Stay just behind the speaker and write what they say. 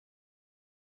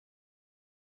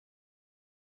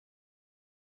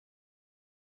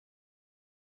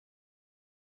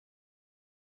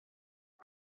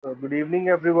Good evening,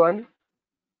 everyone.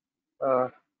 Uh,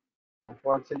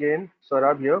 Once again,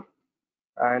 Saurabh here,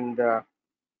 and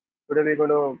today we're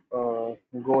going to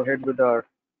go ahead with our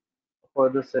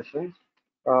further sessions.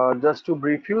 Just to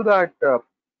brief you that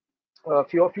a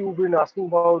few of you have been asking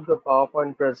about the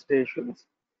PowerPoint presentations,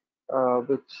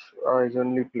 which I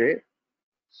generally play.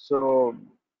 So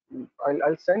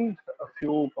I'll send a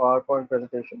few PowerPoint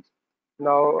presentations.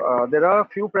 Now, there are a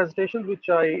few presentations which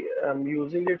I am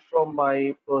using it from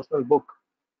my personal book.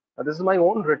 This is my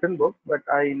own written book, but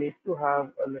I need to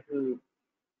have a little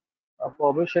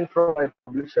permission from my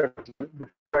publisher as well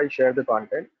before I share the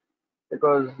content,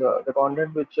 because the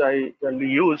content which I generally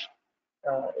use,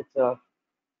 it's a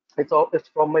it's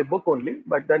from my book only,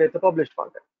 but then it's a published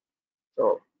content.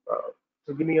 So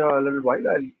give me a little while,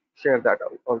 I'll share that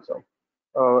out also.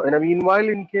 In a meanwhile,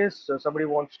 in case somebody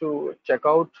wants to check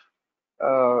out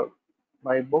uh,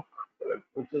 my book,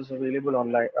 which is available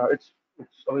online, it's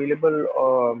available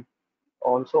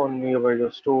also on nearby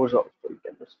your stores also. You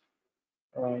can just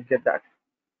get that.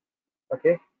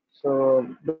 Okay, so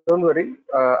don't worry.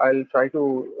 I'll try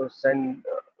to send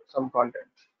some content.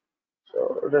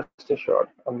 So rest assured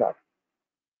on that.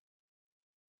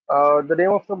 The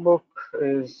name of the book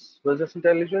is Business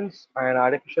Intelligence and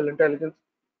Artificial Intelligence.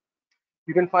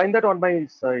 You can find that on my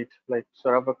site, like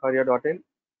saurabhbakharia.in.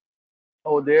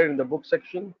 Over there in the book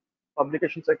section,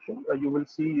 publication section, you will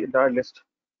see the entire list.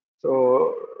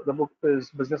 So the book is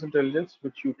Business Intelligence,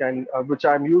 which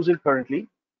I'm using currently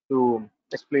to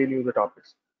explain you the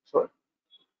topics. So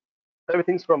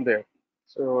everything's from there.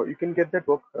 So you can get that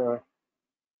book.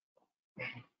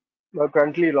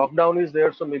 Currently, lockdown is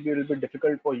there, so maybe it will be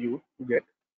difficult for you to get.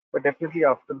 But definitely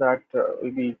after that, it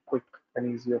will be quick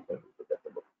and easier for you to get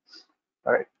the book.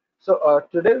 All right. So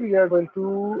today we are going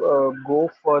to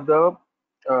go further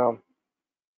uh,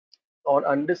 on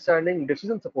understanding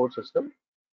decision support system.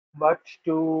 But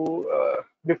to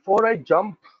before I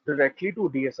jump directly to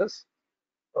DSS,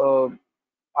 uh,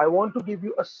 I want to give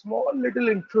you a small little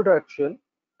introduction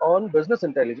on business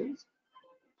intelligence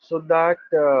so that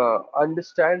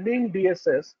understanding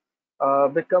DSS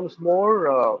becomes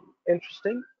more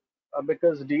interesting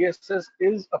because DSS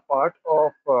is a part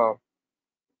of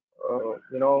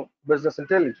business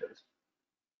intelligence.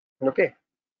 Okay,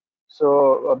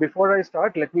 so before I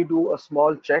start, let me do a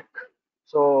small check.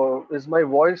 So is my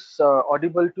voice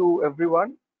audible to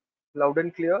everyone, loud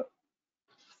and clear?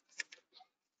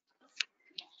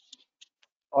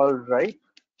 All right.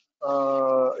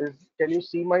 Is Can you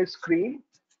see my screen?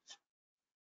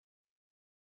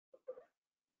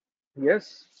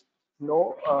 Yes.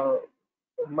 No.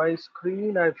 My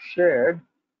screen I've shared.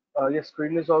 Yes,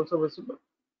 screen is also visible.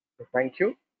 Thank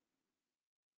you.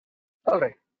 All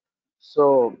right.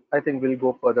 So I think we'll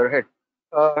go further ahead.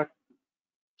 Uh,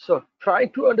 so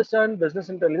trying to understand business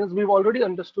intelligence, we've already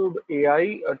understood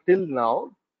AI till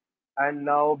now, and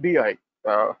now BI.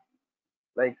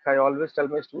 Like I always tell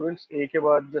my students, A के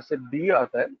बाद जैसे B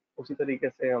आता है, उसी तरीके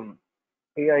से हम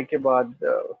AI के बाद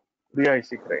BI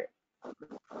सीख रहे हैं.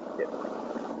 Yes.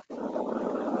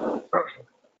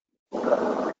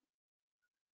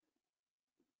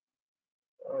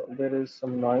 There is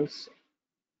some noise.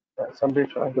 Somebody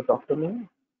trying to talk to me.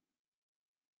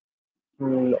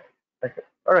 No. Okay.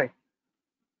 All right.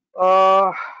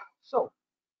 Uh, so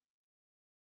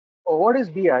what is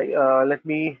BI? Let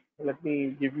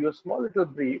me give you a small little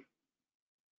brief.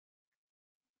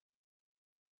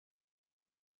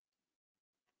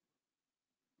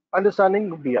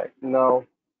 Understanding BI. Now,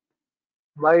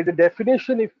 by the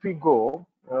definition, if we go,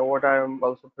 what I am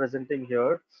also presenting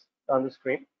here on the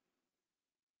screen.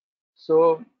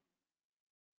 So,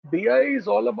 BI is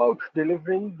all about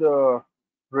delivering the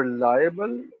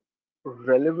reliable,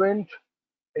 relevant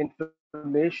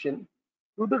information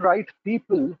to the right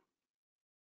people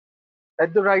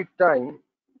at the right time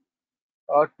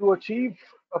to achieve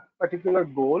a particular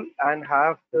goal and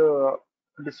have the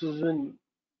decision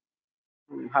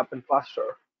happen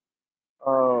faster.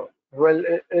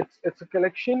 It's a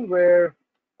collection where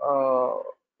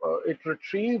it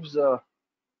retrieves a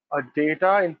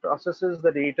data and processes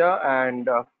the data and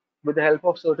with the help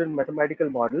of certain mathematical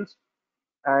models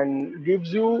and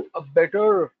gives you a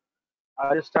better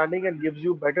understanding and gives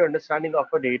you better understanding of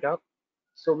a data,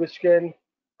 so which can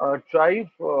drive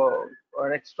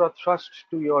an extra thrust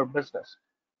to your business.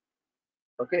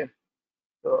 Okay,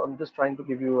 so I'm just trying to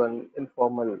give you an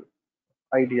informal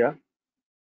idea.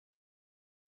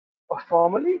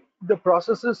 Formally, the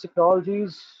processes,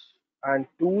 technologies, and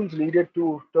tools needed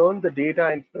to turn the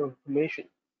data into information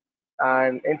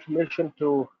and information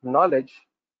to knowledge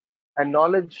and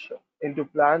knowledge into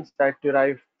plans that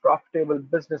derive profitable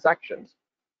business actions.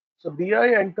 So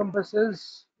BI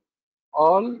encompasses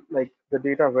all, like the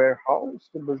data warehouse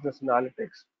to business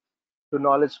analytics to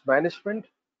knowledge management,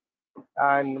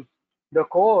 and the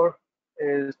core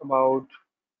is about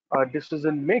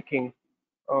decision making,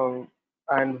 um,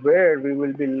 and where we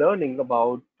will be learning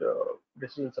about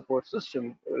decision support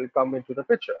system will come into the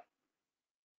picture.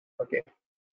 Okay,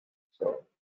 so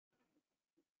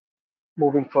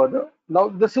moving further, now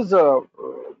this is a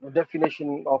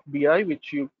definition of BI,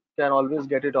 which you can always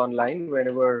get it online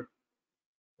whenever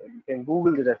you can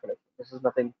Google the definition. This is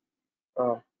nothing.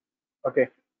 Uh, okay,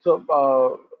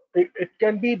 so it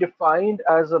can be defined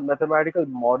as a mathematical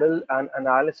model and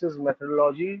analysis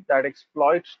methodology that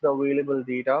exploits the available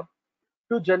data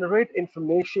to generate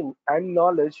information and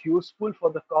knowledge useful for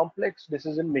the complex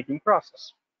decision-making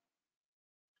process.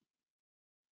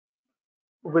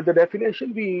 With the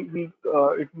definition, we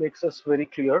it makes us very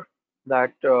clear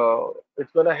that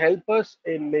it's going to help us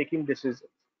in making decisions.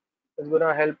 It's going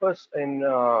to help us in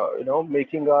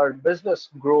making our business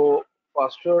grow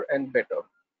faster and better.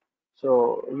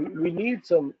 So we need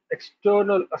some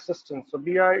external assistance. So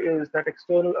BI is that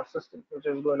external assistance which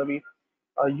is going to be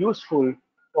useful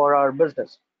for our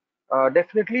business.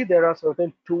 Definitely, there are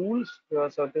certain tools, there are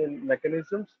certain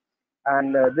mechanisms,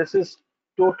 and this is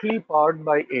totally powered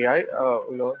by AI.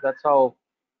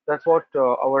 That's what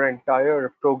our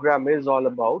entire program is all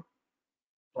about.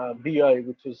 BI,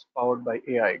 which is powered by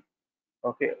AI.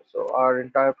 Okay, so our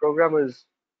entire program is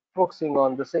focusing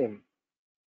on the same.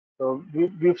 So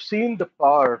we've seen the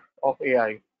power of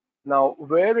AI. Now,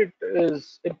 where it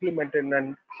is implemented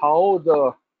and how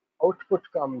the output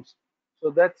comes, so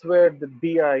that's where the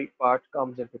BI part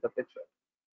comes into the picture.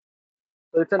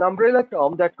 So it's an umbrella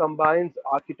term that combines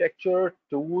architecture,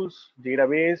 tools,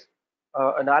 database,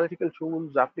 analytical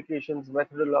tools, applications,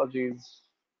 methodologies,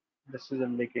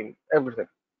 decision making, everything.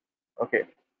 Okay,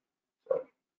 so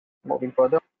moving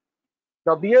further.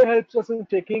 Now, BI helps us in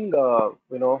taking,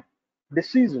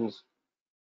 decisions.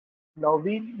 Now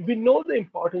we know the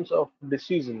importance of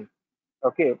decision.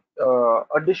 Okay,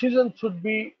 a decision should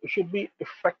be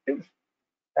effective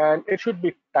and it should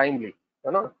be timely.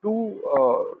 Two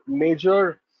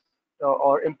major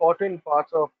or important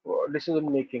parts of decision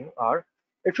making are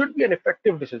it should be an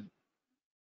effective decision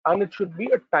and it should be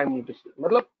a timely decision.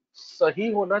 मतलब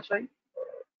सही होना चाहिए.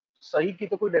 सही की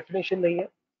तो कोई definition नहीं है,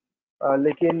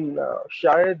 लेकिन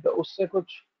शायद उससे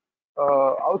कुछ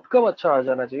आउटकम अच्छा आ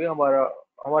जाना चाहिए. हमारा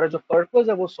हमारा जो पर्पस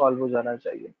है वो सॉल्व हो जाना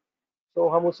चाहिए. तो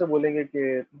हम उससे बोलेंगे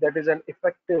कि that is an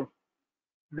effective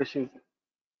decision.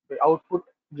 Output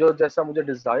जो जैसा मुझे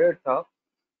डिजायर्ड था,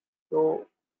 तो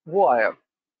वो आया.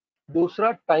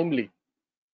 दूसरा टाइमली,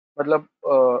 मतलब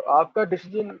आपका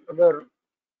डिसीजन अगर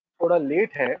थोड़ा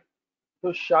लेट है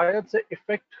तो शायद से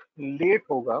इफेक्ट लेट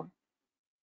होगा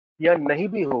या नहीं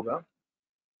भी होगा,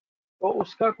 तो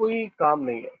उसका कोई काम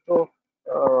नहीं है. तो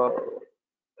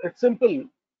it's simple.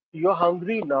 You are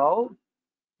hungry now,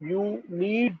 you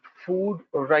need food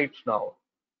right now.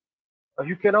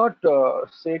 You cannot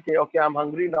say, okay, I'm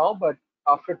hungry now, but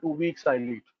after 2 weeks I'll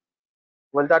eat.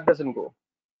 Well, that doesn't go.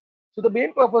 So the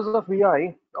main purpose of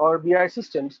BI or BI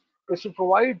systems is to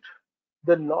provide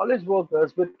the knowledge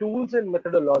workers with tools and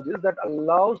methodologies that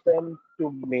allows them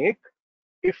to make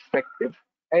effective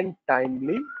and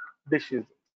timely decisions.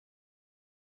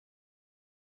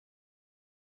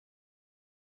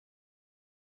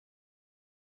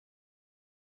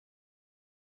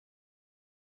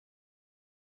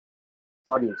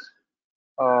 Models.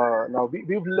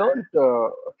 We've learned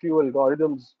a few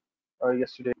algorithms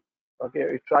yesterday. Okay,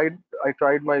 I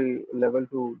tried my level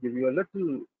to give you a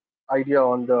little idea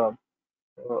on the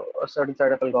a certain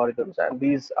set of algorithms, and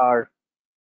these are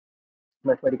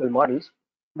mathematical models.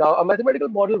 Now, a mathematical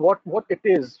model, what it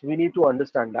is, we need to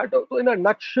understand that. So, in a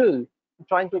nutshell, I'm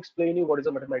trying to explain you what is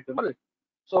a mathematical model.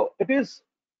 So, it is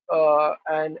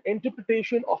an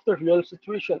interpretation of the real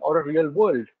situation or a real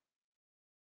world.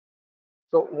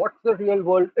 So, what the real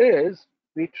world is,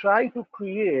 we try to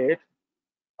create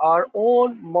our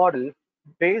own model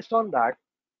based on that,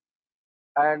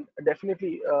 and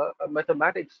definitely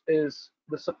mathematics is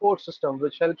the support system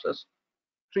which helps us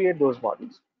create those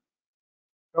models.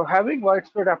 Now, having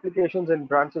widespread applications in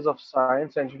branches of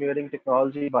science, engineering,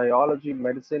 technology, biology,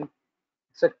 medicine,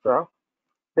 etc.,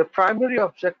 the primary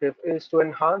objective is to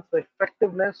enhance the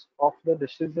effectiveness of the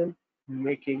decision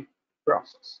making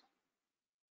process.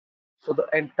 So, the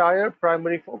entire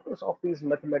primary focus of these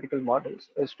mathematical models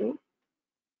is to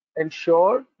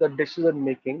ensure that decision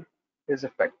making is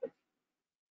effective.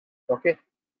 Okay,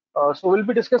 so we'll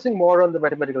be discussing more on the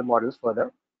mathematical models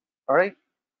further. All right.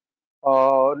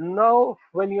 Now,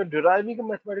 when you're deriving a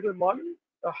mathematical model,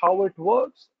 how it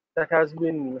works, that has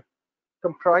been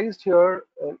comprised here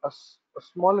in a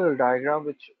small little diagram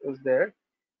which is there.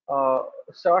 Uh,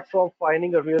 Start from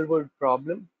finding a real world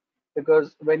problem,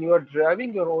 because when you are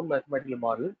driving your own mathematical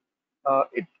model,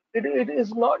 it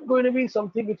is not going to be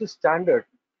something which is standard.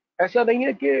 ऐसा नहीं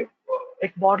है कि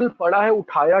एक model पड़ा है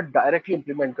उठाया directly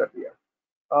implement कर दिया.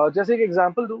 जैसे एक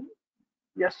एग्जांपल दूं,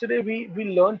 yesterday we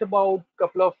learnt about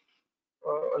couple of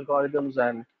algorithms,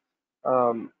 and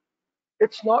um,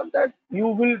 it's not that you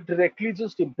will directly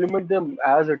just implement them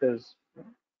as it is.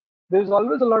 There's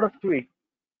always a lot of tweak.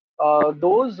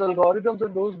 Those algorithms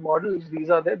and those models, these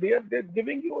are there. They're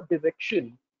giving you a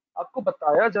direction. आपको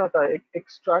बताया जाता है एक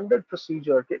standard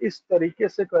procedure कि इस तरीके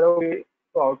से करोगे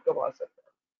तो आउटकम आ सकता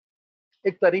है.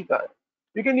 एक तरीका है.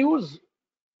 You can use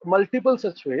multiple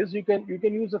such ways. You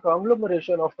can use a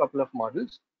conglomeration of couple of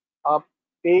models. आप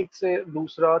एक से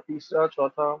दूसरा तीसरा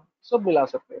चौथा सब मिला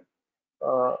सकते हैं.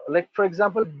 Like for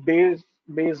example,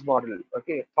 Bayes model.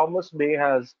 Okay, Thomas Bay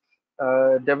has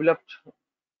developed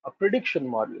a prediction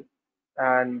model,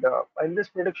 and in this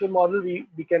prediction model,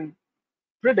 we can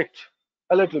predict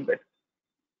a little bit.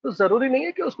 तो जरूरी नहीं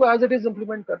है कि उसको as it is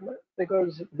implement करना है,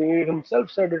 because they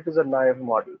himself said it is a naive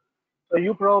model. So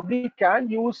you probably can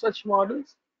use such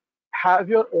models, have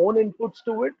your own inputs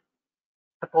to it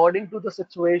according to the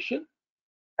situation,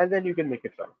 and then you can make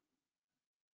it run.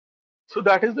 So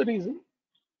that is the reason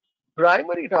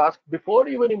primary task before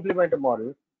you even implement a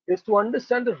model is to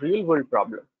understand the real world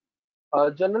problem.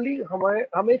 Generally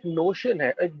हमें एक notion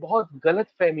है, एक बहुत गलत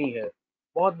फहमी है,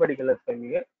 बहुत बड़ी गलत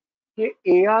फहमी है कि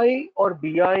एआई और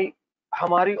बीआई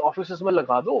हमारी ऑफिस में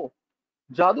लगा दो,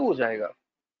 जादू हो जाएगा.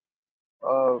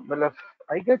 मतलब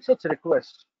I get such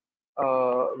request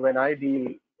when I deal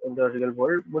in the real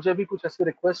world. मुझे भी कुछ ऐसी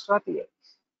रिक्वेस्ट आती है,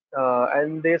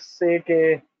 एंड दे से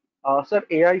के सर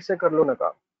एआई से कर लो ना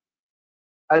काम.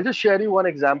 I'll just share you one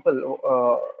example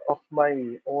of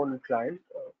my own client.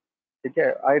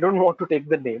 Okay, I don't want to take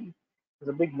the name. He's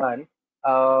a big man,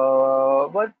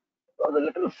 but was a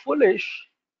little foolish.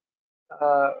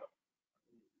 Uh,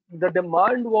 the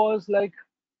demand was like,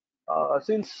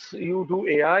 since you do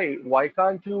AI, why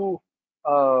can't you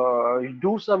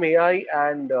do some AI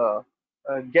and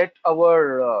get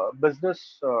our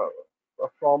business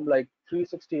from like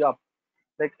 360 up?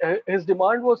 Like his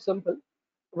demand was simple,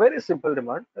 very simple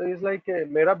demand. He's like,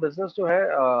 मेरा business जो है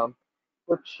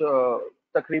कुछ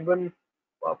तकरीबन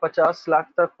 50 लाख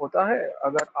तक होता है.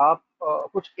 अगर आप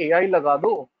कुछ एआई लगा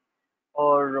दो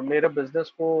और मेरे बिजनेस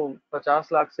को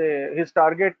 50 लाख से, his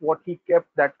target what he kept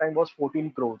that time was 14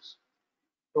 crore.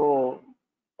 तो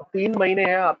 3 महीने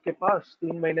हैं आपके पास,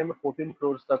 3 महीने में 14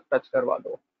 करोड़ तक टच करवा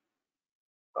दो.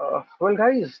 Well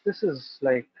guys, this is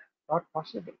like not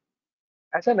possible.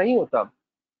 ऐसा नहीं होता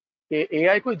कि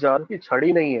एआई कोई जादू की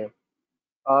छड़ी नहीं है.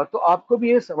 तो आपको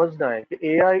भी ये समझना है कि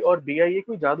एआई और बीआई ये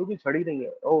कोई जादू की छड़ी नहीं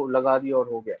है, ओ लगा दिया और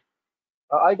हो गया.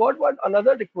 I got one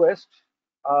another request.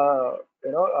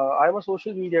 I'm a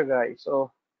social media guy,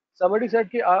 so somebody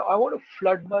said, "Ki I want to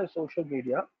flood my social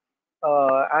media,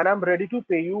 and I'm ready to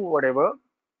pay you whatever,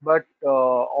 but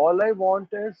all I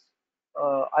want is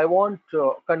I want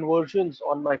conversions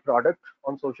on my product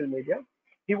on social media."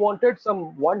 He wanted some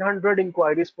 100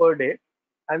 inquiries per day,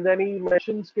 and then he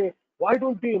mentions, "Ki why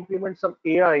don't you implement some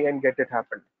AI and get it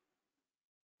happen?"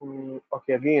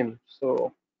 Okay, again,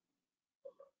 so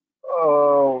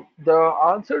the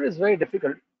answer is very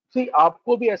difficult. See,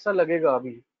 आपको भी ऐसा लगेगा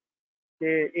अभी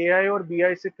कि AI और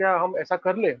BI से क्या हम ऐसा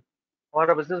कर ले,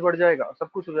 हमारा बिजनेस बढ़ जाएगा, सब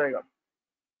कुछ हो जाएगा.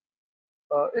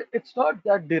 It's not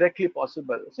that directly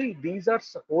possible. See, these are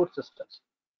support systems.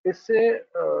 इससे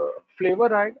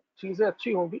फ्लेवर आएगा, चीजें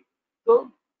अच्छी होंगी,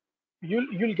 तो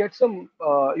you'll get some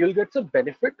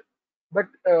benefit, but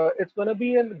it's gonna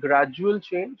be a gradual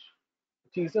change.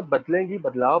 चीजें बदलेंगी,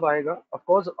 बदलाव आएगा, of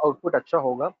course आउटपुट अच्छा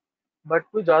होगा, but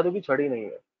कोई जादू की छड़ी नहीं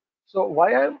है. So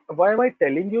why am I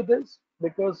telling you this?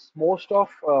 Because most of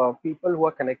people who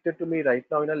are connected to me right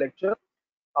now in a lecture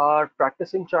are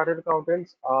practicing chartered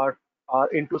accountants, are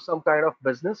into some kind of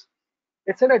business.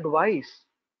 It's an advice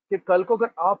कि कल को अगर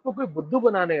आपको कोई बुद्धू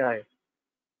बनाने आए,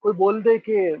 कोई बोल दे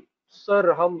कि सर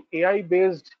हम एआई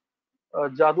बेस्ड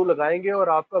जादू लगाएंगे और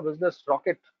आपका बिजनेस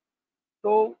रॉकेट,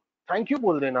 तो थैंक यू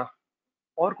बोल देना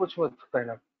और कुछ मत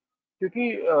कहना, क्योंकि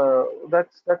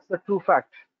that's the true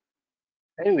fact.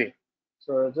 Anyway,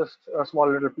 so just a small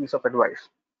little piece of advice.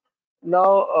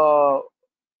 Now,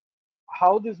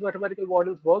 how these mathematical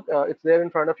models work, it's there in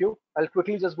front of you. I'll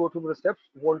quickly just go through the steps,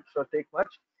 won't take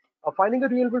much. Finding a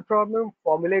real world problem,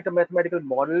 formulate a mathematical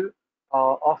model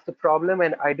of the problem,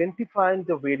 and identifying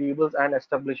the variables and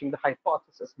establishing the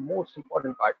hypothesis. Most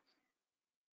important part.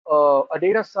 A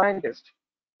data scientist,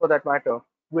 for that matter,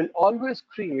 will always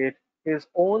create his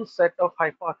own set of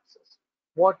hypotheses.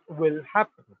 What will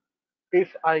happen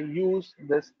if I use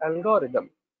this algorithm?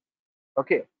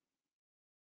 Okay,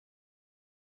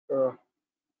 uh,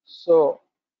 so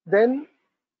then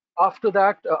after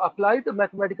that, apply the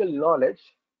mathematical knowledge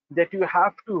that you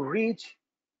have to reach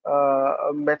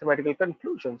mathematical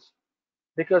conclusions,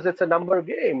 because it's a number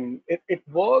game. It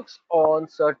works on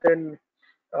certain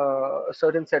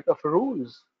set of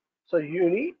rules. So you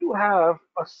need to have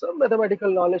some mathematical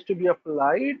knowledge to be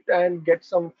applied and get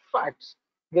some facts,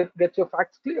 get your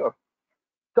facts clear.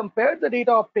 Compare the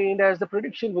data obtained as the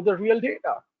prediction with the real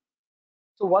data.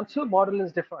 So once your model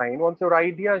is defined, once your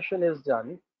ideation is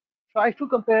done, try to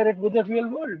compare it with the real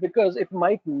world, because it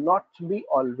might not be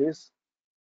always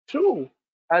true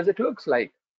as it looks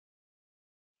like.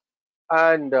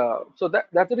 And so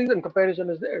that's the reason comparison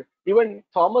is there. Even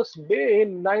Thomas Bay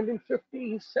in 1950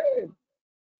 he said,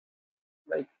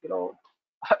 like,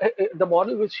 the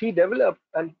model which he developed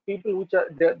and people which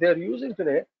they're using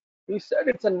today, he said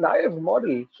it's a naive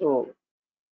model. So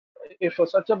if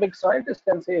such a big scientist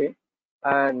can say,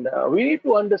 and we need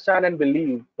to understand and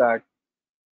believe that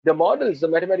the models, the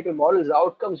mathematical models,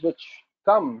 outcomes which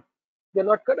come, they're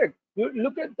not correct. You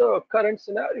look at the current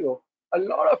scenario. A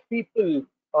lot of people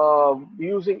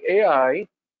using AI,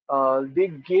 they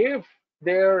gave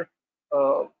their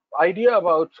uh, idea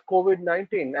about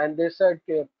COVID-19, and they said,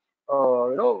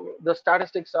 the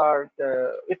statistics are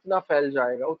इतना फैल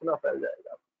जाएगा, उतना फैल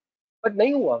जाएगा. But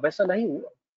नहीं हुआ, वैसा नहीं हुआ.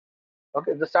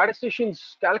 Okay, the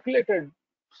statisticians calculated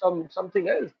something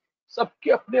else.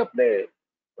 सबके अपने अपने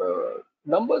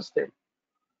numbers थे.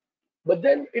 But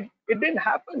then it didn't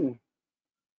happen.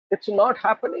 It's not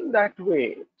happening that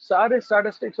way. Sare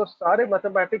statistics or sare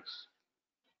mathematics,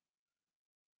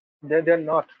 they're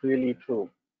not really true.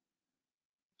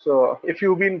 So if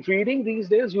you've been reading these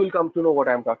days, you'll come to know what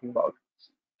I'm talking about.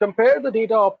 Compare the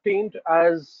data obtained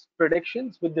as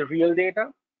predictions with the real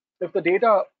data. If the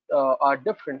data are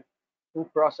different, the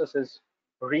process is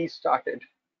restarted.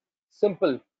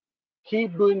 Simple.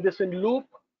 Keep doing this in loop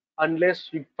unless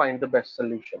you find the best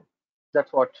solution.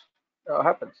 That's what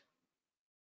happens.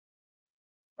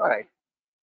 All right.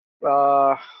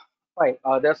 Uh, Fine.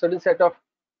 There are certain set of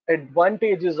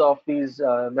advantages of these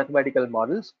mathematical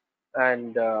models,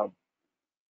 and I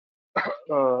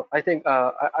think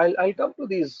I'll come to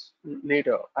these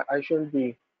later. I shouldn't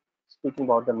be speaking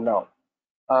about them now.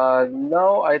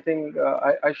 Now I think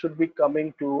I should be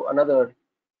coming to another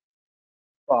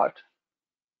part.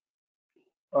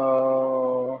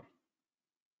 All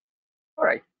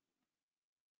right,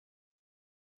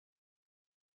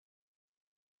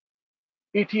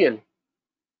 ETL.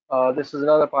 This is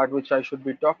another part which I should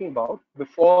be talking about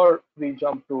before we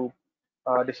jump to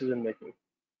decision making.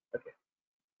 Okay.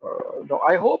 Now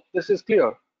I hope this is clear.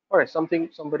 All right.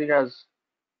 Somebody has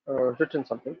written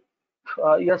something.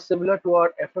 Yes, similar to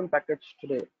our FM package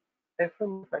today.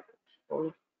 FM package.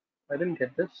 Oh, I didn't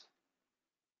get this.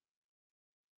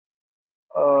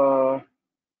 Uh,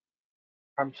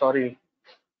 I'm sorry.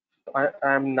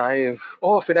 I'm naive.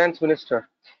 Oh, finance minister.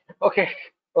 Okay.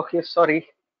 Okay. Sorry.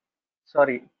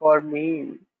 Sorry. For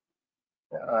me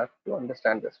to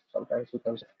understand this sometimes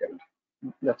becomes difficult.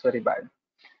 That's very bad.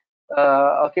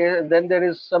 Okay. And then there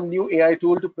is some new AI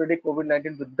tool to predict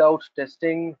COVID-19 without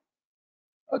testing.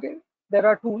 Okay. There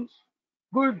are tools.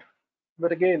 Good.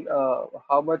 But again,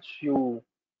 how much you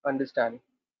understand?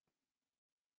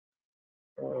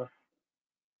 Uh,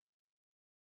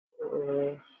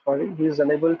 Uh, Sorry, he is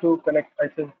unable to connect. I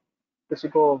think किसी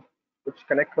को कुछ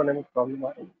connect होने में problem आ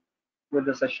रही है with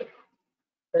the session.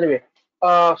 Anyway,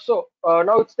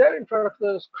 now it's there in front of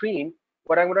the screen.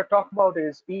 What I'm going to talk about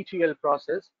is ETL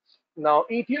process. Now,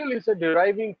 ETL is a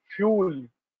deriving fuel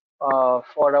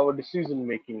for our decision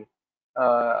making.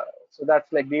 Uh, so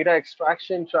that's like data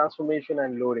extraction, transformation,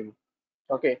 and loading.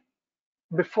 Okay,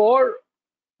 before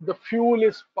the fuel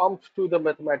is pumped to the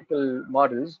mathematical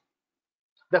models,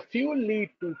 the fuel need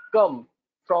to come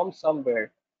from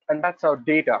somewhere, and that's our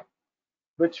data,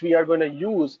 which we are going to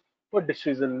use for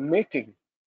decision making.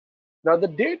 Now, the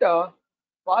data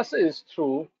passes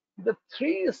through the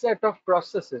three set of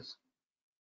processes.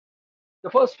 The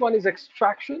first one is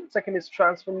extraction, second is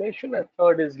transformation, and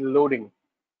third is loading.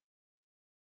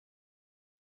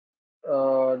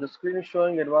 The screen is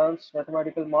showing advanced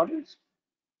mathematical models.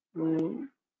 Mm,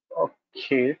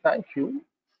 okay, thank you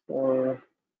for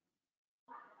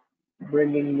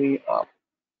bringing me up.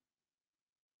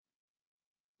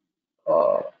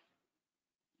 Uh,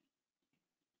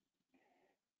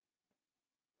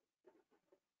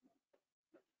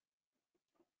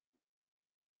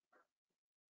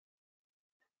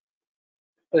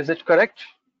 is it correct?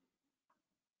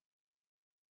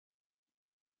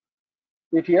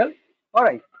 ETL. All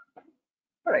right,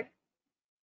 all right.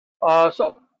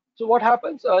 So what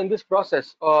happens in this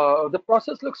process? The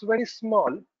process looks very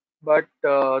small, but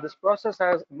this process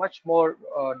has much more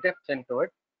depth into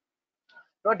it.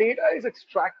 Now, data is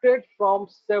extracted from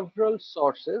several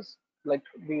sources, like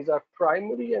these are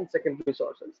primary and secondary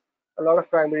sources. A lot of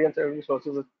primary and secondary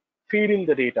sources feed in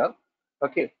the data.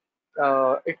 Okay,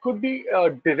 it could be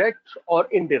direct or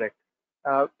indirect.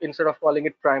 Instead of calling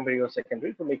it primary or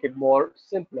secondary, to make it more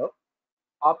simpler,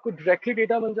 आपको directly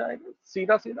data मिल जाएगा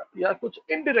सीधा सीधा या कुछ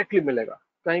indirectly मिलेगा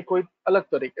कहीं कोई अलग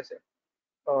तरीके से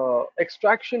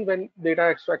extraction when data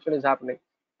extraction is happening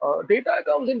data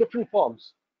comes in different forms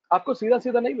आपको सीधा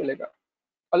सीधा नहीं मिलेगा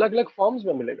अलग अलग फॉर्म्स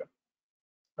में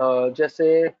मिलेगा जैसे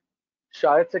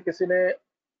शायद से किसी ने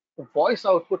वॉइस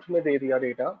आउटपुट में दे दिया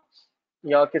डेटा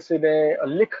या किसी ने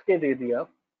लिख के दे दिया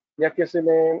या किसी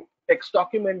ने टेक्स्ट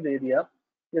डॉक्यूमेंट दे दिया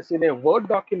किसी ने वर्ड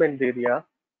डॉक्यूमेंट दे दिया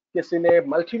किसी ने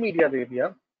मल्टीमीडिया दे दिया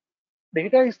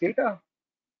डेटा इज डेटा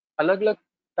अलग अलग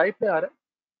टाइप में आ रहा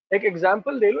है एक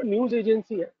एग्जांपल ले लो न्यूज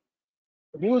एजेंसी है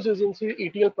न्यूज एजेंसी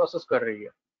ईटीएल प्रोसेस कर रही है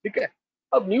ठीक है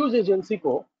अब न्यूज एजेंसी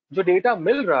को जो डेटा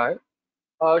मिल रहा है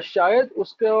शायद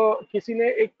उसका किसी ने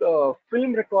एक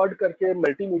फिल्म रिकॉर्ड करके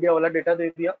मल्टीमीडिया वाला डेटा दे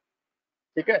दिया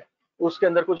ठीक है उसके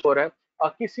अंदर कुछ हो रहा है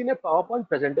किसी ने पावर पॉइंट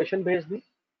प्रेजेंटेशन भेज दी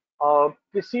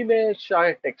किसी ने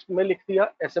शायद टेक्स्ट में लिख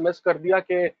दिया एसएमएस कर दिया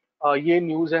कि ये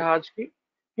न्यूज है आज की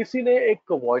किसी ने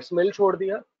एक वॉइस मेल छोड़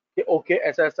दिया कि ओके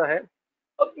ऐसा ऐसा है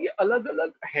अब ये अलग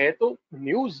अलग है तो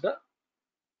न्यूज ना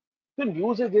तो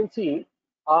न्यूज एजेंसी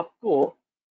आपको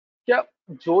क्या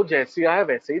जो जैसे है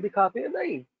वैसे ही दिखाते हैं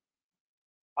नहीं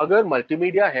अगर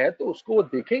मल्टीमीडिया है तो उसको वो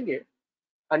देखेंगे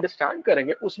अंडरस्टैंड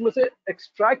करेंगे उसमें से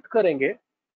एक्सट्रैक्ट करेंगे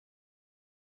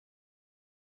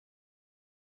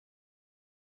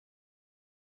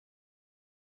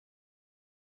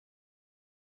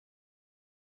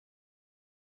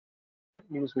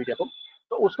न्यूज मीडिया को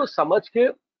तो उसको समझ के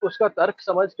उसका तर्क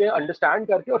समझ के अंडरस्टैंड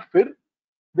करके और फिर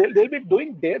they'll be doing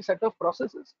their set of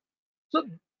processes so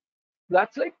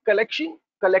that's like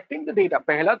collecting the data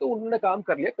पहला तो उन्होंने काम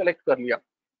कर लिया कलेक्ट कर लिया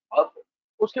अब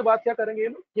उसके बाद क्या करेंगे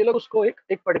ये लोग उसको एक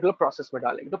पर्टिकुलर प्रोसेस में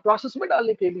डालेंगे तो प्रोसेस में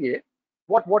डालने के लिए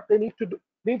what they need to do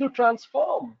they need to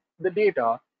transform the data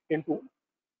into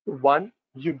one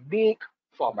unique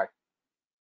format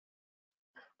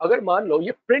अगर मान लो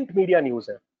ये प्रिंट मीडिया न्यूज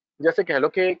है जैसे कह लो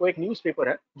कि कोई एक न्यूज़पेपर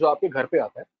है जो आपके घर पे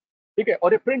आता है ठीक है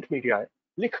और ये प्रिंट मीडिया है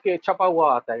लिख के छपा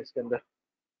हुआ आता है इसके अंदर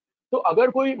तो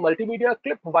अगर कोई मल्टीमीडिया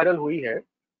क्लिप वायरल हुई है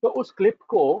तो उस क्लिप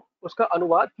को उसका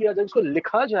अनुवाद किया जाए उसको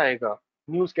लिखा जाएगा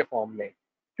न्यूज के फॉर्म में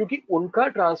क्योंकि उनका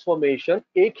ट्रांसफॉर्मेशन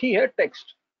एक ही है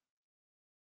टेक्स्ट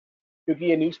क्योंकि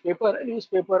ये न्यूज़पेपर है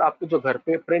न्यूज़पेपर आपके जो घर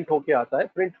पे प्रिंट होके आता है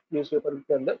प्रिंट न्यूज़पेपर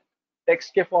के अंदर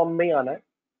टेक्स्ट के फॉर्म में ही आना है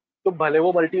तो भले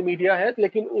वो मल्टीमीडिया है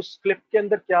लेकिन उस क्लिप के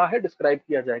अंदर क्या है डिस्क्राइब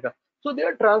किया जाएगा सो दे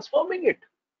आर ट्रांसफॉर्मिंग इट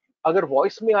अगर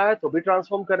वॉइस में आया तो भी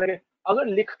ट्रांसफॉर्म करेंगे अगर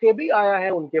लिख के भी आया है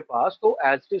उनके पास तो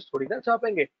एज इट इज थोड़ी ना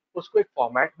छापेंगे उसको एक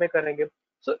फॉर्मेट में करेंगे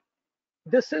so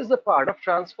this is the part of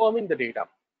transforming the data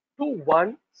to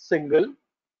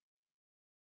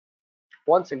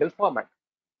one single format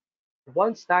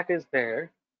once that is there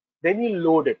then you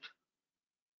load it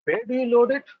where do you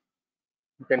load it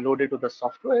you can load it to the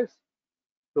softwares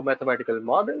to mathematical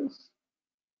models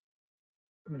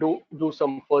do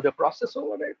some further process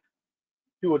over it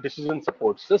to a decision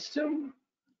support system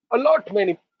a lot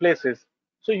many places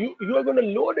so you are going to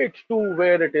load it to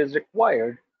where it is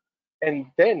required and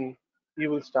then you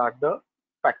will start the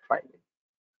fact finding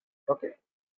okay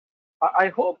I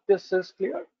hope this is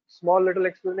clear small little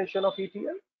explanation of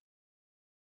etl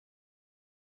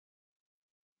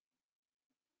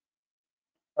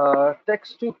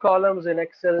text to columns in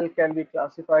excel can be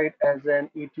classified as an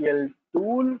etl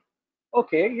tool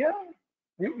okay yeah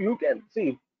you can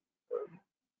see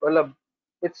मतलब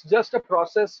it's just a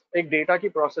process एक data की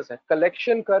process है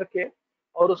collection करके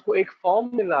और उसको एक form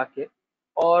में लाके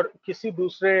और किसी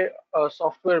दूसरे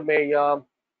सॉफ्टवेयर में या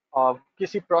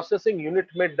किसी प्रोसेसिंग यूनिट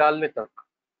में डालने तक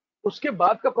उसके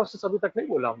बाद का प्रोसेस अभी तक नहीं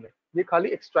बोला हमने ये खाली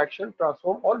एक्सट्रैक्शन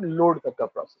ट्रांसफॉर्म और लोड तक का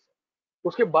प्रोसेस है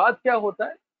उसके बाद क्या होता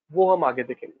है वो हम आगे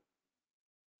देखेंगे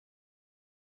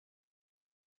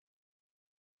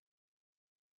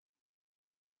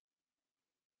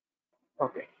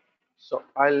okay so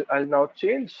I'll now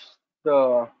change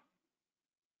the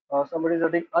somebody is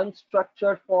adding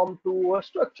unstructured form to a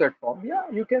structured form yeah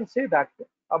you can say that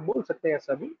आप बोल सकते हैं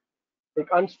ऐसा भी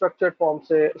एक अनस्ट्रक्चर्ड फॉर्म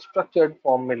से स्ट्रक्चर्ड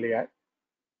फॉर्म में ले आए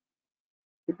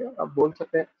ठीक है आप बोल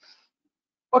सकते हैं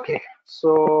okay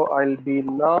so I'll be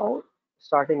now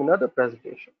starting another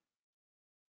presentation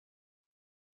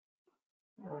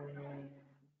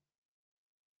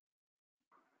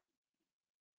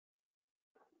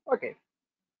Okay.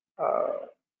 uh,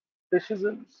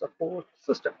 Decision support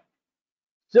system.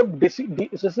 जब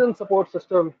डिसीजन सपोर्ट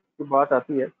सिस्टम की बात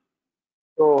आती है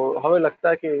तो हमें लगता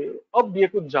है कि अब ये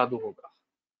कुछ जादू होगा।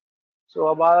 सो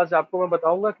अब आज आपको मैं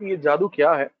बताऊंगा कि ये जादू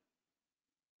क्या है,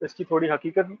 इसकी थोड़ी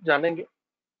हकीकत जानेंगे,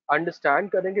 अंडरस्टैंड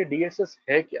करेंगे डीएसएस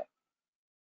है क्या।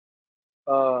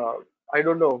 आई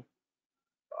डोंट नो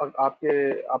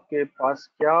आपके आपके पास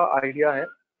क्या आइडिया है,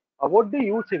 what do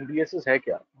you think DSS है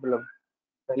क्या, मतलब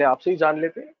पहले आपसे ही जान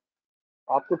लेते हैं,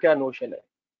 आपको क्या नोशन है,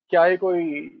 क्या ये कोई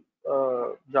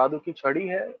जादू की छड़ी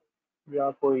है या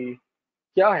कोई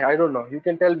क्या है, I don't know, you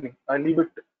can tell me, I leave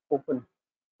it open,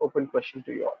 open question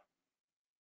to you all.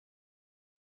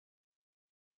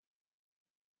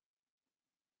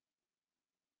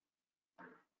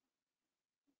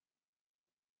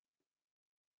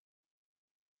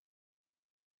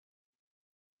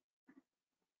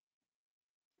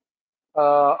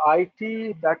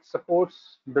 IT that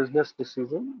supports business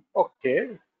decision.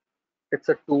 Okay, it's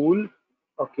a tool.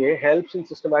 Okay, helps in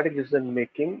systematic decision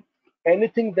making.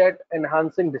 Anything that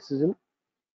enhancing decision.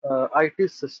 IT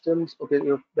systems. Okay,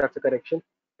 that's a correction.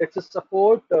 It's a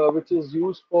support which is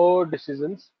used for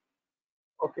decisions.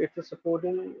 Okay, it's a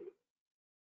supporting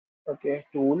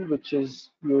tool which is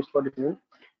used for decision.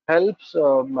 Helps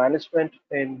management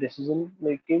in decision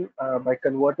making by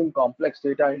converting complex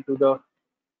data into the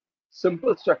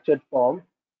simple structured form.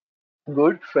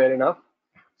 Good, fair enough.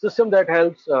 System that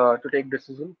helps to take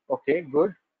decision. Okay,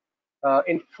 good.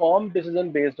 Informed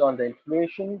decision based on the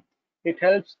information. It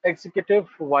helps executive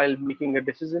while making a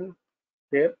decision.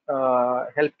 Okay,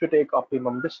 help to take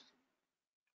optimum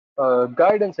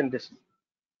guidance and decision.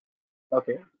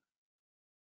 Okay.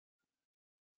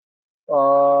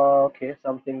 Okay,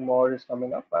 something more is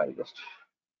coming up. I'll just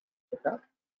check that.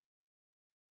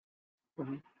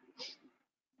 Mhm.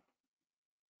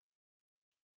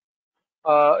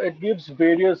 It gives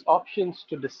various options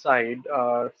to decide.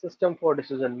 System for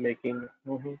decision making.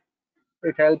 Mhm.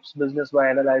 It helps business by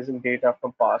analyzing data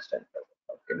from past and present.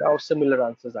 Okay, now similar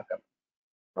answers are coming.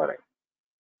 All right,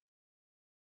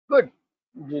 good.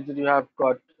 You have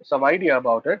got some idea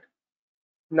about it.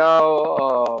 Now,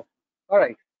 all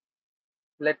right,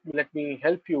 let me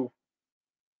help you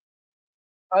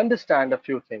understand a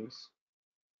few things.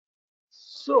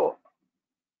 So,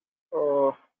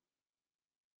 uh,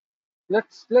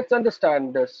 let's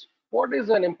understand this. What is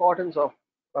an importance of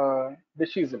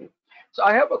decision? So,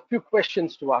 I have a few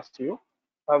questions to ask you,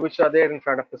 which are there in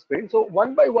front of the screen. So,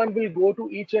 one by one, we'll go to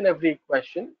each and every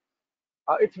question.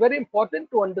 It's very important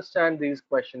to understand these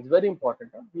questions. Very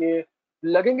important. ये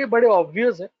लगेंगे बड़े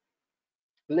obvious है,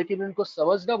 लेकिन इनको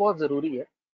समझना बहुत जरूरी है,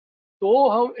 तो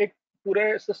हम एक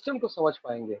पूरे सिस्टम को समझ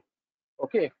पाएंगे।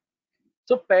 ओके,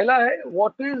 सो पहला है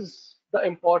what is the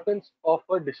importance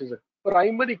of a decision,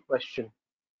 primary question.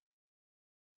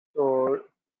 तो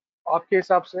आपके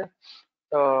हिसाब से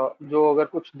जो अगर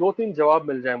कुछ दो तीन जवाब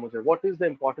मिल जाए मुझे, what is the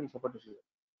importance of a decision,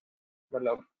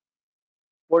 मतलब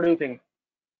व्हाट डू यू थिंक,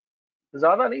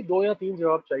 ज्यादा नहीं, दो या तीन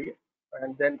जवाब चाहिए,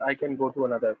 and then I can go to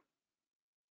another.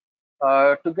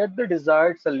 To get the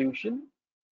desired solution,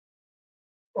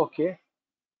 okay,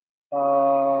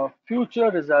 future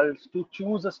results, to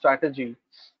choose a strategy,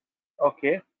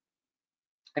 okay,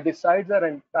 it decides our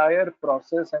entire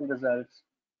process and results,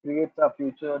 creates a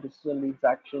future decision, leads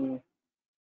action,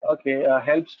 okay,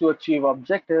 helps to achieve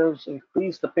objectives,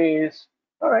 increase the pace.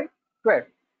 All right, great.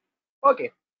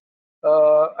 Okay,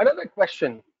 another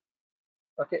question.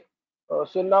 Okay,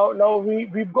 so now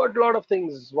we've got a lot of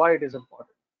things why it is important.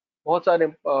 बहुत सारे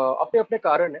अपने अपने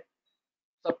कारण है,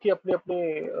 सबकी अपने अपने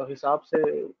हिसाब से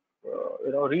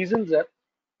reasons है,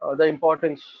 the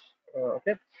importance.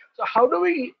 Okay, so how do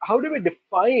we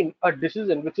define a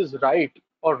decision which is right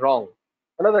or wrong?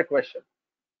 Another question.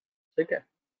 ठीक है,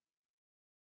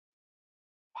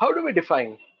 how do we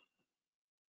define,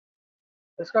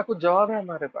 इसका कुछ जवाब है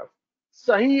हमारे पास?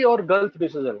 सही और गलत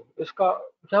डिसीजन, इसका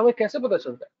क्या हमें कैसे पता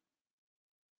चलता है?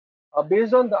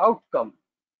 Based on the outcome.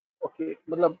 Okay,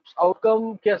 मतलब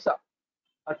आउटकम कैसा,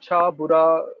 अच्छा बुरा,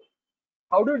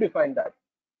 how do define that?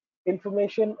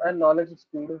 Information and knowledge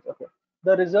experience. Okay,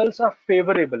 the results are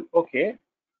favorable. Okay,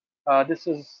 this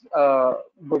is a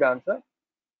good answer.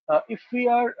 If we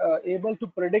are able to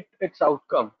predict its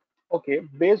outcome, okay,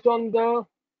 based on the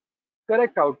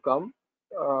correct outcome,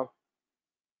 uh,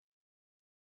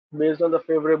 based on the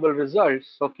favorable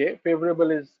results, okay,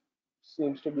 favorable is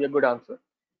seems to be a good answer.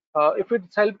 If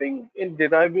it's helping in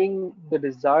deriving the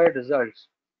desired results,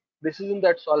 decision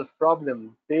that solve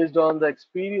problem based on the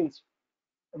experience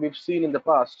we've seen in the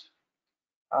past,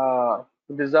 uh,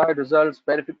 desired results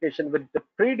verification with the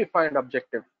predefined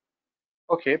objective.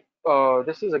 Okay,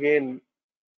 this is again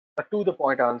a to the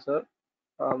point answer.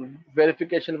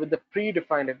 Verification with the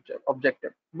predefined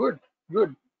objective. Good,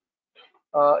 good.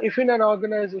 If in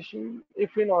organization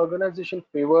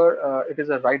favor, it is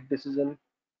a right decision.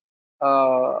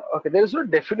 Okay, there is no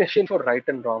definition for right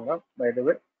and wrong, huh, by the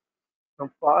way.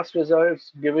 Past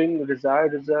results, giving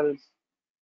desired results,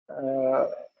 uh,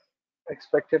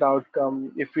 expected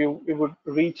outcome. If we would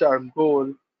reach our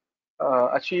goal,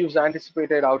 achieves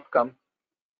anticipated outcome.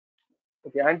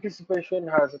 Okay, anticipation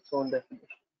has its own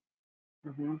definition.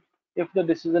 Mhm. If the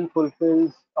decision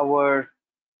fulfills our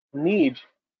need,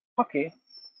 okay.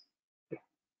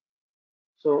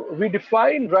 So we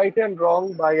define right and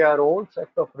wrong by our own set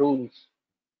of rules.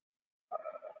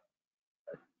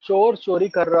 चोर चोरी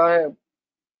कर रहा है,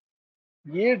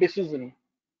 ये decision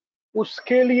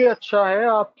उसके लिए अच्छा है,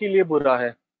 आपके लिए बुरा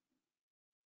है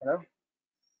ना?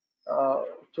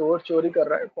 चोर चोरी कर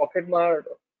रहा है, पॉकेट मार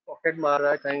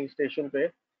रहा है कहीं स्टेशन पे,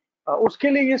 उसके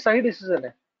लिए ये सही डिसीजन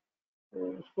है,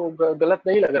 उसको गलत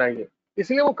नहीं लग रहा है ये,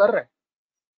 इसलिए वो कर रहा है।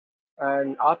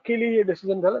 एंड आपके लिए ये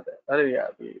डिसीजन गलत है, अरे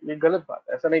यार ये गलत बात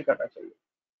है, ऐसा नहीं करना चाहिए।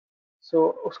 सो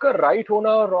उसका राइट होना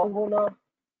और रॉन्ग होना,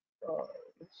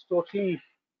 it's totally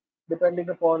depending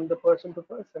upon the person to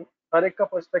person. हर एक का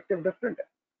पर्सपेक्टिव डिफरेंट है।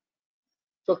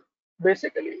 सो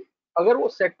बेसिकली अगर वो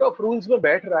सेट ऑफ रूल्स में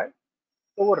बैठ रहा है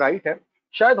तो वो राइट है।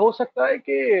 शायद हो सकता है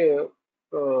कि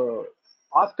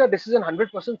आपका डिसीजन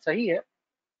 100% सही है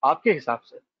आपके हिसाब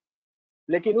से,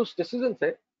 लेकिन उस डिसीजन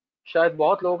से शायद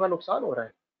बहुत लोगों का नुकसान हो रहा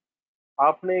है।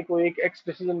 आपने कोई एक एक्स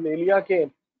डिसीजन ले लिया कि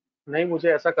नहीं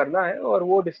मुझे ऐसा करना है, और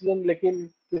वो डिसीजन लेकिन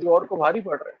किसी और को भारी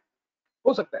पड़ रहा है,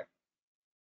 हो सकता है।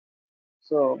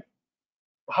 सो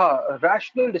हाँ,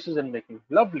 rational decision making,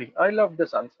 lovely, I love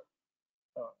this answer,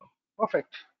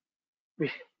 perfect.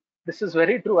 This is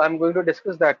very true. I'm going to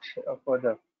discuss that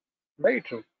further. Very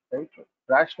true. Very true.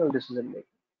 Rational decision making.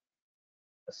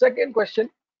 Second question: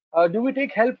 do we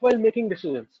take help while making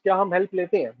decisions? क्या हम help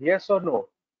लेते हैं? Yes or no?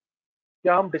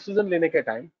 क्या हम decision लेने के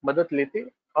time मदद लेते हैं?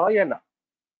 हाँ या ना?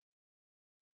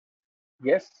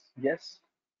 Yes. Yes.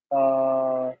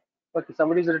 Uh, okay.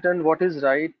 Somebody's written what is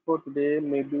right for today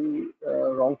may be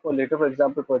wrong for later. For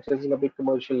example, purchasing a big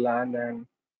commercial land and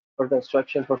for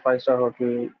construction for five-star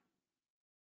hotel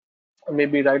may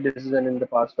be right decision in the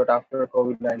past, but after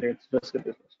COVID-19, it's risky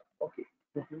business. Okay.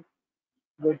 Mhm.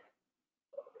 Good.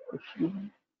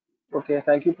 Okay,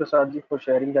 thank you, Prasadji, for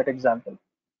sharing that example.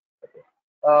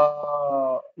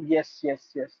 Yes, yes,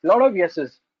 yes. A lot of yeses.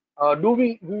 Do we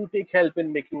take help in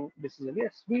making decisions?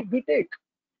 Yes, we take.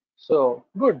 So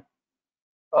good.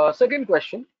 Second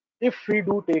question: if we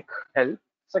do take help,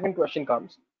 second question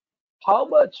comes: how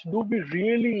much do we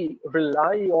really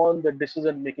rely on the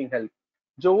decision making help?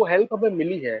 जो वो help हमें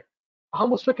मिली है,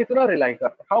 हम उस पर कितना rely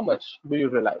करते हैं? How much do you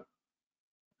rely?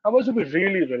 How much do we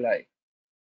really rely?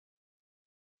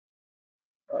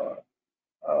 Uh,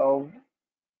 uh,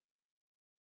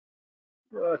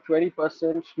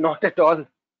 20%, not at all.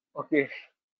 Okay,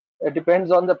 it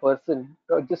depends on the person.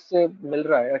 तो जिससे मिल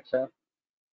रहा है, अच्छा,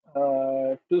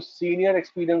 to senior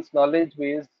experience knowledge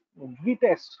base, we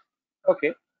test.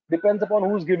 Okay, depends upon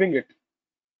who's giving it.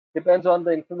 Depends on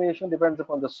the information. Depends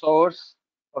upon the source.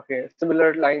 Okay, similar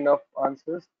line of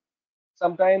answers.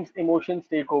 Sometimes emotions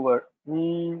take over.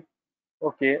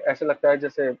 Okay, ऐसा लगता है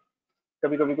जैसे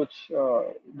कभी कभी कुछ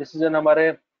decision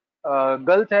हमारे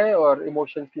गलत है और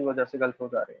इमोशंस की वजह से गलत हो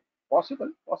जा रहे हैं।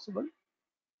 Possible, possible.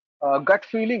 Gut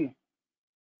feeling,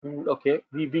 okay,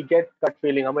 we get gut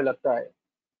feeling, हमें लगता है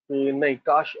कि नहीं,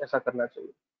 काश ऐसा करना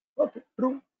चाहिए। Okay,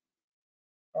 true.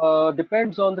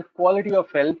 Depends on the quality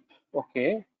of help.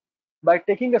 Okay, by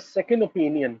taking a second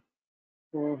opinion,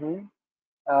 mhm,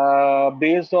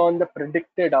 based on the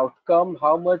predicted outcome,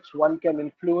 how much one can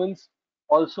influence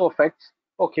also affects.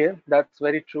 Okay, that's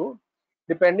very true.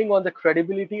 Depending on the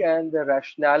credibility and the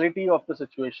rationality of the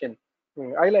situation.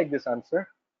 I like this answer.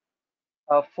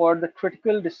 For the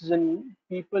critical decision,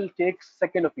 people take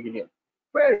second opinion.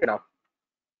 Fair enough.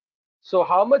 So,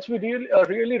 how much we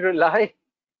really rely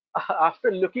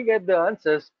after looking at the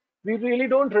answers? We really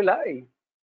don't rely.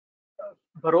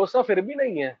 भरोसा फिर भी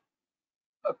नहीं है।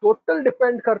 Total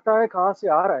depend करता है कहाँ से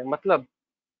आ रहा है, मतलब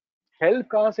हेल्प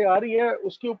कहाँ से आ रही है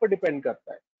उसके ऊपर डिपेंड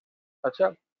करता है। अच्छा,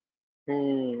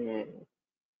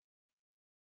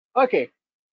 ओके।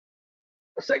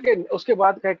 सेकंड, उसके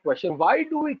बाद का एक question: why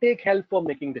do we take help for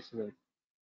making decision?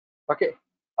 Okay,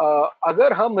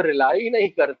 अगर हम रिलाई नहीं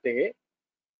करते,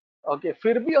 ओके,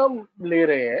 फिर भी हम ले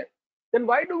रहे हैं, then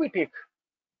why do we take?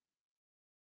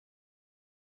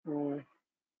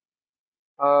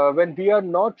 When we are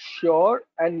not sure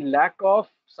and lack of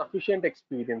sufficient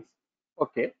experience.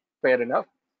 Okay, fair enough.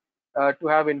 To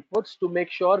have inputs to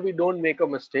make sure we don't make a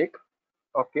mistake.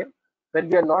 Okay. when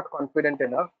we are not confident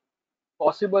enough,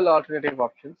 possible alternative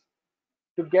options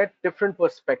to get different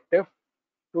perspective,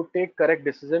 to take correct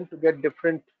decision, to get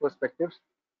different perspectives.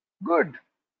 Good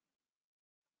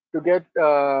to get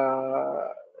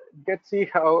see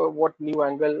how what new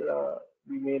angle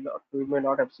we may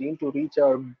not have seen to reach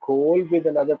our goal with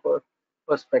another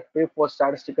perspective for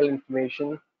statistical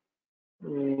information.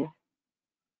 Mm,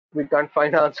 we can't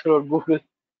find answer on Google,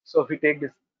 so we take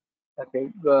this. Okay,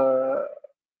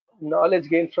 knowledge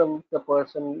gained from the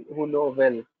person who know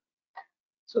well.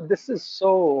 So this is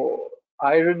so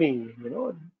irony, you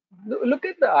know. Look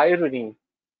at the irony.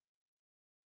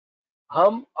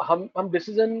 हम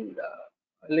decision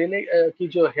लेने की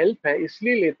जो help है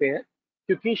इसलिए लेते हैं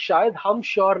क्योंकि शायद हम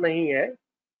श्योर नहीं है,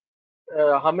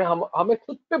 हमें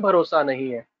खुद पे भरोसा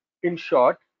नहीं है, इन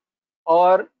शॉर्ट।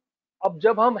 और अब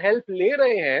जब हम हेल्प ले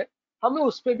रहे हैं हमें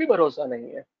उस पे भी भरोसा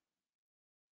नहीं है।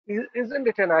 Isn't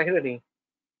it an irony?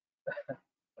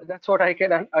 That's what I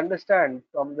can understand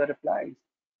from the replies.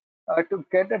 To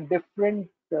get a different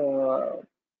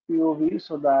POV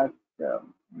so that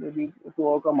maybe to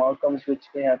overcome outcomes which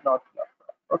they have not.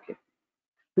 Okay,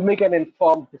 to make an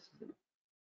informed decision.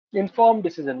 Inform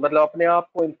decision मतलब अपने आप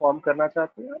को inform करना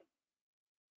चाहते हैं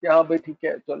कि हाँ भाई ठीक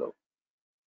है चलो,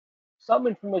 some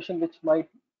information which might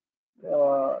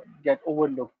get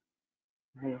overlooked.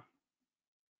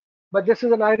 But this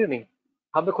is an irony.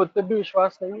 हमें खुद पे भी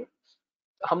विश्वास नहीं है,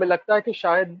 हमें लगता है कि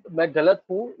शायद मैं गलत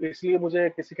हूँ इसलिए मुझे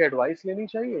किसी की एडवाइस लेनी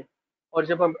चाहिए। और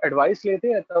जब हम एडवाइस लेते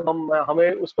हैं तब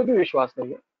हमें उस पर भी विश्वास नहीं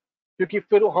है, क्योंकि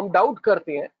फिर हम डाउट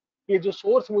करते हैं कि जो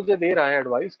सोर्स मुझे दे रहा है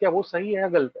एडवाइस क्या वो सही है या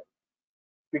गलत है।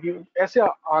 क्योंकि ऐसे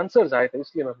आंसर्स आए थे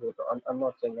इसलिए मैं बोल रहा हूँ, I am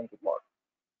not saying anything more.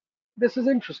 This is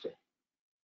interesting.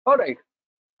 Alright,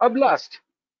 अब लास्ट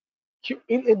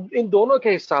इन दोनों के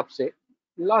हिसाब से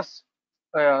लास्ट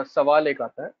सवाल एक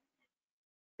आता है।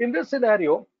 In this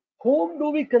scenario, whom do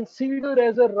we consider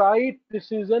as a right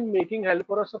decision making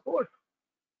helper or support?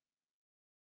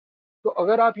 तो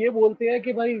अगर आप ये बोलते हैं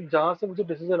कि भाई जहां से मुझे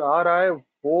डिसीजन आ रहा है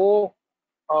वो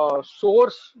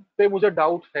सोर्स पे मुझे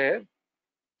डाउट है,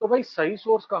 तो भाई सही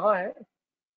सोर्स कहाँ है?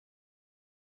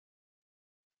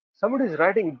 Somebody is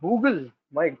writing Google.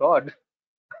 My God.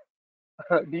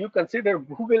 Do you consider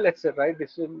Google as a right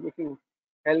decision making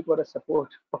help or a support?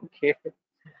 Okay.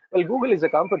 Well, Google is a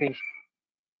company.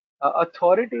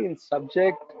 Authority in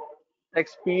subject,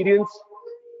 experience,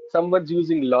 someone's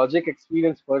using logic,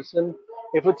 experienced person.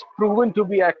 If it's proven to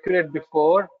be accurate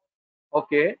before,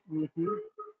 okay.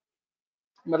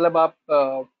 मतलब आप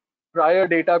prior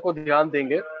data को ध्यान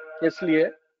देंगे, इसलिए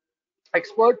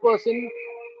expert person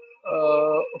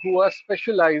who are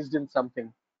specialized in something.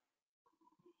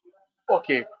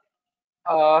 Okay,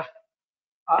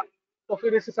 तो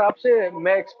फिर इस हिसाब से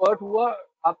मैं एक्सपर्ट हुआ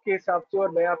आपके हिसाब से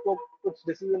और मैं आपको कुछ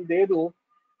डिसीजन दे दूं,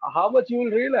 how much you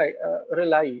will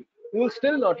rely, you will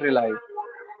still not rely.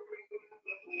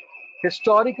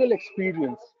 Historical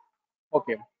experience,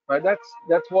 okay,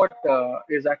 that's what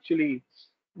is actually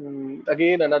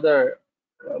again another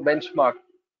benchmark.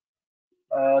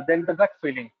 Then the gut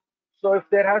feeling. So if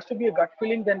there has to be a gut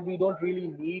feeling, then we don't really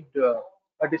need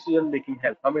a decision making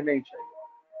help. I mean,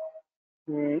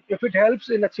 if it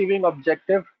helps in achieving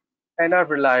objective and are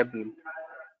reliable,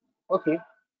 okay,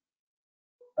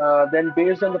 then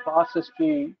based on the past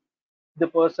history, the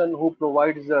person who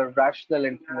provides the rational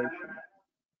information,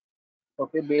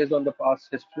 okay, based on the past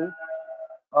history.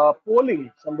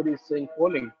 Polling, somebody is saying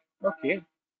polling, okay.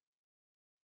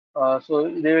 So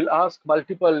they will ask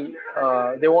multiple,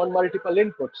 they want multiple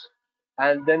inputs,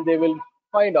 and then they will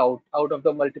find out of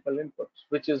the multiple inputs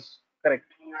which is correct.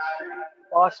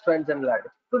 Past trends and lag.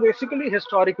 So basically,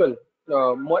 historical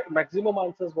maximum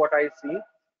answers. What I see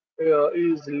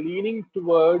is leaning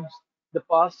towards the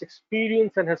past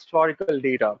experience and historical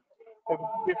data. If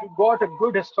you've got a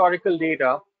good historical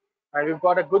data and we've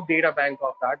got a good data bank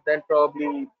of that, then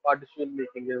probably our decision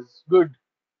making is good.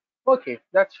 Okay,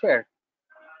 that's fair.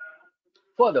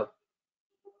 Further,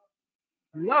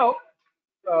 now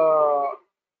uh,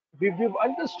 we've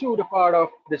understood a part of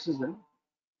decision.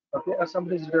 Okay,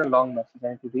 somebody's written a long message I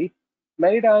need to read.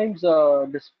 Many times,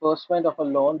 disbursement of a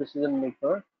loan decision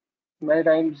maker many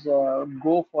times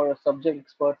go for a subject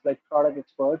experts like product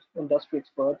experts, industry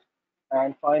experts,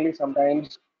 and finally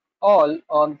sometimes all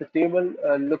on the table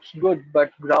looks good,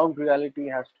 but ground reality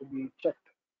has to be checked.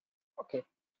 Okay,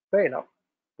 fair enough.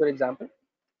 For example,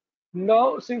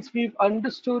 now since we've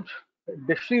understood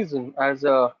decision as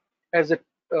a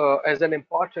as an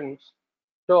important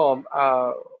term,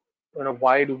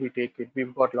 why do we take it?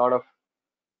 We've got a lot of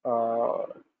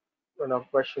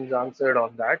questions answered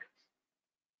on that,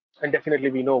 and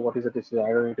definitely we know what is a decision.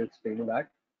 I don't need to explain that.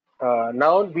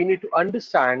 Now we need to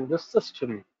understand the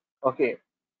system, okay?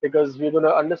 Because we're going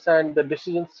to understand the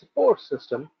decision support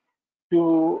system.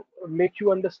 To make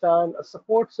you understand a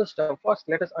support system, first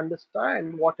let us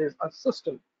understand what is a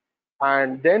system,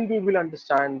 and then we will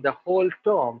understand the whole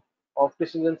term of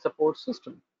decision support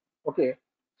system. Okay,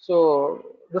 so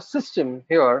the system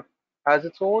here has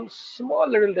its own small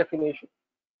little definition.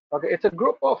 Okay, it's a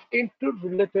group of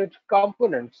interrelated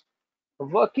components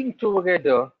working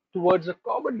together towards a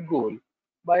common goal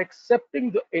by accepting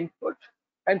the input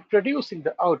and producing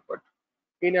the output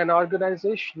in an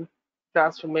organization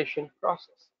transformation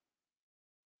process.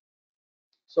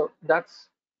 So that's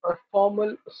a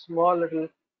formal, small little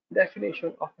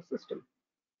definition of a system.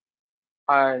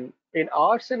 And in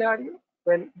our scenario,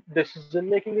 when decision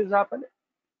making is happening,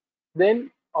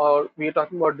 then we are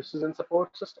talking about decision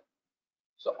support system.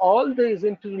 So all these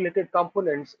interrelated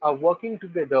components are working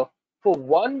together for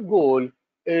one goal,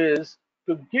 is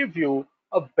to give you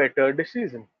a better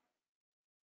decision.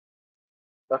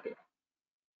 Okay.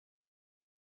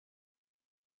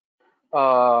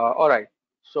 All right.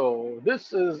 So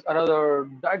this is another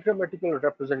diagrammatical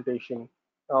representation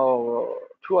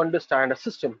to understand a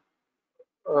system.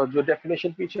 जो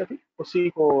definition पीछे थी उसी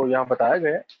को यहाँ बताया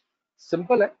गया है.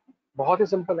 Simple है, बहुत ही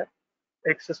सिंपल है.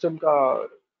 एक सिस्टम का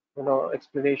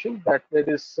explanation that there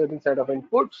is certain set of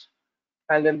inputs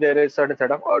and then there is certain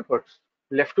set of outputs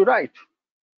left to right,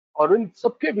 और इन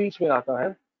सबके बीच में आता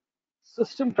है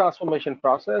system transformation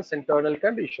process, internal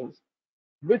conditions,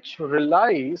 which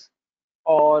relies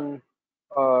on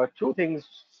two things,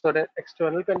 certain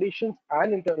external conditions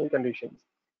and internal conditions.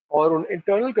 और उन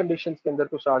internal conditions के अंदर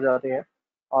कुछ आ जाते हैं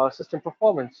system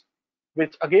performance,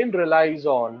 which again relies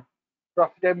on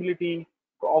profitability,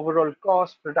 overall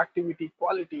cost, productivity,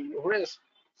 quality, risk,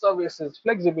 services,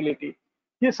 flexibility.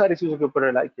 ये सारी चीजों के ऊपर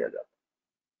rely किया जाता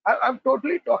है. I'm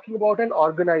totally talking about an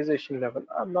organization level.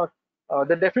 I'm not.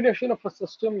 The definition of a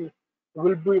system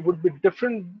would be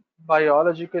different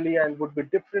biologically and would be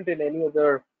different in any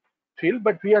other field,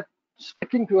 but we are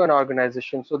sticking to an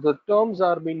organization, so the terms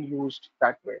are being used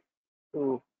that way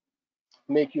to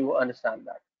make you understand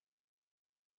that.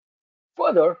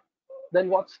 Further, then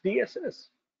what's DSS?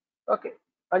 Okay,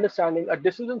 understanding a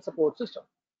decision support system.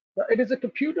 Now, it is a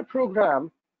computer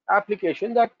program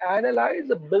application that analyzes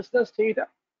the business data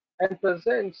and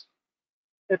presents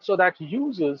it so that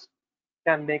users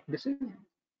can make decisions.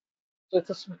 So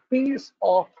it's a piece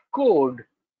of code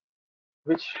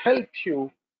which helps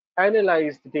you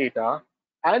analyze the data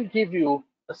and give you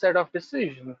a set of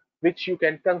decisions which you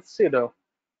can consider.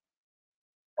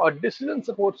 A decision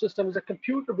support system is a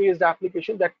computer-based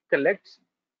application that collects,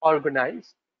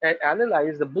 organizes, and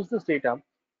analyzes the business data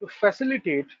to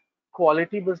facilitate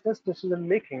quality business decision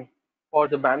making for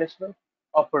the management,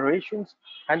 operations,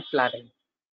 and planning.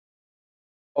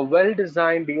 A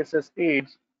well-designed DSS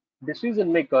aids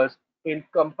decision makers in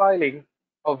compiling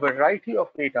a variety of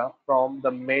data from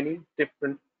the many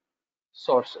different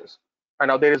sources. And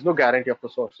now there is no guarantee of the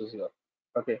sources here.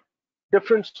 Okay,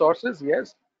 different sources,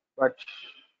 yes, but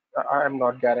I am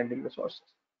not guaranteeing the sources.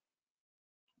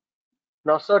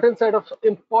 Now, certain set of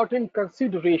important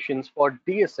considerations for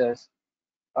DSS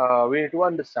we need to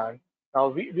understand. Now,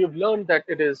 we've learned that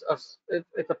it's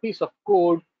a piece of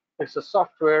code, it's a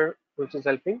software which is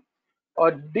helping.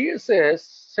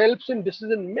 DSS helps in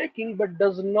decision making but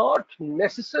does not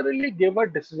necessarily give a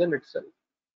decision itself.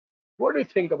 What do you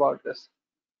think about this?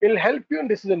 It'll help you in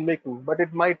decision making, but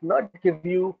it might not give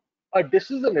you a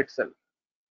decision itself.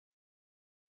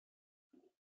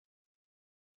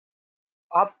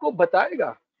 आपको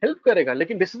बताएगा, help करेगा,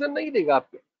 लेकिन decision नहीं देगा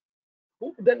आपको.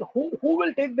 Who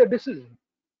will take the decision?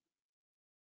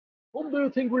 Whom do you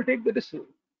think will take the decision?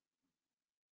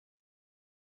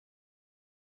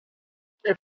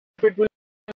 If it will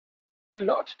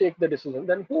not take the decision,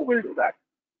 then who will do that?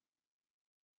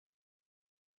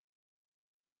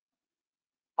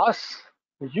 Us,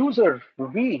 user,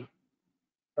 we,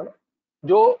 है ना?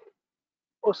 जो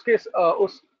उसके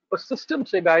उस सिस्टम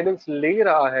से गाइडेंस ले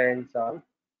रहा है इंसान,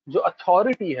 जो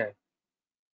अथॉरिटी है,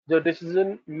 जो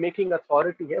डिसीजन मेकिंग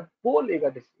अथॉरिटी है, वो लेगा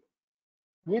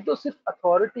डिसीजन. ये तो सिर्फ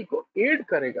अथॉरिटी को एड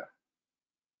करेगा.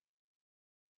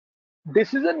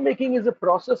 Decision making is a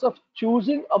process of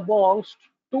choosing amongst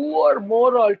two or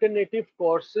more alternative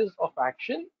courses of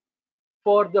action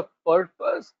for the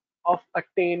purpose of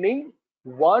attaining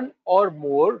one or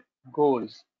more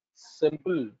goals.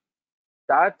 Simple.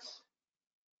 That's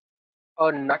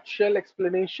a nutshell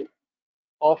explanation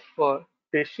of a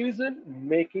decision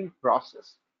making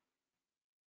process.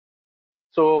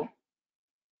 So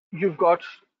you've got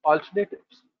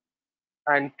alternatives,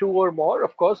 and two or more,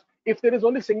 of course. If there is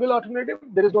only single alternative,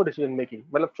 there is no decision making.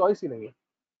 मतलब choice ही नहीं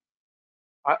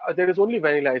है. There is only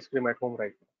vanilla ice cream at home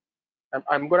right now.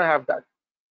 I'm gonna have that.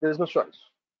 There is no choice.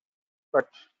 But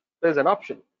there's an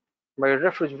option. My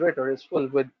refrigerator is full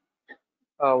with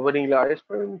vanilla ice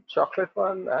cream, chocolate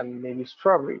one, and maybe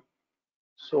strawberry.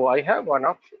 So I have one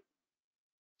option.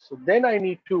 So then I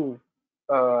need to,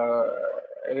 uh,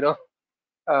 you know,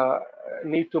 uh,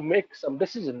 need to make some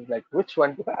decisions like which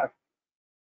one to have.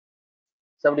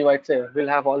 Somebody might say, we'll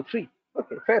have all three.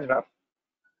 Okay, fair enough.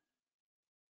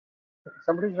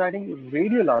 Somebody's writing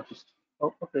radiologist.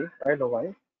 Oh, okay, I know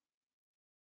why.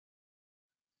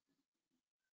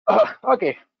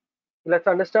 Okay, let's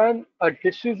understand a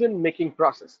decision-making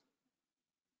process.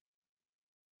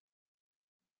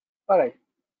 All right,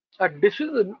 a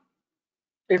decision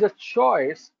is a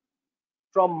choice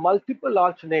from multiple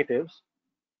alternatives,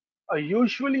 are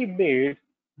usually made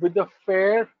with a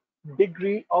fair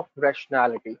degree of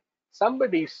rationality.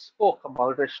 Somebody spoke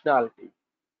about rationality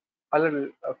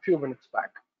a few minutes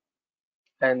back,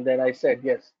 and then I said,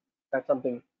 yes, that's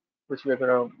something which we're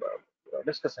going to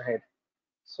discuss ahead.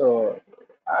 So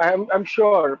I'm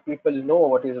sure people know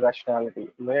what is rationality.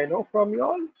 May I know from you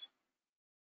all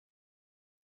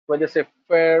when they say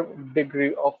fair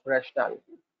degree of rationality?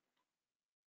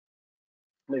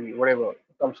 Maybe whatever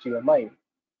comes to your mind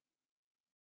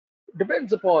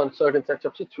depends upon certain sets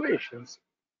of situations.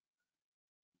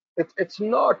 It's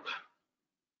not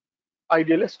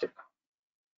idealistic.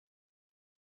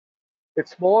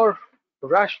 It's more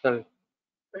rational.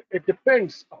 It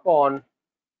depends upon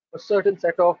a certain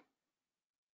set of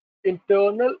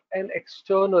internal and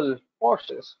external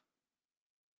forces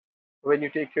when you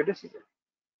take your decision.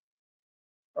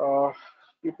 Uh,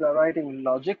 People are writing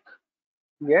logic.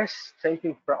 Yes,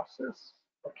 thinking process.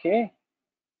 Okay.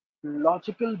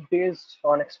 Logical based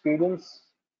on experience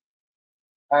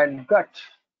and gut.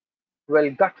 Well,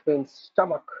 gut means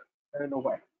stomach. I don't know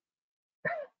why.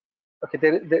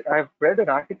 Okay, I've read an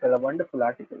article, a wonderful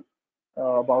article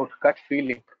about gut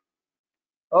feeling.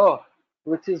 Oh,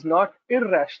 which is not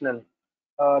irrational.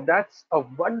 That's a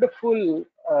wonderful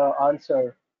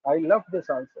answer. I love this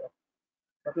answer.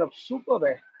 मतलब super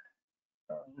है.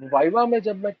 Viva में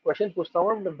जब मैं question पूछता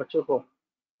हूँ अपने बच्चों को,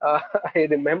 आई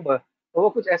रिमेम्बर, तो वो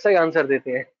कुछ ऐसा ही आंसर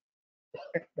देते हैं.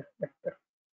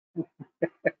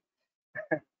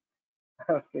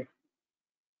 Okay,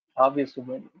 obviously,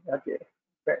 okay,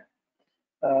 fair.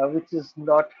 Which is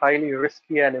not highly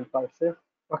risky and impulsive.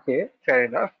 Okay, fair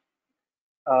enough.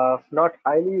 Not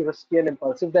highly risky and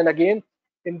impulsive. Then again,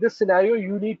 in this scenario,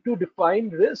 you need to define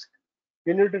risk.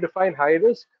 You need to define high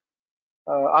risk.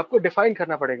 आपको define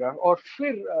करना पड़ेगा और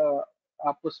फिर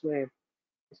आप उसमें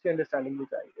इसकी understanding भी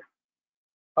चाहिए.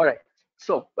 All right.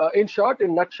 So, in short,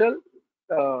 in nutshell,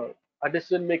 uh, a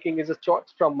decision making is a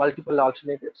choice from multiple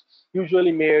alternatives,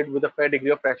 usually made with a fair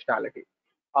degree of rationality.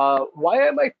 Why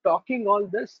am I talking all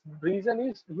this? Reason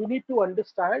is you need to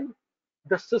understand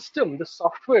the system, the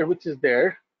software which is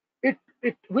there.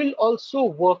 It will also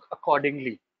work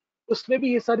accordingly. उसमें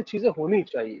भी ये सारी चीजें होनी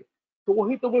चाहिए. तो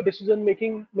ही तो वो डिसीजन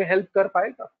मेकिंग में हेल्प कर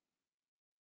पाएगा.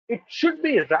 It should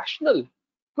be rational.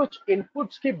 कुछ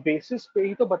इनपुट्स के बेसिस पे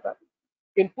ही तो बता.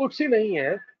 इनपुट्स ही नहीं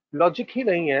है, लॉजिक ही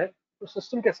नहीं है, तो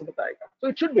सिस्टम कैसे बताएगा? So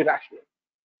it should be rational.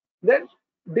 Then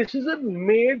decision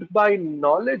made by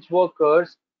knowledge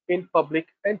workers in public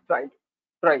and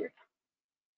private.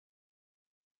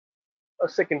 A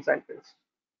second sentence.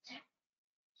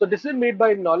 So decision made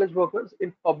by knowledge workers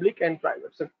in public and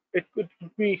private. So it could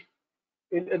be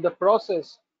in the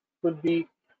process could be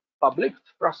public,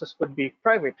 process could be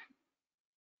private.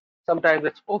 Sometimes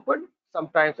it's open,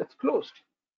 sometimes it's closed.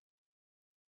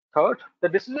 Third, the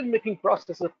decision making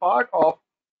process is part of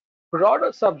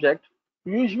broader subject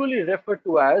usually referred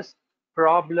to as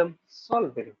problem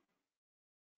solving.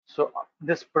 So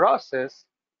this process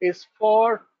is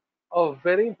for a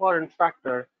very important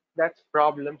factor, that's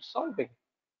problem solving.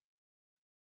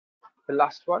 The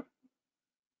last one,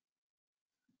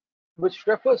 which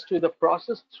refers to the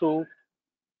process through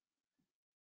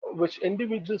which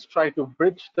individuals try to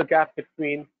bridge the gap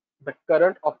between the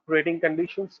current operating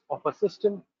conditions of a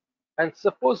system and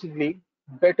supposedly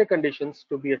better conditions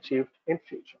to be achieved in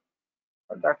future.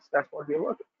 And that's what we are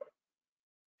working for.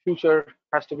 Future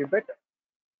has to be better.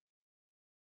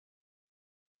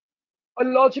 A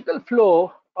logical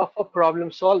flow of a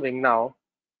problem solving now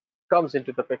comes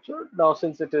into the picture. Now,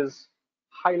 since it is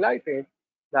highlighted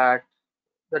that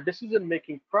the decision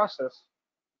making process,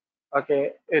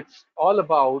 okay, it's all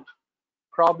about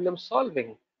problem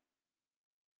solving.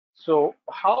 So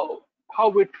how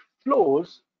it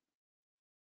flows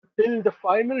till the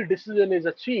final decision is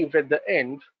achieved at the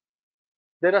end,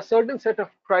 There are certain set of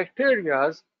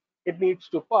criterias it needs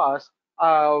to pass.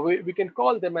 We can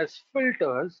call them as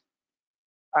filters,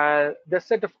 the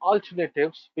set of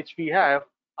alternatives which we have,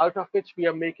 out of which we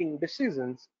are making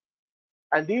decisions,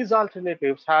 and these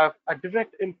alternatives have a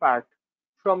direct impact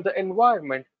from the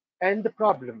environment and the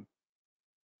problem.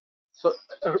 So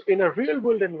in a real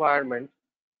world environment,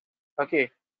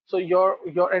 okay, so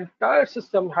your entire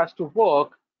system has to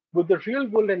work with the real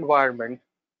world environment.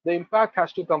 The impact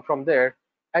has to come from there,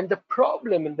 and the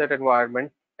problem in that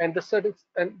environment, and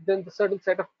then the certain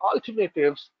set of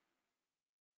alternatives.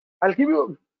 I'll give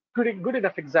you a good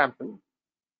enough example.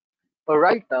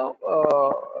 Right now,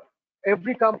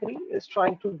 every company is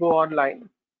trying to go online.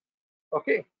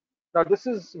 Okay. Now this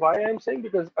is why I'm saying,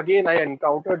 because again I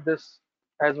encountered this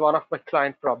as one of my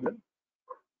client problem.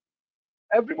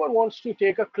 Everyone wants to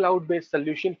take a cloud-based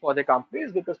solution for their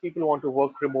companies because people want to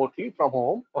work remotely from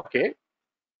home. Okay.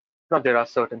 Now there are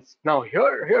certain. Now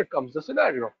here comes the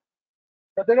scenario.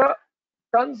 Now there are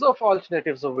tons of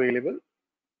alternatives available.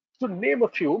 To name a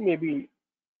few, maybe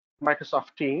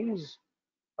Microsoft Teams,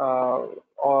 uh,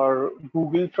 or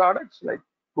Google products like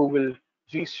Google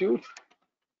G Suite,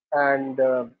 and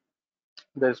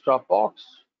there's Dropbox,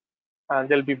 and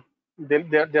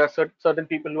there are certain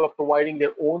people who are providing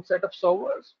their own set of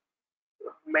servers.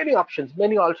 Many options,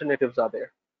 many alternatives are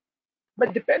there.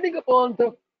 But depending upon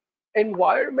the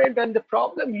environment and the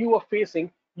problem you are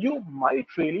facing, you might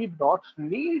really not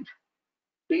need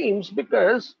Teams,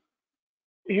 because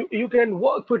you can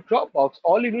work with Dropbox.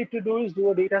 All you need to do is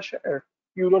do a data share.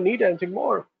 You don't need anything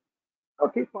more.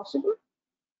 Okay, possible.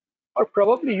 Or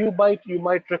probably you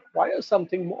might require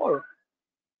something more.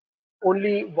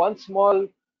 Only one small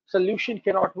solution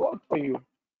cannot work for you.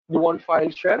 You want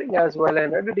file sharing as well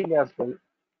and editing as well.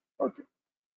 Okay.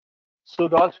 So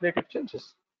the alternative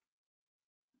changes.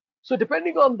 So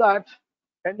depending on that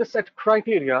and the set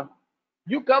criteria,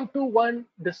 you come to one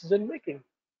decision making.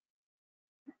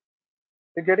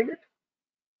 You're getting it?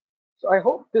 So I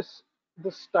hope this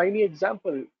tiny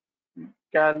example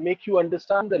can make you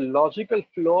understand the logical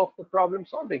flow of the problem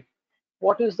solving.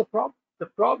 What is the problem? The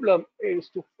problem is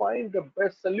to find the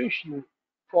best solution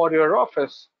for your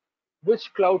office,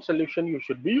 which cloud solution you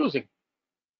should be using.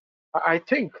 I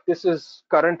think this is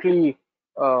currently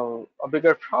a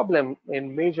bigger problem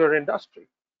in major industry.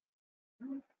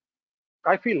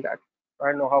 I feel that. I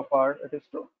don't know how far it is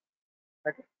true.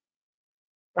 Okay.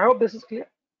 I hope this is clear.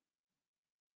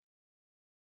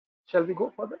 Shall we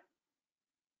go further?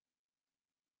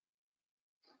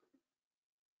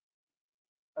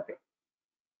 Okay.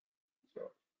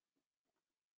 So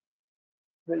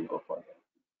we'll go further.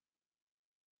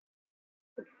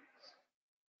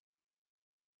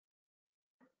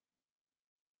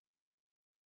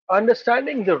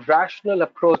 Understanding the rational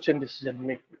approach in decision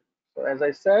making. So as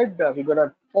I said, we're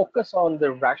gonna focus on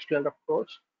the rational approach.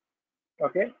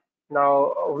 Okay.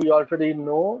 Now we already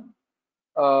know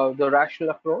the rational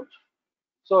approach.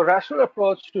 So rational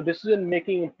approach to decision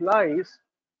making implies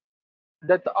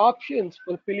that the options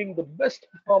fulfilling the best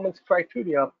performance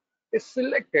criteria is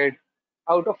selected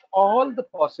out of all the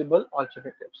possible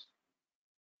alternatives.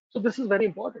 So this is very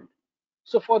important.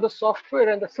 So for the software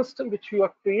and the system which you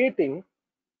are creating,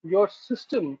 your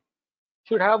system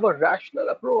should have a rational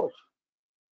approach.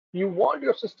 You want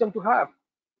your system to have,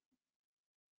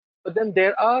 but then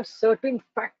there are certain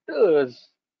factors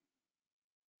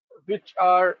which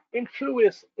are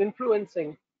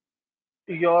influencing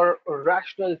your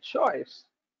rational choice.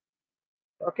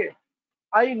 Okay,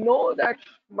 I know that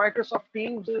Microsoft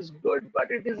Teams is good, but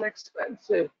it is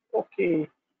expensive. Okay,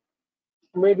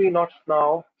 maybe not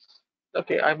now.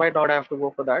 Okay, I might not have to go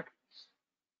for that.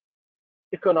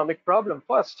 Economic problem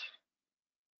first.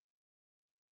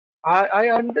 I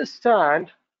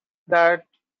understand that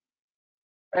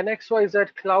an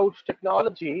XYZ cloud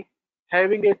technology,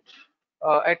 having it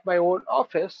at my own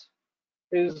office,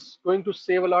 is going to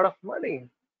save a lot of money.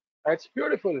 That's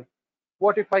beautiful.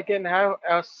 What if I can have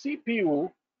a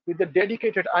CPU with a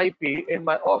dedicated IP in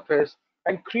my office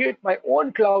and create my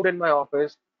own cloud in my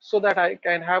office so that I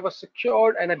can have a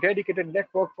secured and a dedicated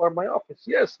network for my office?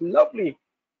 Yes, lovely.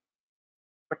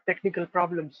 But technical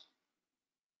problems,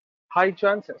 high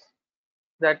chances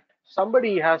that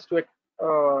somebody has to,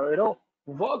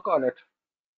 work on it.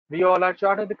 We all are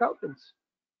chartered accountants.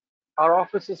 Our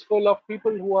office is full of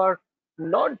people who are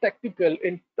non-technical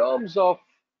in terms of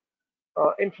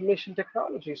information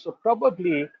technology. So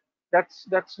probably that's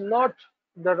not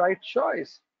the right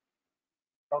choice.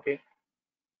 Okay,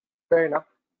 fair enough.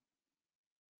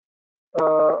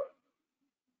 Uh,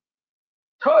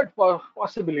 Third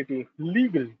possibility,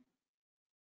 legal.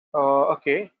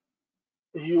 Okay,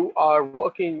 you are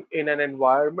working in an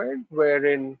environment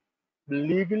wherein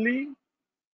legally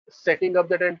setting up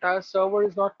that entire server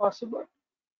is not possible,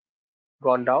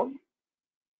 gone down,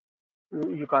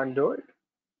 you can't do it.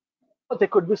 But there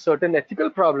could be certain ethical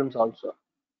problems also.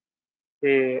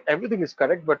 Everything is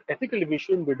correct, but ethically we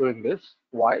shouldn't be doing this.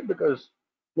 Why? Because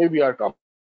maybe our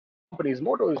company's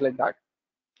motto is like that.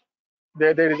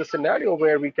 There is a scenario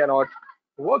where we cannot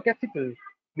work ethically.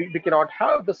 We cannot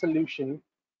have the solution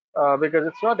because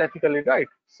it's not ethically right.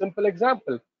 Simple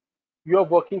example: you are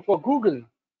working for Google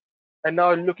and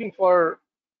now looking for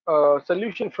a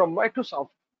solution from Microsoft.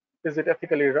 Is it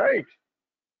ethically right?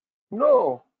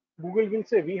 No. Google will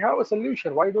say, we have a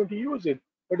solution. Why don't you use it?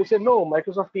 But you say, no,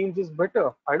 Microsoft Teams is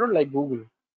better. I don't like Google.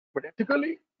 But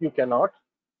ethically, you cannot.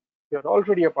 You're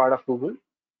already a part of Google.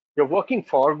 You're working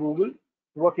for Google.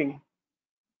 Working.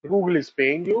 Google is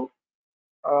paying you.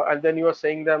 And then you are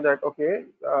saying them that, okay,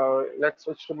 let's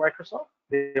switch to Microsoft.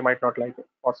 They might not like it,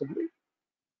 possibly.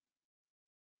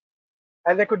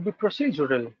 And there could be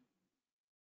procedural,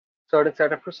 certain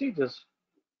set of procedures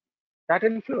that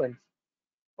influence.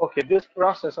 Okay, this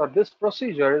process or this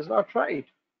procedure is not right,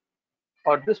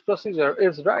 or this procedure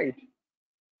is right.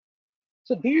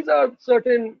 So these are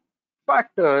certain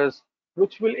factors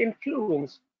which will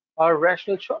influence our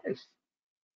rational choice.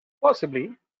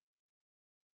 Possibly.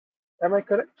 Am I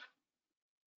correct?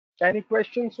 Any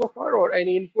questions so far or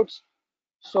any inputs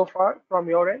so far from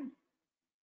your end?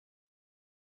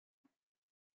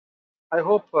 I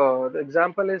hope the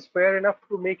example is fair enough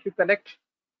to make you connect.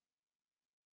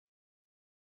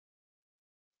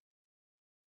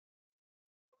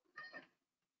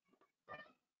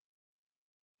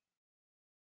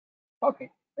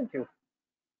 Okay, thank you.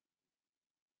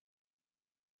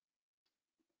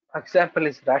 Example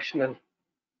is rational.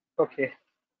 Okay,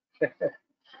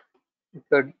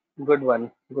 good, good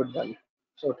one, good one.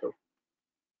 So true.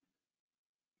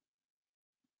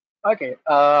 Okay,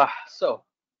 so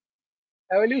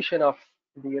evolution of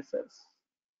DSS,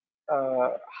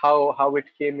 how it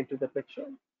came into the picture.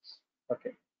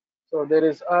 Okay, so there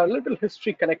is a little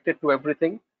history connected to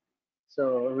everything.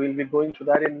 So we'll be going through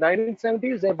that. In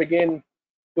 1970s, there began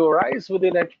to arise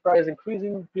within enterprise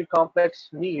increasingly complex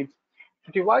needs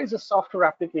to devise a software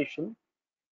application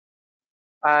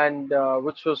and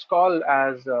which was called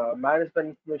as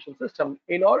management information system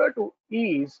in order to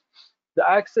ease the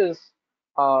access.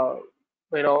 uh,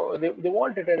 they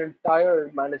wanted an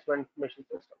entire management information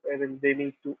system wherein they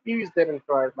need to ease their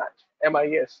entire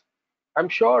MIS. I'm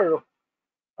sure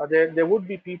there would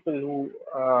be people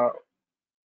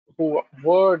who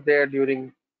were there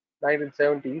during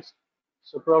 1970s,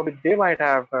 so probably they might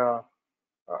have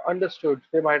understood,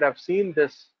 they might have seen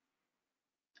this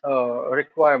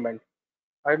requirement.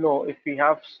 I don't know if we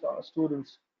have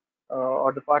students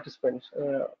or the participants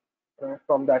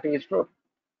from that age group.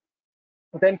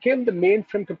 Then came the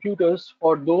mainframe computers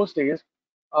for those days,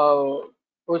 uh,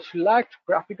 which lacked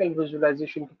graphical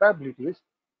visualization capabilities,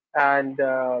 and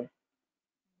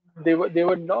they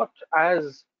were not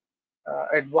as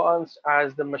advanced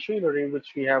as the machinery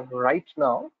which we have right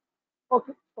now.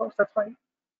 Okay, of course, that's fine.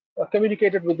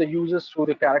 Communicated with the users through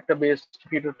the character-based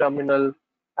computer terminal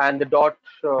and the dot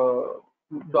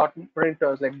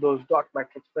printers, like those dot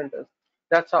matrix printers.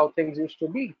 That's how things used to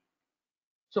be.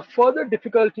 So further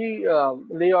difficulty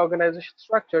lay organization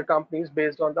structure companies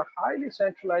based on the highly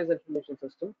centralized information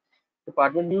system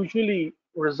department, usually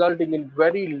resulting in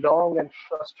very long and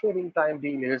frustrating time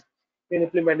delays in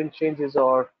implementing changes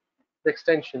or the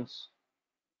extensions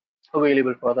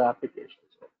available for the application.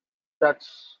 So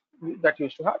that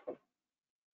used to happen.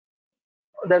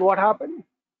 Then what happened?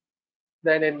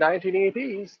 Then in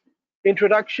 1980s,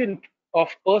 introduction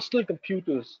of personal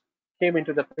computers came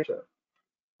into the picture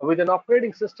with an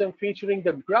operating system featuring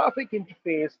the graphic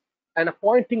interface and a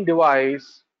pointing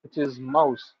device, which is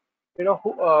mouse. You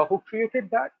know who created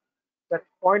that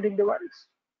pointing device?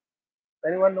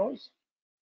 Anyone knows?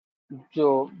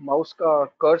 जो mouse का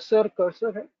cursor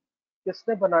cursor है,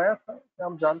 किसने बनाया था क्या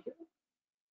हम जानते हैं?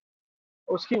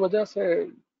 उसकी वजह से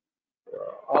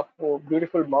आप वो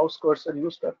ब्यूटीफुल माउस कर्सर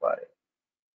यूज कर पा रहे हैं.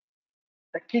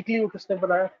 टेक्निकली वो किसने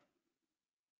बनाया?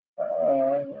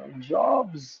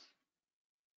 Jobs.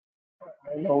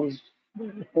 knows.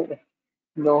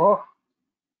 No.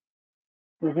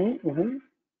 Mm-hmm. Mm-hmm.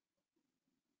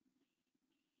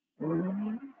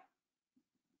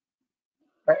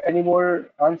 Any more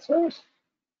answers?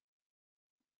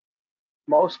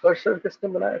 Mouse cursor किसने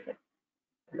बनाया था?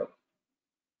 मतलब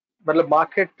मतलब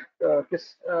मार्केट किस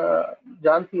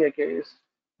जानती है कि इस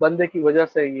बंदे की वजह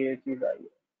से ये चीज आई है?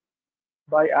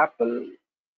 Bye Apple,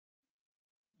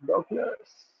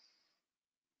 डॉगलर्स.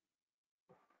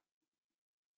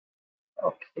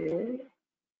 Okay.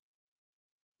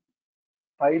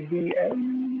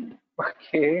 IBM.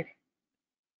 Okay.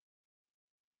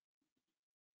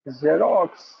 Xerox.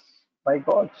 My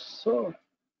God. So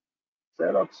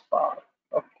Xerox Park.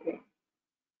 Okay.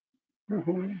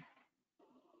 Mm-hmm.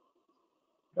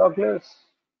 Douglas.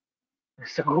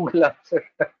 It's a Google answer.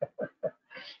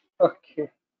 Okay.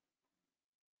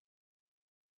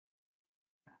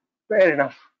 Fair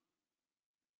enough.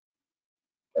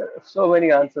 So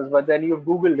many answers, but then you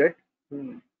Googled it.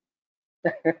 Hmm.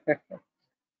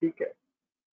 Okay.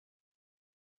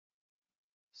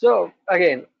 So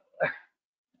again,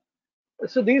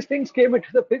 so these things came into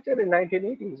the picture in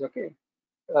 1980s. Okay.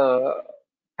 Uh,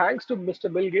 Thanks to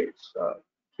Mr. Bill Gates,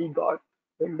 he got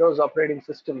Windows operating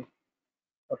system.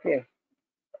 Okay.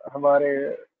 हमारे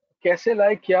कैसे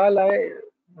लाए क्या लाए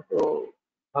तो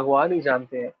भगवान ही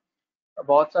जानते हैं.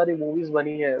 बहुत सारी मूवीज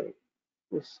बनी है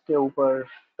उसके ऊपर,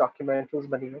 डॉक्यूमेंट्रीज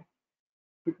बनी है.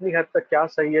 कितनी हद तक क्या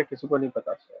सही है किसी को नहीं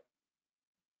पता.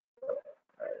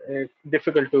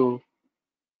 Difficult to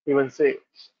even say.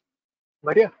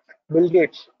 But yeah, Bill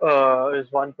Gates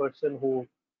is one person who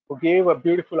gave a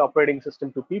beautiful operating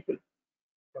system to people.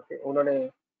 Okay,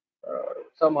 उन्होंने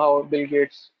somehow Bill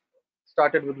Gates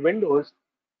started with Windows.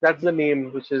 That's the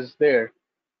name which is there.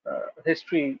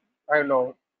 History, I don't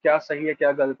know, क्या सही है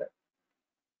क्या गलत है.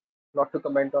 Not to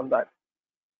comment on that.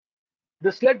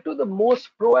 This led to the most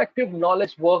proactive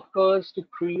knowledge workers to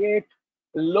create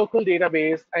local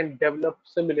database and develop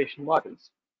simulation models.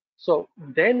 So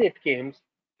then it came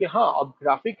कि हाँ अब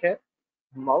graphic है,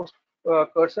 mouse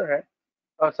cursor है.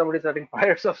 Somebody is writing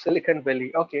Pirates of Silicon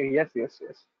Valley. Okay, yes, yes,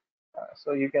 yes.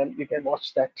 So you can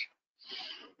watch that.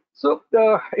 So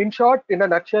in short, in a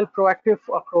nutshell, proactive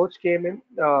approach came in.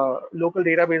 Local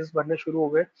database बनने शुरू हो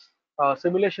गए.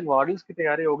 Simulation models की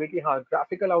तैयारी हो गई कि हाँ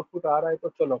graphical output आ रहा है तो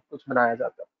चलो कुछ बनाया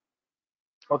जाता है.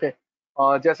 ओके.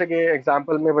 जैसे कि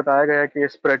एग्जांपल में बताया गया है कि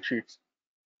spreadsheets.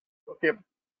 Okay.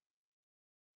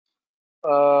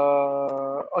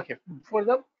 Okay. For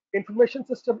the information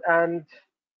system and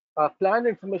planned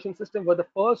information system were the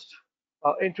first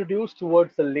introduced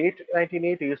towards the late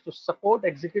 1980s to support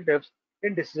executives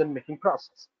in decision-making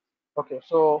process. Okay,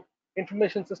 so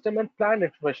information system and planned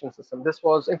information system. This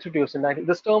was introduced in 19.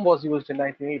 This term was used in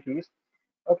 1980s.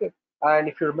 Okay, and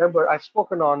if you remember, I've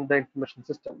spoken on the information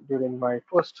system during my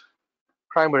first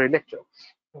primary lecture.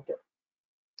 Okay,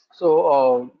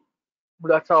 so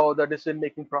that's how the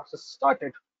decision-making process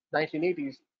started.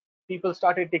 1980s, people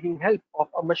started taking help of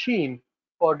a machine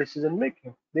for decision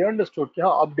making. They understood कि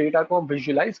हाँ अब data को हम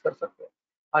visualise कर सकते हैं,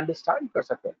 understand कर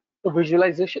सकते हैं. तो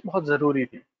विजुलाइजेशन बहुत जरूरी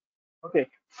थी. Okay.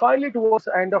 Finally, towards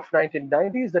the end of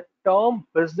 1990s, the term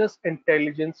business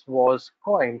intelligence was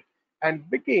coined and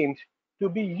began to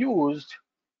be used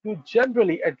to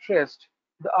generally address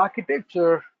the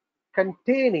architecture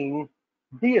containing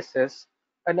DSS,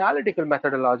 analytical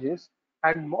methodologies,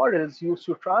 and models used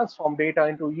to transform data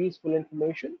into useful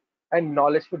information and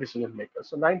knowledge for decision makers.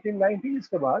 So 1990s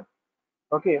के बाद,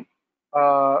 okay,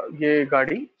 ये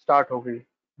गाड़ी start हो गई.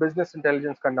 Business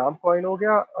intelligence का नाम coin हो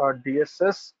गया और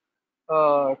DSS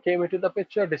came into the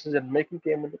picture, decision making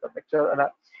came into the picture, and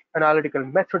analytical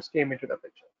methods came into the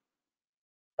picture.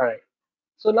 All right.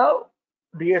 So now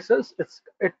DSS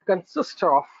it consists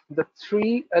of the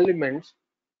three elements: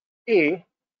 A,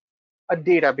 a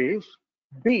database;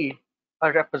 B,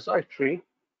 a repository;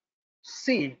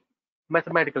 C,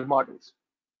 mathematical models.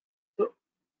 So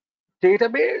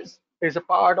database is a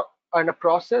part and a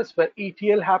process where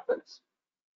ETL happens.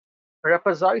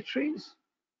 Repositories,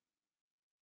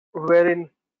 wherein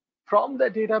from the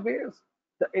database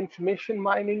the information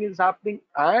mining is happening,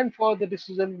 and for the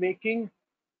decision making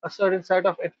a certain set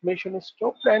of information is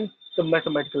stored and the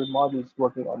mathematical models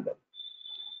working on them.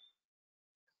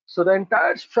 So the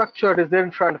entire structure is there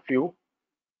in front of you.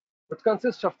 It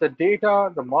consists of the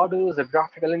data, the models, the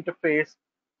graphical interface,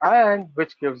 and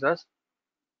which gives us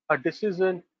a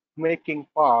decision making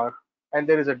power, and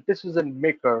there is a decision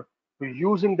maker who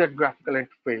using that graphical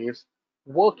interface,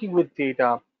 working with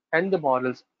data and the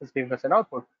models is giving us an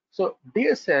output. So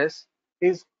DSS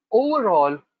is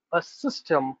overall a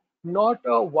system, not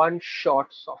a one-shot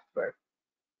software.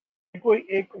 कोई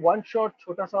एक one shot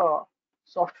छोटा सा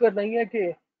software नहीं है कि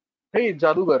हे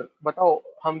जादूगर बताओ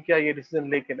हम क्या ये डिसीजन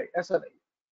लेके नहीं, ऐसा नहीं.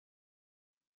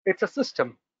 इट्स अ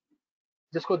सिस्टम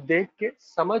जिसको देख के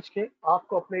समझ के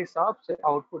आपको अपने हिसाब से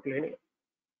आउटपुट लेने हैं.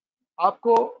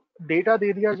 आपको डेटा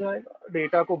दे दिया जाएगा,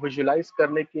 डेटा को विजुलाइज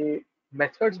करने के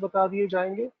मेथड्स बता दिए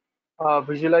जाएंगे,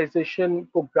 विजुलाइजेशन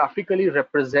को ग्राफिकली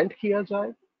रिप्रेजेंट किया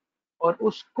जाएगा और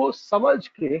उसको समझ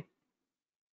के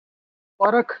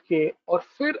परख के और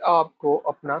फिर आपको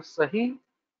अपना सही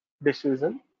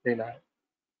डिसीजन लेना है.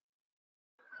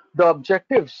 The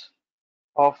objectives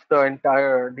of the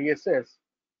entire DSS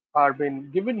are being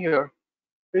given here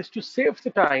is to save the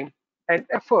time and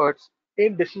efforts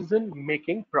in decision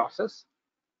making process,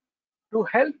 to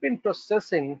help in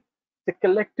processing the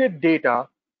collected data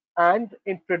and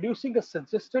in producing a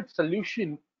suggested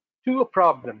solution to a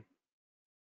problem,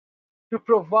 to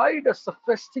provide a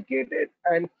sophisticated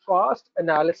and fast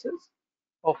analysis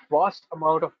of vast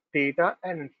amount of data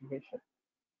and information,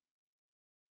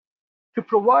 to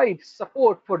provide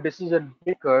support for decision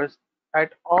makers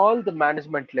at all the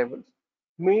management levels,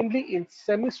 mainly in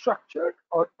semi-structured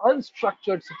or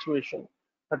unstructured situations.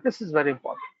 Now, this is very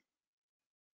important.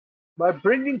 By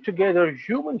bringing together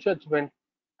human judgment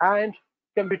and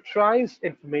computerized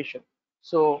information.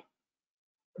 So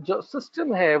जो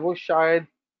system है वो शायद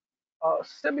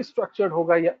semi structured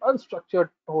होगा या unstructured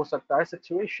हो सकता है.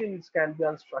 Situations can be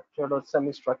unstructured or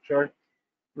semi structured.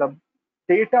 मतलब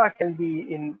data can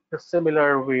be in a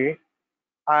similar way,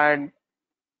 and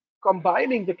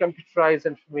combining the computerized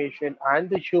information and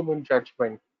the human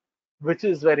judgment, which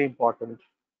is very important.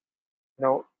 You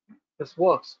know, this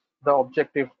works. The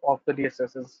objective of the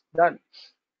DSS is done.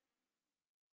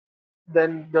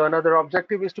 Then another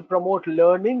objective is to promote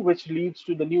learning, which leads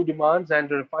to the new demands and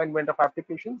the refinement of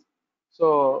applications.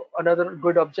 So another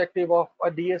good objective of a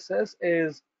DSS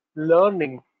is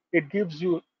learning. It gives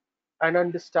you an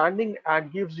understanding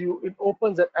and it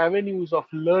opens the avenues of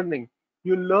learning.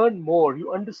 You learn more,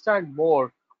 you understand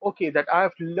more. Okay, that I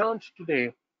have learned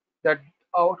today that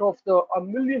out of the a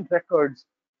million records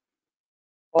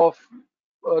of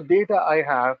data I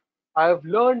have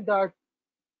learned that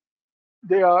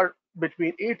they are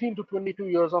between 18 to 22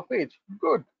 years of age.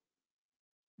 Good,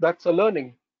 that's a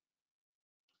learning.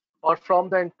 Or from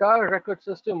the entire record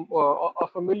system of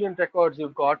a million records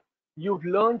you've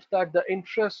learned that the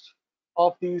interest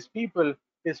of these people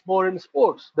is more in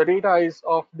sports. The data is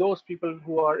of those people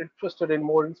who are interested in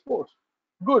more in sports.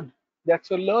 Good,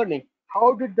 that's a learning.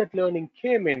 How did that learning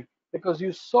came in? Because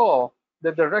you saw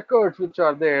that the records which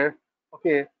are there,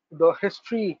 okay, the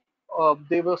history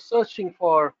they were searching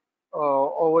for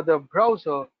over the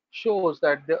browser shows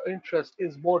that the interest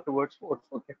is more towards sports.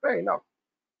 Okay, fair enough.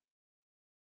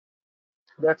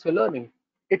 That's your learning.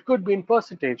 It could be in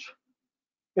percentage.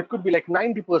 It could be like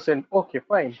 90%. Okay,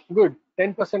 fine, good.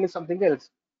 10% is something else.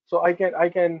 So I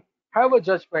can have a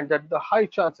judgment that the high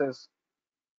chances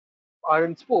are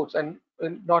in sports and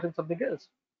not in something else.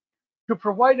 To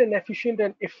provide an efficient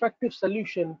and effective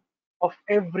solution of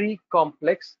every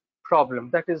complex problem.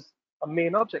 That is a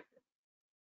main objective.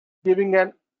 Giving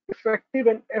an effective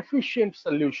and efficient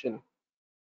solution.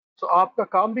 So आपका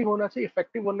काम भी होना चाहिए,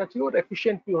 effective होना चाहिए और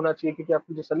efficient भी होना चाहिए क्योंकि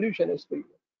आपकी जो solution है उसके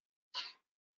लिए.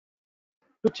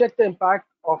 To check the impact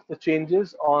of the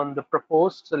changes on the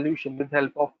proposed solution with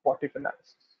help of what if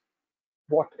analysis.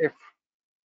 What if,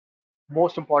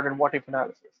 most important what if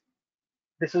analysis.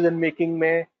 Decision making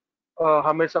में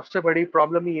हमें सबसे बड़ी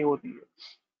प्रॉब्लम ये होती है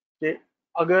कि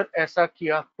अगर ऐसा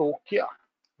किया तो क्या.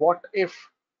 What if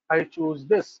I choose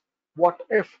this? What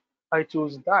if I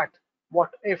choose that?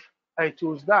 What if I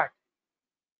choose that?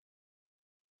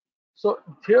 So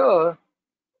here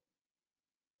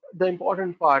the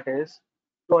important part is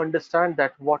to understand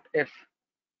that what if.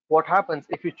 What happens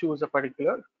if you choose a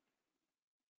particular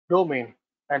domain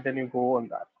and then you go on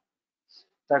that.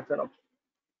 That's an option.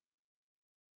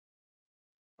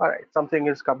 All right, something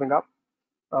is coming up.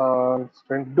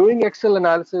 Doing Excel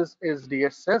analysis is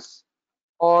DSS,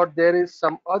 or there is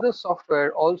some other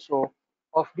software also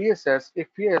of DSS. If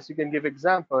yes, you can give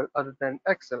example other than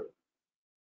Excel.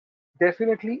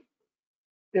 Definitely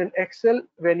in Excel,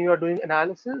 when you are doing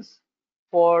analysis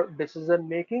for decision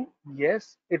making,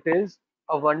 yes, it is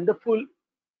a wonderful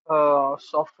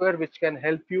software which can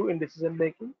help you in decision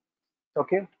making.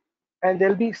 Okay, and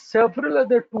there'll be several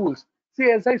other tools.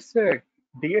 See, as I said,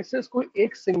 DSS कोई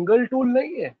एक single tool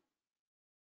नहीं है.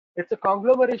 It's a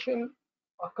conglomeration,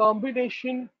 a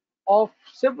combination of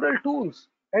several tools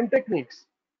and techniques.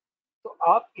 तो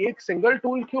आप एक single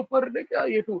tool के ऊपर क्या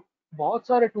ये टूल, बहुत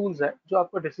सारे टूल्स हैं जो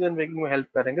आपको डिसीजन मेकिंग में हेल्प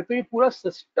करेंगे. तो ये पूरा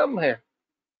सिस्टम है.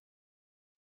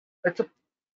 It's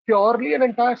purely an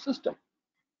entire system.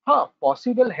 हाँ,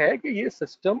 पॉसिबल है कि ये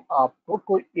सिस्टम आपको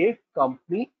कोई एक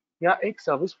कंपनी या एक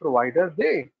service provider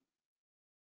they.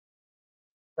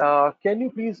 Can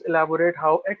you please elaborate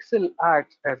how Excel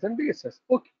acts as an DSS?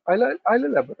 Okay, I'll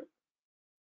elaborate.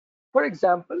 For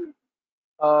example,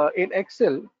 in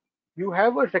Excel, you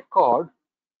have a record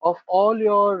of all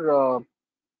your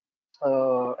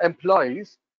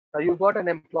employees. You've got an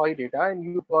employee data and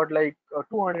you've got like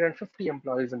 250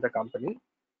 employees in the company.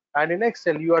 And in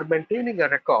Excel, you are maintaining a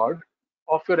record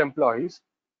of your employees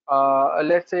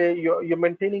Let's say you're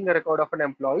maintaining a record of an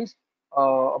employees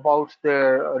about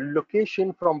their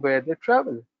location from where they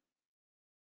travel.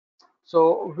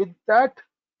 So with that,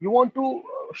 you want to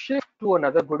shift to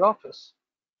another good office.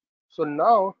 So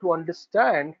now to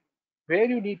understand where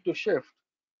you need to shift,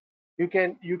 you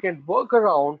can work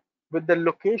around with the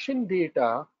location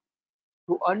data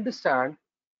to understand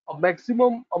a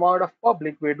maximum amount of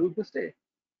public where do they stay.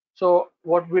 So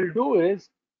what we'll do is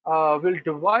we'll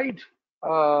divide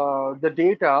the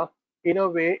data in a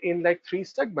way in like three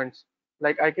segments.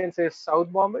 Like I can say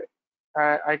South Bombay,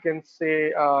 I can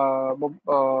say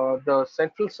the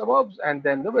central suburbs, and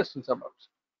then the western suburbs.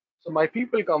 So my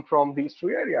people come from these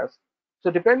three areas. So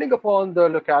depending upon the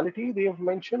locality, they have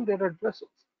mentioned their addresses.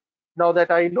 Now that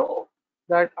I know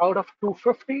that out of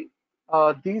 250,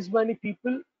 these many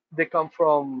people they come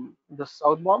from the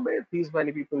South Bombay, these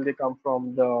many people they come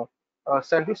from the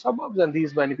central suburbs, and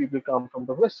these many people come from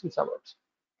the western suburbs.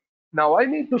 Now I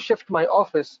need to shift my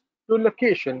office to a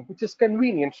location which is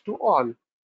convenient to all,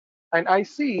 and I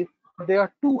see there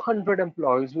are 200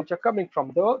 employees which are coming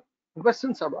from the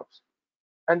western suburbs,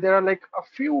 and there are like a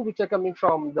few which are coming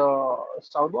from the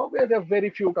South Bombay, and there are very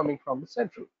few coming from the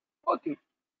central. Okay,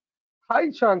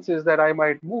 high chances that I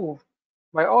might move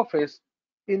my office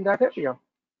in that area.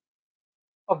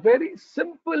 A very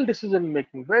simple decision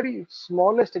making, very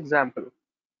smallest example,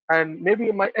 and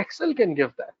maybe my Excel can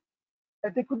give that.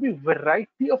 And there could be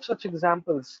variety of such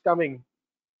examples coming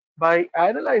by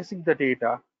analyzing the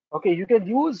data. Okay, you can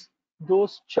use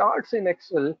those charts in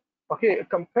Excel. Okay,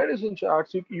 comparison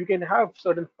charts. You can have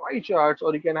certain pie charts,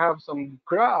 or you can have some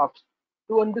graphs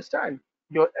to understand.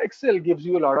 Your Excel gives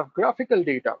you a lot of graphical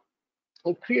data.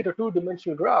 You create a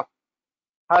two-dimensional graph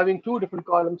having two different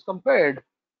columns compared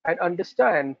and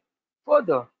understand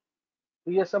further.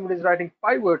 Yes, somebody is writing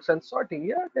pivots and sorting.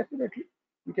 Yeah, definitely.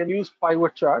 You can use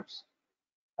pivot charts.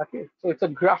 Okay, so it's a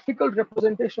graphical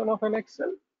representation of an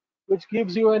Excel, which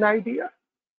gives you an idea.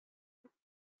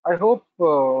 I hope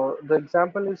the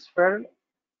example is fair,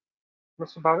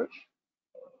 Mr. Bhavesh.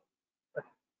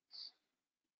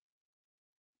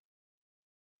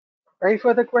 Any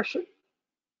further question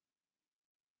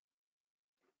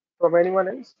from anyone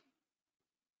else?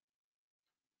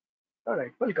 All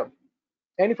right, welcome.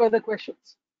 Any further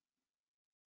questions?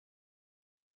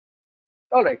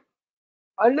 All right.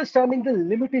 Understanding the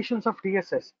limitations of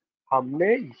DSS,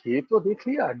 हमने ये तो देख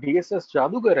लिया DSS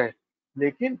जादूगर है,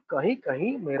 लेकिन कहीं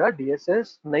कहीं मेरा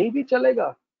डीएसएस नहीं भी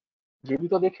चलेगा, ये भी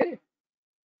तो देखें.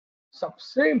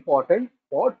 सबसे important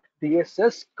what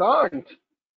DSS can't.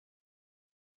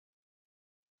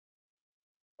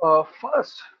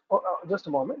 First, just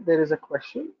a moment, there is a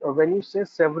question. When you say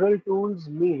several tools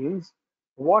means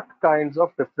what kinds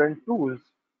of different tools?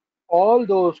 All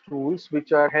those tools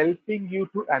which are helping you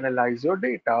to analyze your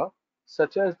data,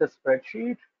 such as the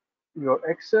spreadsheet, your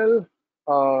Excel,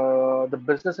 the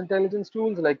business intelligence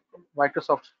tools like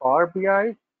Microsoft Power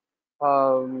BI,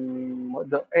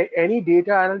 any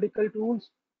data analytical tools,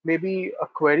 maybe a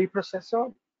query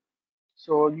processor.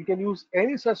 So you can use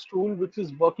any such tool which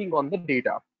is working on the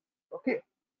data. Okay.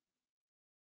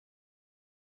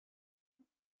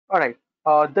 All right.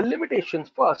 The limitations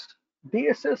first.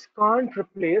 DSS can't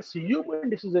replace human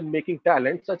decision-making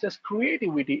talent such as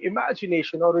creativity,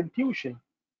 imagination, or intuition.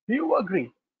 Do you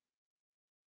agree?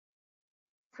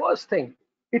 First thing,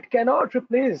 it cannot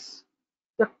replace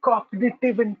the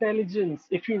cognitive intelligence.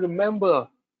 If you remember,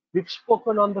 we've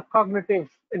spoken on the cognitive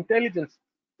intelligence,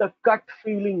 the gut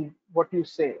feeling, what you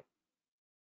say.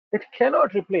 It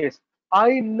cannot replace.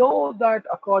 I know that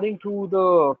according to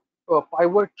the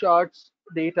pivot charts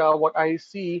data, what I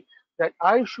see that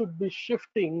I should be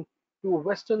shifting to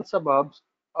western suburbs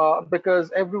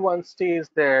because everyone stays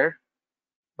there.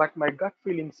 But my gut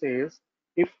feeling says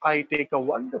if I take a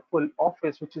wonderful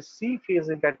office which is sea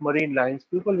facing at marine lines,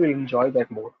 people will enjoy that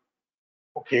more.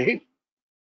 Okay,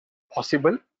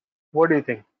 possible. What do you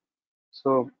think?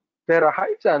 So there are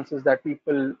high chances that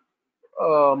people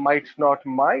might not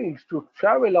mind to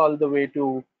travel all the way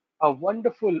to a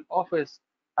wonderful office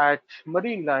at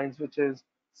Marine Lines, which is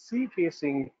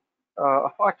sea-facing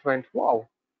apartment. Wow,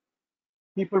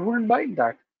 people wouldn't mind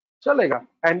that. Chalega.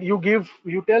 And you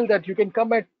tell that you can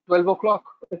come at 12 o'clock.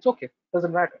 It's okay.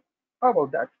 Doesn't matter. How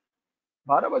about that?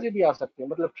 12 बजे भी आ सकते हैं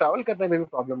मतलब travel करने में भी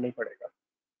problem नहीं पड़ेगा.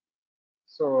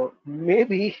 So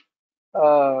maybe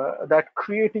that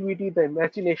creativity, the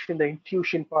imagination, the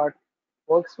intuition part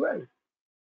works well.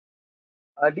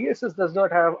 DSS does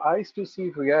not have eyes to see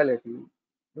reality.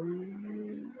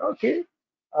 Okay.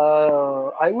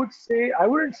 I wouldn't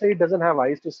say it doesn't have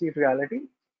eyes to see reality.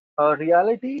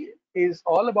 Reality is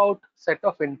all about set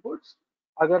of inputs.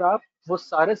 अगर आप वो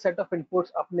सारे set of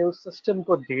inputs अपने उस system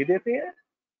को दे देते हैं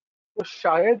तो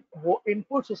शायद वो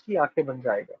इनपुट्स उसकी आंखें बन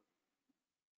जाएगा.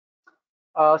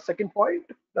 Second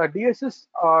point, DSS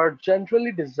are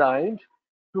generally designed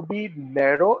to be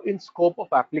narrow in scope of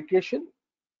application.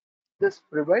 This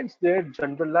prevents their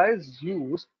generalized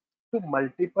use to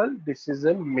multiple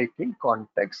decision-making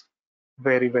contexts.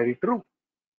 Very, very true.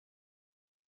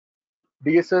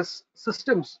 DSS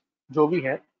systems जो भी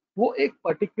हैं वो एक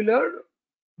particular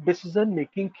decision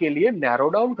making के लिए narrow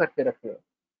down करके रखे हैं.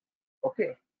 Okay,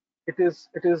 it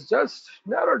is just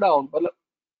narrow down. मतलब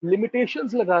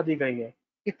limitations लगा दी गई हैं.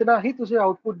 इतना ही तुझे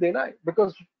आउटपुट देना है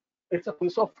because it's a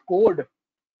piece of code.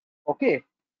 Okay,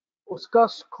 उसका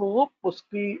scope,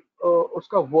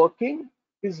 उसका working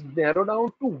is narrowed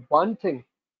down to one thing.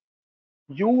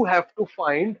 You have to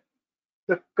find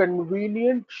the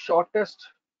convenient shortest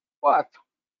path.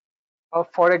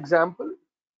 For example,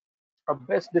 a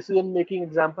best decision making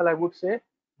example I would say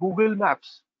Google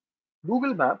Maps.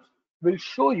 Google Maps will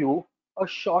show you a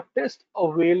shortest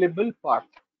available path.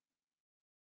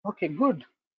 Okay, good.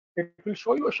 It will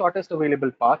show you a shortest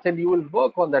available path and you will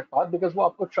work on that path because वो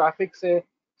आपको traffic से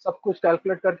सब कुछ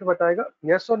calculate करके बताएगा.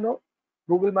 Yes or no?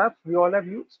 Google Maps we all have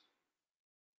used.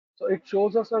 So it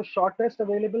shows us a shortest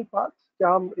available path. क्या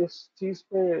हम इस चीज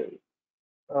पे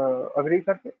agree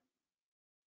करते हैं?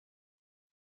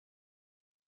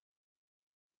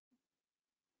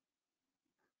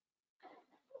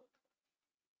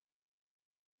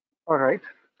 All right.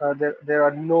 There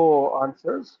are no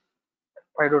answers.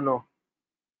 I don't know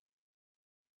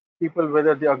people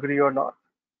whether they agree or not.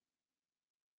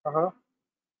 Uh-huh.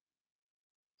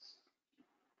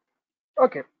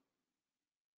 Okay.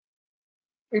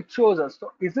 It shows us.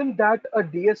 So isn't that a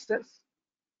DSS?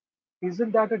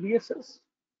 Isn't that a DSS?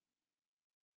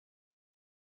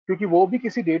 क्योंकि वो भी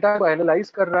किसी डेटा को analyse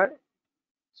कर रहा है.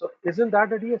 So isn't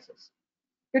that a DSS?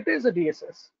 It is a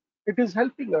DSS. It is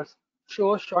helping us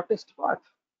show a shortest path.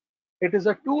 It is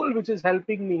a tool which is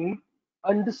helping me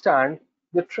understand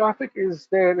the traffic is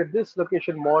there at this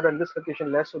location more and this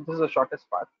location less, so this is the shortest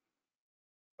path.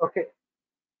 Okay.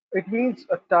 It means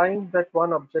a time that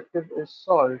one objective is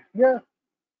solved. Yeah,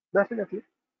 definitely.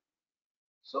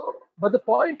 So, but the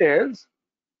point is,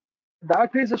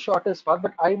 that is the shortest path,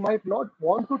 but I might not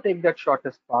want to take that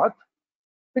shortest path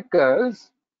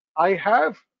because I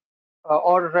have,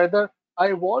 or rather,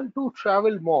 I want to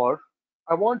travel more.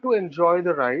 I want to enjoy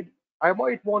the ride. I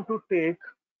might want to take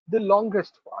the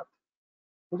longest path.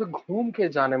 मुझे घूम के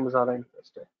जाने में ज्यादा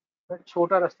interest है. मैं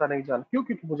छोटा रास्ता नहीं जाना क्यों,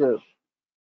 क्योंकि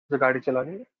मुझे गाड़ी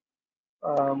चलानी है.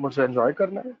 मुझे एंजॉय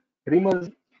करना है. रिमल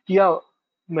किया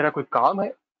मेरा कोई काम है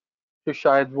तो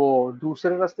शायद वो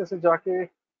दूसरे रास्ते से जाके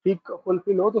ठीक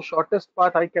फुलफिल हो. तो shortest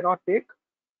path I can not take.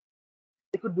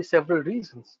 It could be several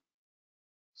reasons.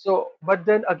 So, but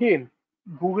then again,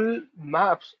 Google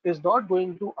Maps is not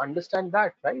going to understand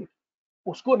that, right?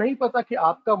 उसको नहीं पता कि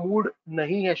आपका मूड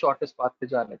नहीं है शॉर्टेस्ट पाथ पे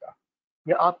जाने का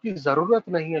या आपकी जरूरत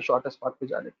नहीं है शॉर्टेस्ट पाथ पे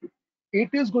जाने की.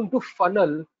 It is going to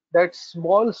funnel that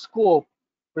small scope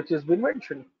which has been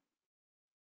mentioned.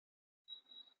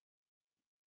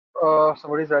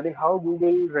 Somebody is writing how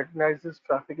Google recognizes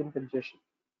traffic and congestion.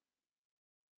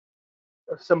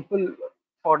 Simple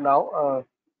for now.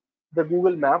 The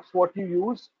Google Maps, what you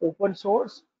use, open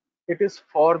source, it is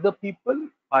for the people,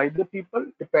 by the people,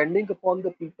 depending upon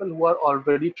the people who are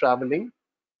already traveling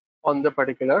on the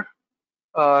particular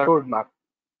roadmap.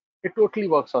 It totally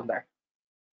works on that.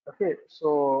 Okay,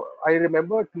 so I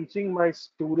remember teaching my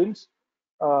students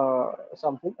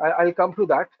something. I'll come to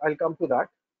that. I'll come to that.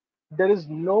 There is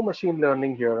no machine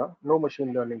learning here. Huh? No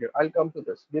machine learning here. I'll come to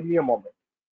this. Give me a moment.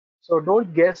 So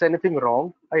don't guess anything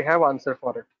wrong. I have answer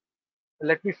for it.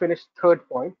 Let me finish third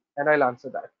point and I'll answer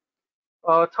that.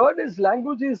 Third is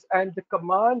languages and the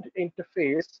command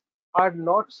interface are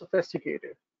not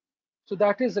sophisticated. So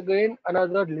that is again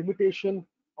another limitation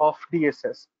of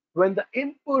DSS. When the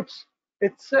inputs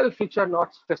itself which are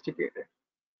not sophisticated.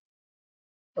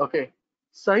 Okay.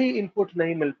 सही input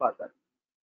नहीं मिल पाता.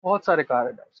 बहुत सारे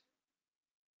कारण हैं.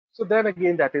 So then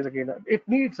again that is again it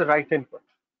needs the right input.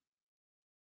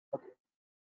 Okay.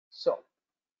 So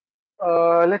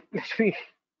let me.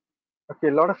 Okay,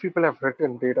 a lot of people have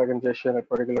written data congestion at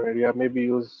particular area. Maybe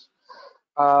use.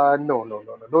 No.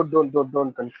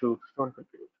 Don't conclude. Don't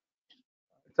conclude.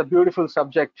 It's a beautiful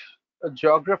subject, a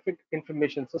geographic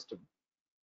information system.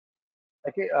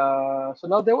 Okay, so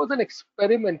now there was an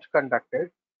experiment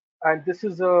conducted, and this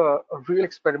is a real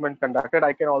experiment conducted.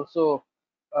 I can also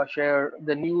share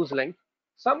the news link.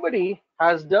 Somebody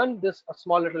has done this a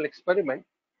small little experiment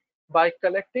by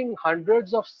collecting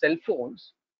hundreds of cell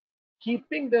phones,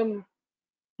 keeping them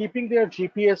keeping their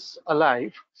GPS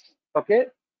alive, okay,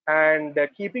 and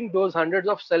keeping those hundreds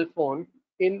of cell phone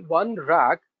in one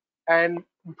rack and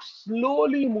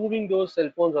slowly moving those cell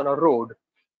phones on a road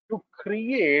to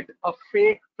create a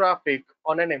fake traffic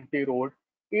on an empty road.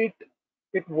 It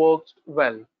it works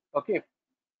well. Okay.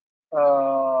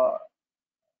 uh,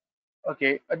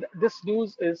 okay, this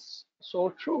news is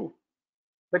so true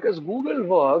because Google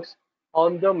works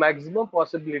on the maximum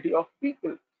possibility of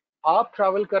people. आप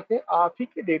travel करते हैं, आप ही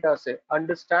के data से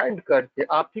understand करके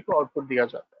आप ही को output दिया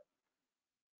जाता है.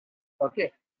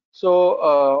 Okay, so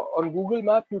on Google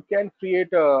Map you can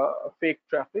create a fake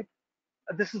traffic.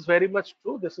 This is very much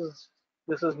true. This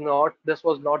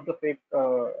was not the fake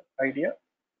idea.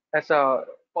 ऐसा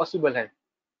possible है.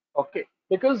 Okay,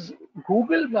 because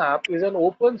Google Map is an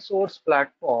open source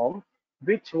platform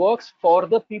which works for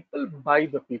the people by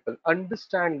the people.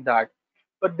 Understand that.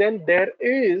 But then there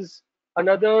is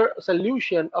another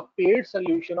solution, a paid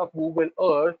solution of Google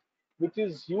Earth, which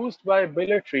is used by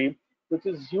military, which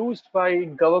is used by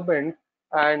government,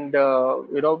 and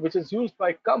which is used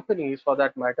by companies for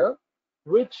that matter,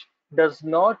 which does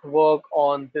not work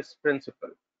on this principle.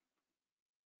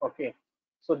 Okay,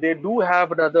 so they do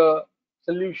have another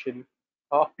solution,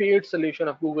 a paid solution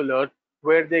of Google Earth,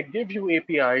 where they give you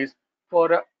APIs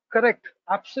for a correct,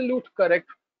 absolute correct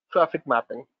traffic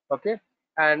mapping. Okay,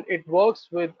 and it works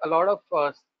with a lot of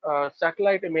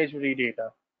satellite imagery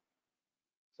data,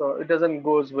 so it doesn't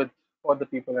goes with for the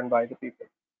people and by the people.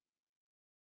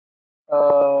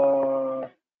 Uh,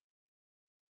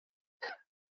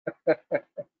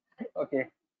 okay,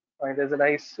 fine. There's a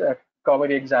nice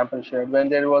comedy example shared when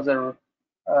there was a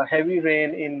heavy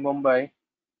rain in Mumbai.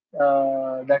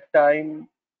 That time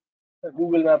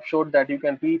Google Maps showed that you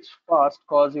can reach fast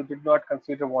because you did not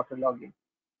consider waterlogging.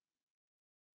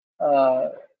 Uh,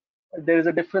 there is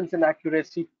a difference in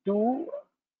accuracy too.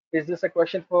 Is this a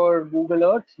question for Google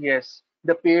Earth? Yes.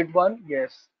 The paid one?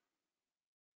 Yes.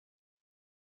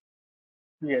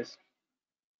 Yes.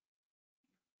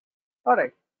 All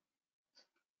right.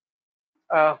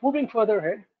 Moving further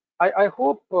ahead, I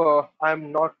hope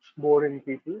I'm not boring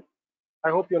people. I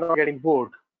hope you're not getting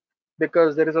bored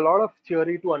because there is a lot of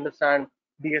theory to understand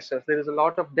DSS. There is a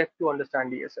lot of depth to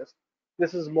understand DSS.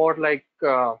 This is more like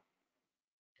you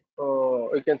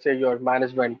can say your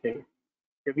management thing.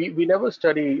 We never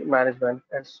study management,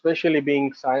 especially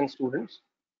being science students.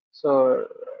 So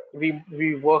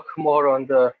we work more on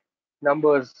the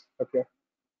numbers. Okay.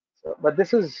 So, but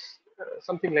this is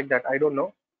something like that. I don't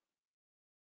know.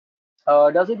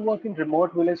 Does it work in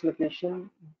remote village location?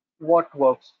 What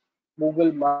works?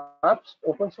 Google Maps,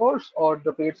 open source, or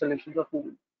the paid solutions of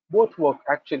Google? Both work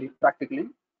actually, practically.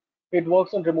 It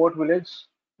works on remote village.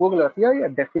 Google Earth, yeah, yeah,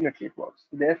 definitely it works.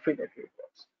 Definitely it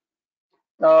works.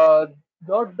 Uh,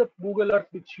 Not the Google Earth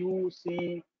which you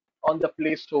see on the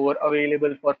Play Store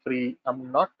available for free.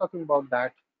 I'm not talking about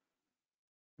that.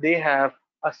 They have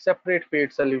a separate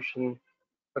paid solution.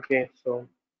 Okay, so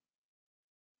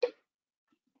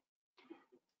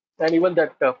and even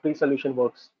that free solution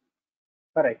works.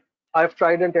 Correct. I've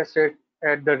tried and tested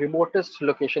at the remotest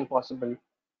location possible.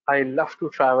 I love to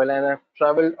travel and I've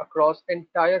traveled across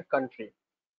entire country.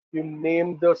 You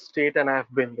name the state and I've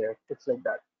been there. It's like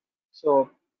that. So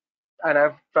and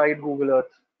I've tried Google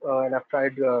Earth and I've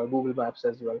tried Google Maps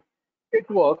as well. It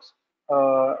works,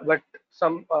 but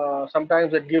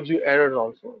sometimes it gives you errors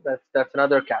also. That's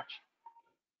another catch.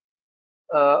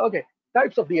 Okay,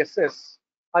 types of DSS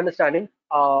understanding.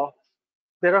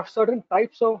 There are certain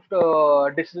types of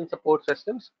decision support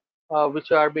systems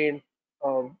which are being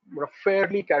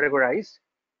fairly categorized.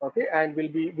 Okay, and we'll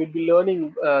be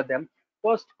learning them.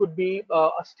 First could be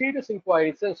a status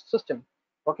inquiry system.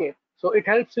 Okay, so it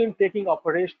helps in taking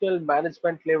operational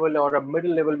management level or a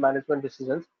middle level management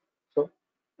decisions. So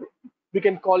we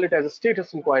can call it as a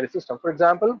status inquiry system. For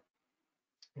example,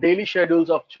 daily schedules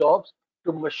of jobs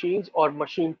to machines or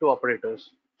machine to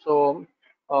operators. So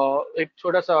एक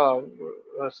छोटा सा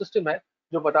system है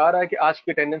जो बता रहा है कि आज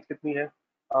की अटेंडेंस कितनी है,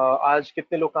 आज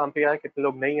कितने लोग काम पे आए, कितने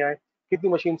लोग नहीं आए, कितनी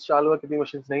मशीन्स चालू है, कितनी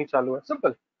मशीन्स नहीं चालू है.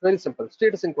 Simple, very simple.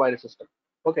 Status inquiry system.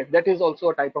 Okay, that is also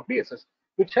a type of DSS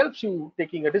which helps you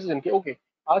taking a decision कि okay,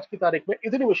 आज की तारीख में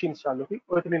इतनी मशीन्स चालू थी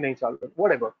और इतनी नहीं चालू है,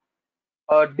 whatever.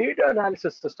 A data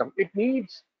analysis system. It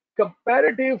needs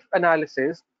comparative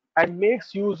analysis and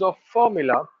makes use of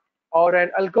formula or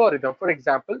an algorithm. For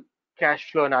example,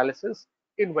 cash flow analysis,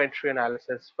 inventory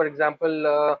analysis. For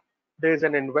example, there is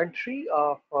an inventory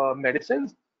of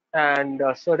medicines, and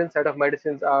a certain set of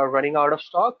medicines are running out of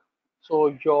stock.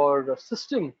 So your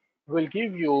system will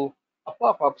give you a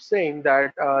pop-up saying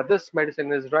that this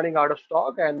medicine is running out of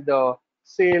stock and the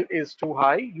sale is too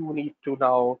high. You need to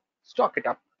now stock it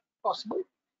up. possible.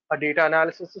 A data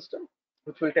analysis system,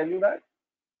 which will tell you that.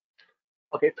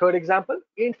 Okay, third example,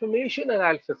 information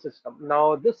analysis system.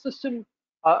 Now, this system,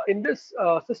 in this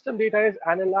system, data is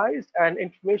analyzed and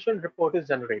information report is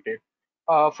generated.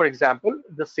 For example,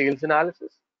 the sales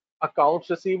analysis, accounts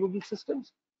receivable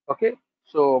systems. Okay,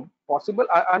 so possible.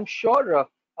 I'm sure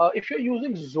if you're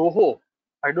using Zoho,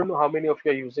 I don't know how many of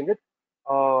you are using it,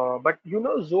 but you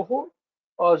know Zoho.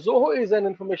 Zoho is an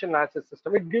information analysis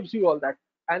system. It gives you all that,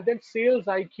 and then Sales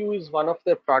IQ is one of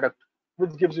their product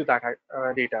which gives you that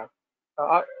data.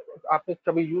 आ- आपने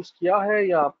कभी use किया है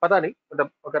या पता नहीं मतलब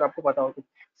अगर आपको पता हो तो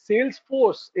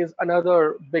Salesforce is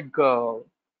another big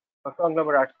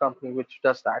conglomerate company which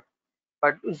does that.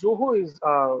 But Zoho is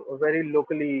a very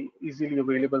locally easily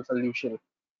available solution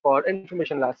for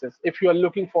information analysis. If you are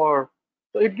looking for,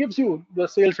 so it gives you the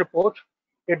sales report,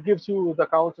 it gives you the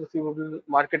accounts receivable,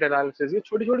 market analysis. ये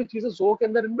छोटी छोटी चीजें Zoho के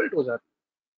अंदर inbuilt हो जाती है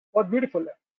बहुत ब्यूटीफुल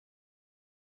है.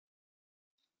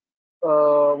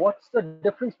 What's the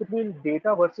difference between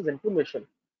data versus information?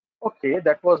 Okay,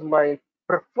 that was my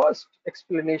first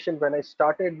explanation when I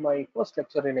started my first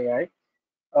lecture in AI.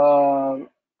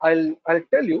 I'll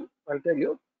tell you. I'll tell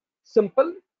you.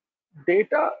 Simple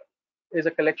data is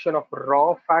a collection of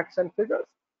raw facts and figures.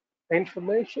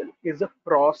 Information is a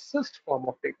processed form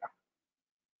of data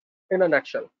in a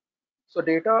nutshell. So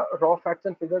data raw facts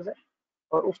and figures है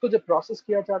और उसको जब process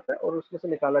किया जाता है और उसमें से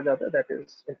निकाला जाता है that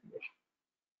is information.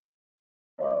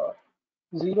 Uh,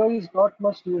 Zero is not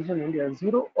much used in India.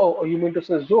 Zero. Oh, you mean to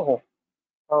say Zoho?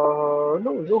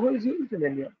 No, Zoho is used in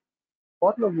India.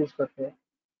 बहुत लोग use करते हैं.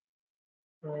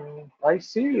 I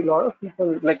see a lot of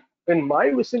people like in my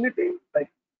vicinity, like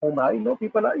whom I know,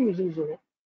 people are using Zoho.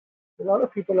 A lot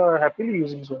of people are happily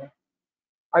using Zoho.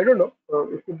 I don't know.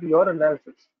 It could be your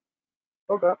analysis.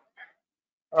 Okay.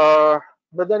 Uh,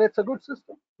 but then it's a good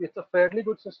system. It's a fairly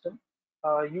good system.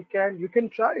 You can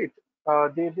try it.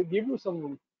 They give you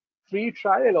some free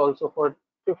trial also for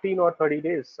 15 or 30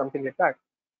 days, something like that.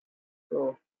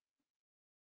 So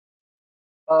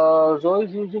Zoho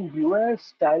is used in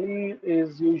US. Tally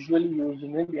is usually used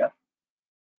in India.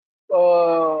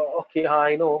 Okay,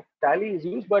 I know Tally is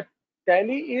used, but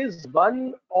Tally is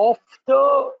one of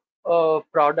the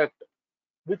product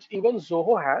which even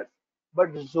Zoho has,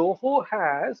 but Zoho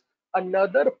has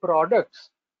another products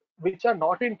which are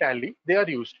not in Tally. They are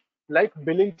used like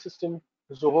billing system,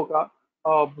 Zoho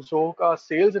का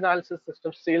sales analysis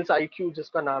system, sales IQ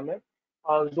जिसका नाम है,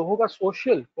 Zoho का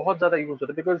social बहुत ज़्यादा use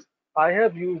होता है because I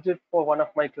have used it for one of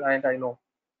my client I know.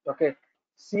 Okay,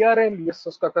 CRM, yes,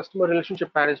 उसका customer relationship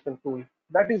management tool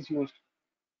that is used.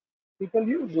 People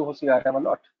use Zoho CRM a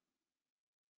lot.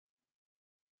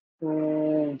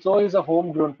 Zoho is a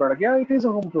homegrown product. Yeah, it is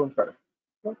a homegrown product.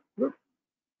 Yeah, good.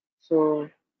 So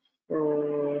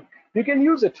you can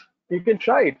use it. You can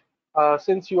try it.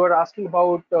 Since you are asking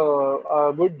about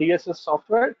good DSS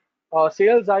software,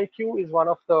 Sales IQ is one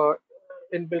of the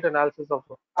inbuilt analysis of.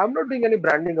 I'm not doing any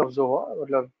branding of Zoho.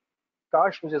 मतलब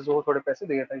काश मुझे Zoho थोड़े पैसे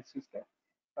दे देता इस चीज के.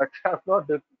 But I'm not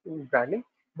doing branding.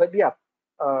 But yeah,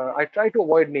 I try to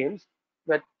avoid names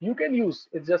that you can use.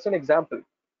 It's just an example.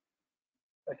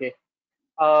 Okay.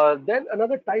 Then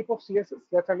another type of CSS,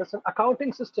 let's understand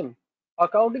accounting system.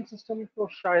 Accounting system तो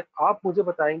शायद आप मुझे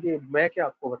बताएंगे मैं क्या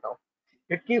आपको बताऊं.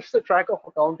 It keeps the track of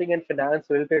accounting and finance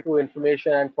related to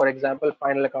information and for example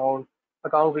final account,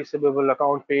 account receivable,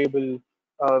 account payable.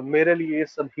 मेरे लिए ये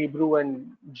सब Hebrew and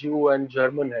Jew and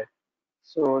German है.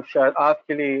 So शायद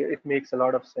आपके लिए it makes a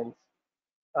lot of sense.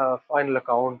 Final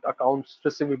account, accounts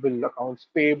receivable, accounts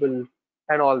payable,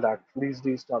 and all that.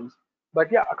 These terms.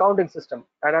 But yeah, accounting system,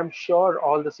 and I'm sure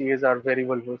all the CAs are very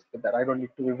well versed with that. I don't need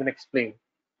to even explain.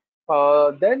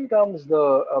 Then comes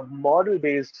the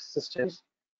model-based systems,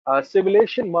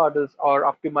 simulation models or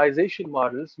optimization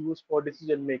models used for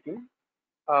decision making.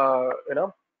 You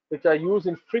know, which are used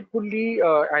in frequently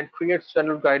and creates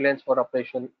general guidelines for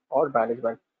operation or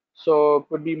management. So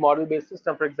could be model-based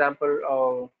system, for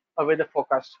example, a weather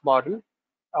forecast model,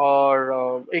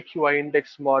 or AQI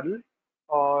index model,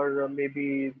 or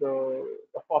maybe the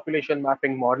population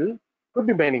mapping model. Could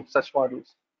be many such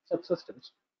models, such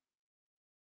systems.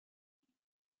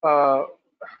 Uh,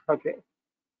 okay.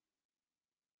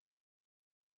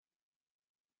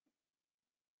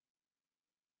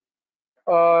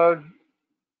 Uh,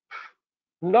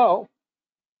 Now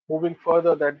moving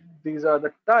further, that these are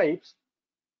the types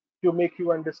to make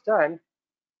you understand.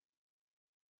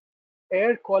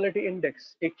 Air quality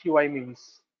index AQI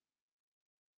means.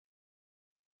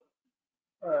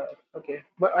 Okay,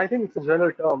 but I think it's a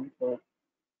general term. So,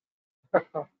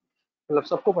 मतलब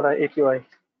सबको पता है AQI.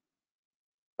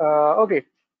 Okay,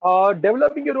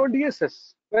 developing your own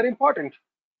DSS very important.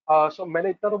 सो मैंने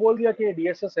इतना तो बोल दिया कि ये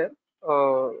डीएसएस है,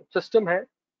 सिस्टम है,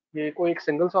 ये कोई एक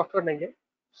सिंगल सॉफ्टवेयर नहीं है.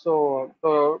 So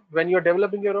when you are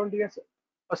developing your own DSS,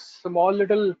 a small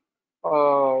little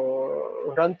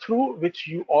run through which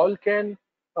you all can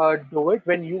do it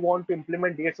when you want to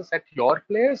implement DSS at your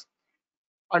place.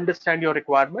 Understand your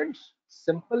requirements.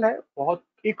 Simple है बहुत,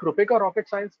 एक रुपए का rocket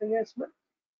science नहीं है इसमें.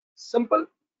 Simple.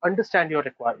 Understand your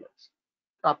requirements,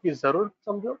 आपकी जरूरत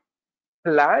समझो.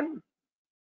 Plan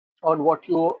on what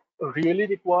you really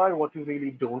require, what you really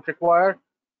don't require,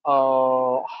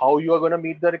 how you are going to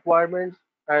meet the requirements,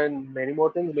 and many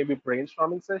more things. Maybe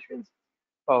brainstorming sessions,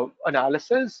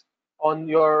 analysis on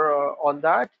your on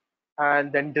that,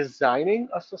 and then designing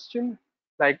a system.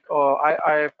 Like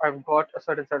I've got a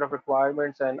certain set of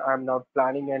requirements, and I'm now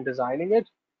planning and designing it,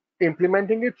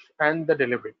 implementing it, and the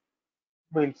delivery.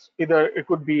 Means either it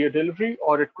could be a delivery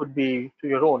or it could be to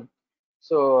your own.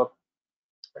 So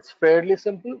it's fairly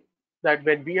simple that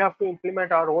when we have to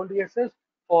implement our own DSS,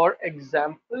 for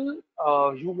example,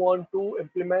 you want to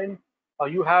implement,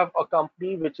 you have a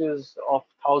company which is of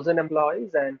 1,000 employees,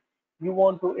 and you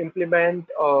want to implement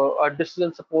a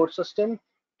digital support system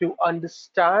to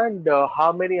understand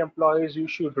how many employees you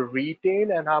should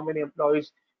retain and how many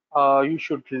employees you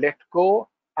should let go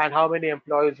and how many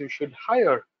employees you should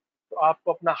hire. तो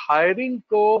आपको अपना hiring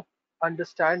को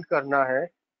understand करना है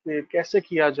कि कैसे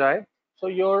किया जाए. So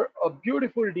your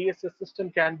beautiful DSS system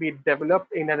can be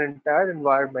developed in an entire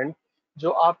environment जो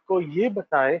आपको ये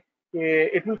बताए कि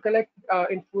it will collect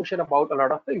information about a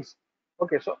lot of things.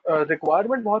 Okay, so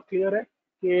requirement बहुत clear है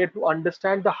कि to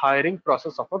understand the hiring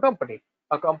process of a company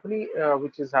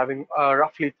which is having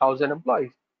roughly 1,000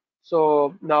 employees.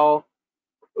 So now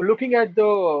looking at the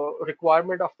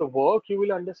requirement of the work, you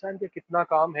will understand कि कितना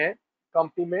काम है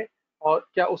company में और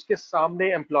क्या उसके सामने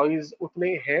employees उतने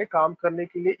हैं काम करने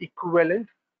के लिए equivalent,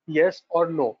 yes or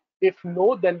no. If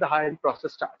no, then the hiring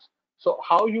process starts. So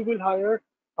how you will hire?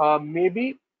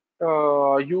 Maybe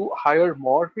you hire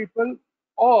more people,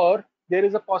 or there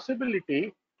is a possibility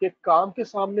कि काम के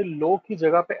सामने लोग की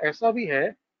जगह पे ऐसा भी है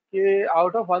कि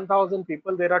out of 1,000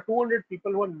 people, there are 200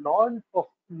 people who are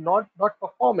not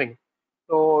performing.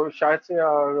 तो शायद से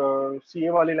सीए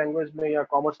वाली लैंग्वेज में या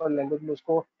कॉमर्स वाली लैंग्वेज में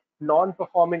उसको नॉन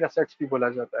परफॉर्मिंग एसेट्स भी बोला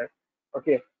जाता है.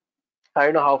 Okay, I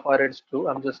don't know how far it's true.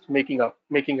 I'm just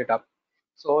making it up.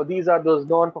 So these are those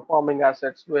non-performing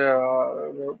assets where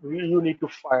you need to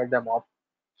fire them off.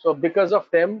 So because of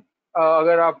them,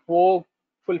 अगर आप वो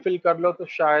fulfill कर लो तो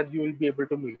शायद you will be able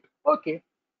to meet. Okay,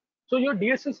 so your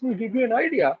DSS will give you an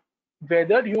idea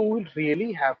whether you will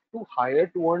really have to hire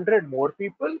 200 more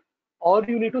people or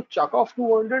you need to chuck off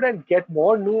 200 and get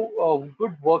more new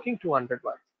good working 200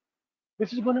 ones.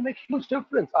 This is going to make huge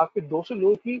difference. आपके 200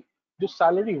 लोगों की जो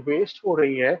salary waste हो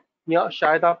रही है या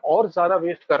शायद आप और ज्यादा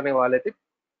वेस्ट करने वाले थे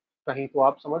कहीं, तो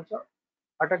आप समझ जाओ,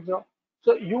 अटक जाओ.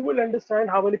 So you will understand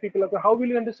how many people are, how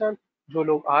will you understand जो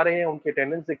लोग आ रहे हैं उनकी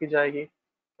अटेंडेंस देखी जाएगी.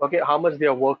 Okay, how much they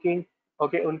are working.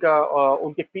 Okay, उनका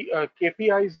उनके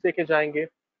केपीआईज देखे जाएंगे.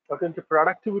 ओके, उनकी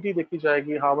प्रोडक्टिविटी देखी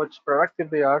जाएगी, how much productive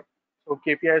they are. तो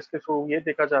केपीआईज के थ्रू ये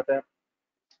देखा जाता है.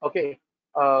 Okay,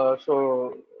 so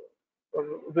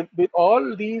with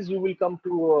all these you will come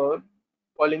to a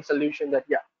calling solution that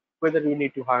yeah, whether you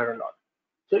need to hire or not.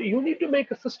 So you need to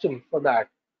make a system for that,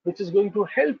 which is going to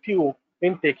help you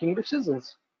in taking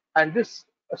decisions. And this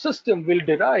system will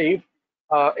derive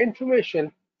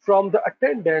information from the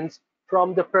attendance,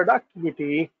 from the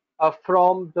productivity,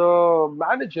 from the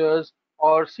managers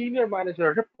or senior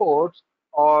manager reports,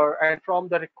 or and from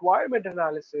the requirement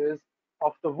analysis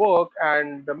of the work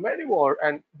and the many more.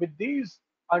 And with these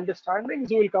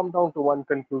understandings, you will come down to one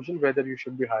conclusion whether you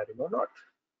should be hiring or not,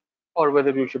 or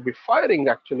whether you should be firing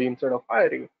actually instead of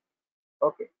hiring.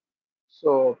 Okay,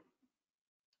 so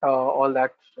all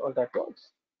that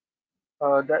works.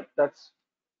 That's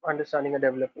understanding and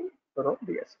developing your own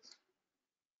DSS.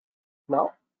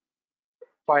 Now,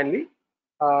 finally,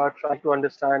 try to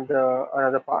understand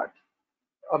another part,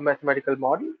 a mathematical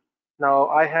model. Now,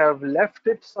 I have left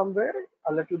it somewhere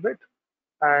a little bit,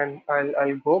 and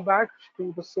I'll go back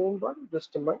to the same one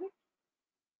just a minute.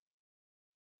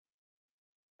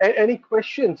 Any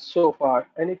questions so far?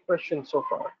 Any questions so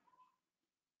far?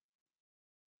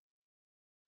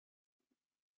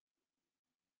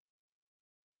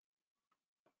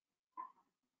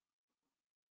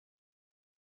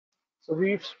 So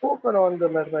we've spoken on the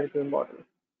mathematical model.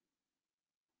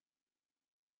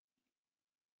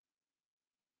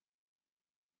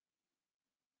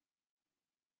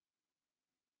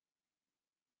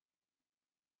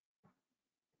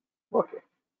 Okay.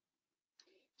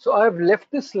 So I've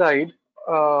left this slide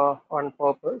on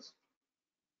purpose.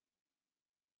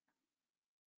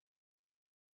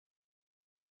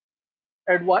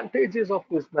 Advantages of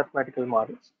these mathematical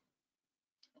models.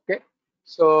 Okay,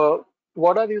 so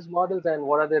what are these models and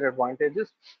what are their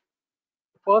advantages?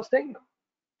 First thing,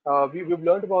 we've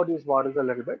learned about these models a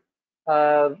little bit.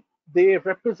 Uh, they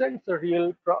represent the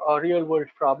real world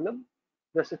problem,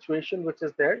 the situation which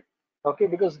is there. Okay,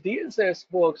 because DSS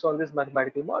works on these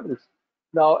mathematical models.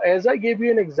 Now, as I gave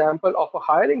you an example of a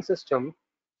hiring system,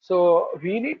 so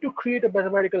we need to create a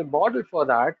mathematical model for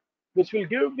that, which will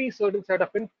give me certain set of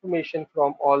information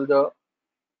from all the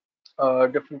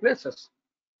different places.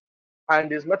 And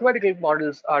these mathematical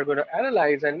models are going to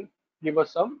analyze and give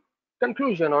us some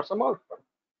conclusion or some outcome.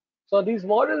 So these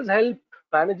models help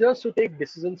managers to take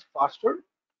decisions faster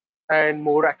and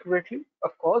more accurately,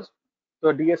 of course.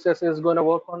 So DSS is going to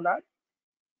work on that.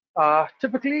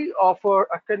 Typically offer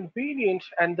a convenient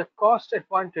and the cost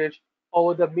advantage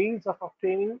over the means of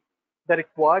obtaining the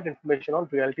required information on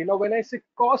reality. Now, when I say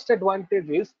cost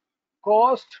advantages,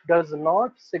 cost does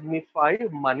not signify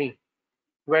money.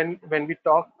 When we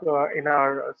talk in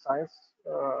our science,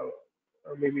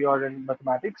 maybe or in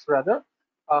mathematics rather,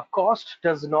 cost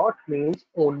does not mean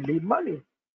only money.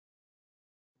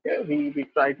 Yeah, we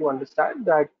try to understand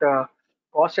that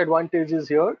cost advantages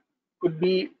here could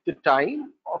be the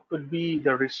time, or could be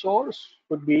the resource,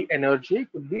 could be energy,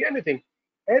 could be anything.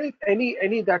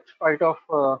 Any that kind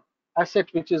of asset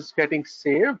which is getting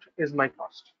saved is my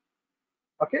cost.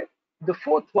 Okay. The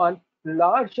fourth one,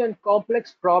 large and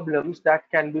complex problems that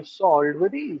can be solved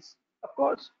with ease. Of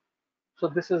course, so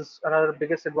this is another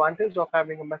biggest advantage of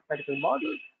having a mathematical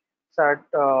model. That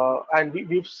and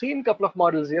we've seen a couple of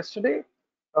models yesterday.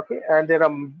 Okay, and there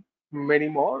are many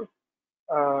more.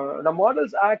 The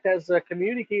models act as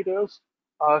communicators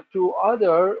to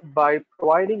other by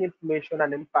providing information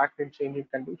and impact in changing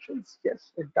conditions.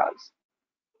 Yes, it does.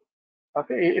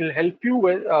 Okay, it'll help you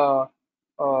with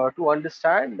to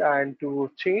understand and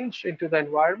to change into the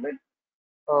environment.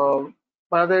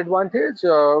 Another advantage,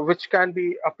 which can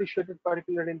be appreciated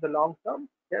particularly in the long term,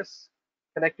 yes,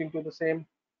 connecting to the same,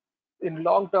 in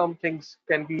long term things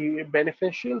can be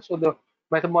beneficial. So the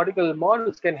mathematical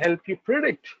models can help you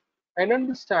predict and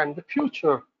understand the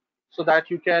future so that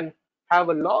you can have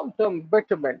a long term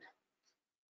betterment,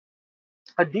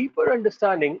 a deeper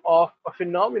understanding of a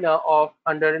phenomena of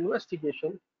under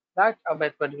investigation that a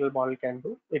mathematical model can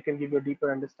do. It can give you a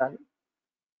deeper understanding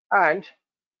and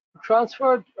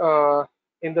transferred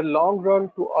in the long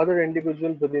run to other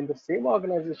individuals within the same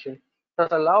organization,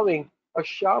 thus allowing a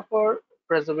sharper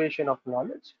preservation of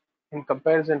knowledge in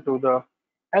comparison to the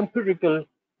empirical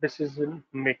decision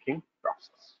making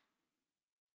process.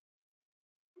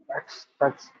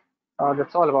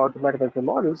 That's all about the mathematical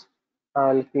models.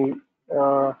 Let me.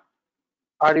 Uh,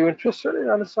 are you interested in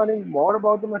understanding more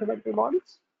about the mathematical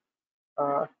models?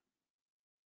 Uh,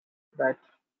 that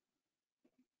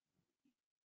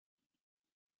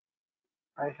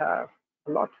I have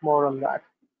a lot more on that.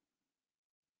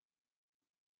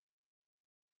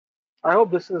 I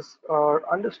hope this is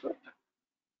understood.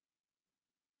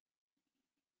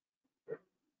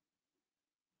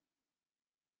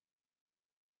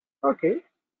 Okay,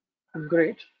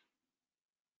 great.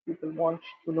 People want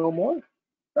to know more.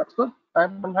 That's good.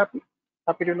 I'm happy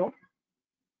to know.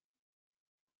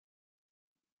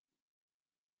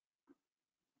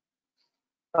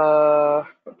 Uh,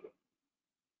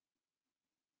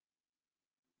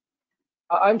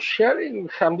 I'm sharing.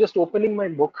 I'm just opening my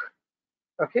book.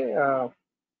 Okay.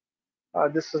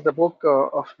 This is the book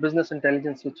of business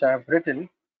intelligence which I have written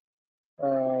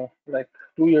like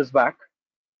 2 years back.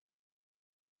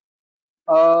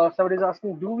 Somebody's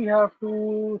asking, do we have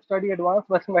to study advanced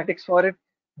mathematics for it?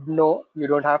 No, you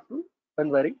don't have to. Don't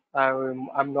worry.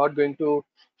 I'm not going to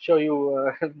show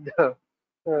you the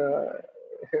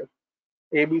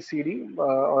ABCD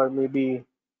or maybe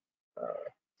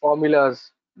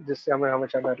formulas. Just see how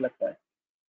much I'm like that.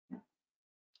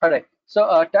 All right.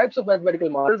 So types of mathematical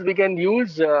models we can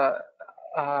use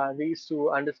these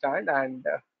to understand. And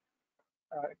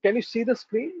can you see the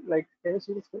screen? Like, can you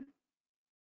see the screen?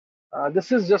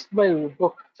 This is just my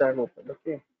book that I've opened.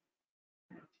 Okay.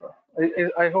 So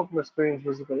I hope the screen is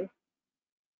visible.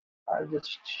 I'll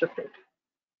just shift it.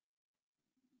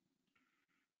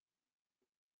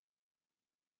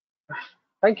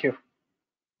 Thank you.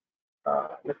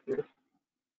 Let me,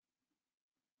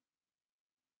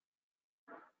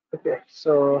 okay.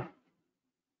 So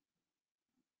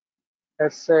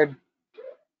as said,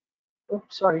 oh,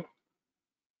 sorry.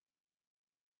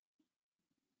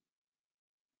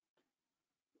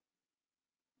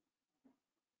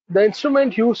 The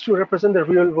instrument used to represent the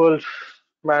real world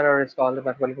manner is called the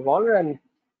mathematical model, and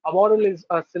a model is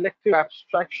a selective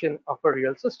abstraction of a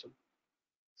real system.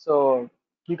 So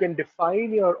you can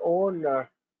define your own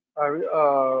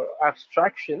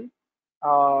abstraction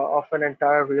of an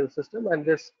entire real system, and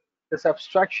this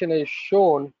abstraction is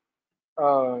shown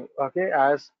okay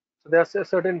as so there's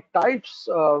certain types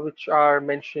which are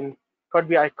mentioned. Could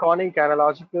be iconic,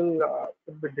 analogical,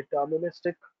 could be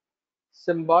deterministic,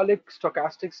 symbolic,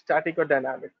 stochastic, static, or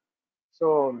dynamic. So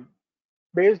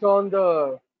based on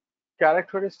the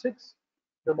characteristics,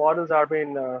 the models are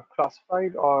being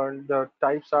classified or the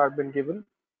types are been given.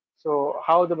 So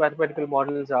how the mathematical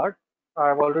models are,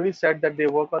 I've already said that they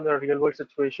work on the real world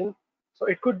situation. So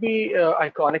it could be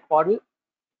iconic model.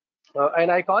 An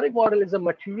iconic model is a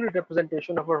material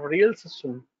representation of a real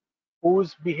system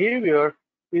whose behavior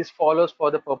is follows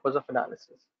for the purpose of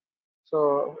analysis.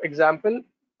 So example,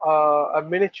 a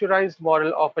miniaturized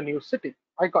model of a new city,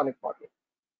 iconic model.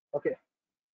 Okay,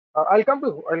 I'll come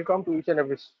to each and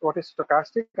every what is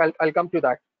stochastic. I'll come to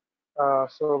that.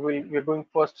 So we're going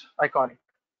first iconic.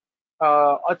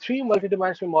 A three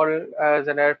multidimensional model as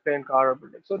an airplane, car, or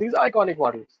building. So these are iconic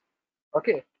models.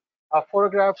 Okay,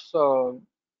 photographs,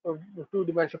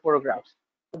 two-dimensional photographs.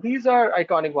 These are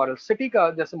iconic models. City का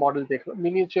जैसे model देख लो,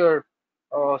 miniature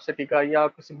city का या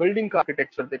किसी building का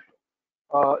architecture देख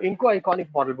लो, इनको iconic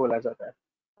model बोला जाता है.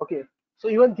 Okay, so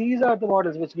even these are the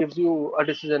models which gives you a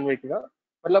decision making.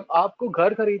 मतलब आपको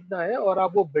घर खरीदना है और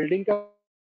आप वो बिल्डिंग का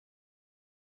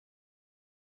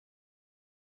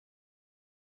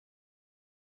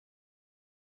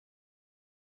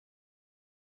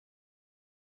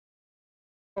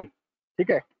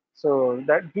ठीक है. So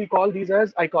that we call these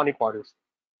as iconic models.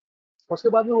 उसके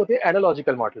बाद में होते हैं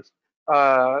analogical models.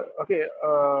 Okay,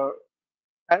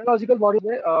 analogical models,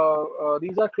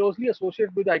 these are closely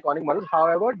associated with iconic models.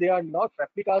 However, they are not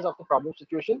replicas of the problem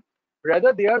situation.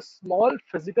 Rather, they are small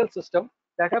physical systems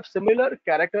that have similar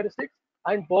characteristics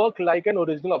and work like an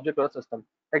original object or system.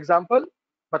 Example,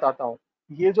 बताता हूँ.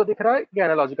 ये जो दिख रहा है ये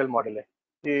analogical model है.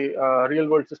 ये रियल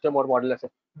वर्ल्ड सिस्टम और मॉडल ऐसे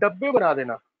डब्बे बना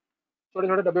देना, छोटे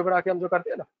छोटे डब्बे बना के हम जो करते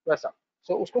हैं ना वैसा.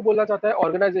 सो उसको बोला जाता है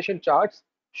organisation charts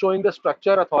showing the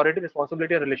structure, authority,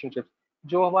 responsibility and relationship.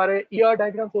 जो हमारे ईआर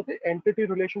डायग्राम्स होते हैं, entity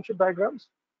relationship diagrams.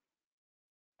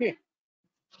 Okay,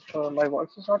 my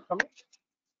voice is not coming.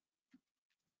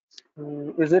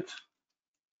 Is it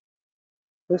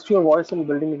just your voice in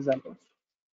building examples?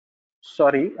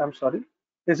 Sorry, I'm sorry.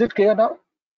 Is it clear now?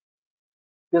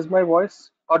 Is my voice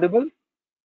audible?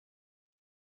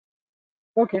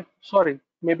 Okay, sorry.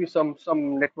 Maybe some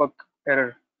network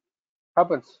error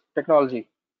happens. Technology.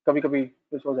 कभी कभी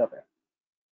कुछ हो जाता है.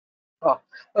 Ah,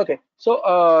 okay. So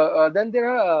then there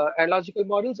are analogical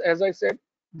models. As I said,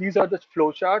 these are the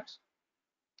flowcharts,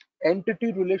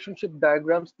 entity relationship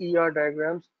diagrams, ER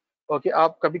diagrams. Okay,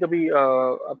 आप कभी कभी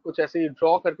आप कुछ ऐसे ही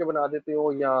ड्रॉ करके बना देते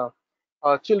हो या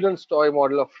children's toy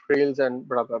model of rails and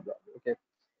blah blah blah. Okay.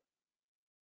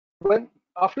 When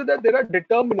after that there are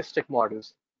deterministic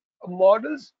models,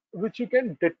 models which you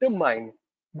can determine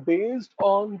based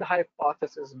on the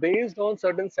hypothesis, based on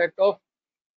certain set of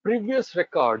previous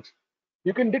records.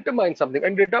 You can determine something.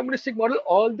 And deterministic model,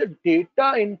 all the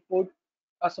data input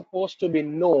are supposed to be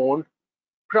known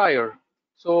prior.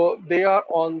 So they are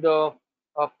on the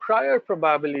prior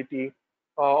probability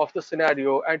of the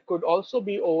scenario and could also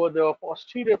be over the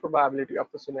posterior probability of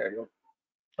the scenario.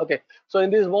 Okay, so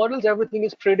in these models, everything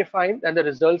is predefined and the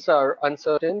results are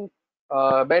uncertain,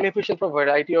 beneficial for a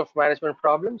variety of management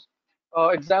problems.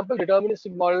 Example,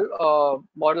 deterministic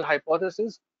model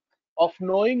hypothesis of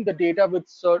knowing the data with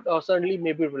certainly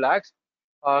may be relaxed.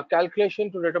 Calculation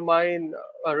to determine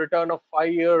a return of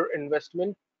 5-year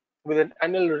investment with an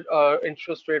annual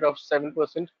interest rate of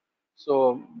 7%.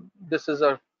 So this is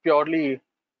a purely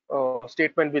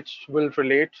statement which will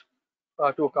relate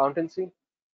to accountancy.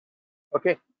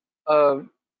 Okay. Uh,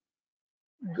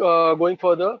 Going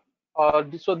further,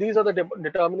 so these are the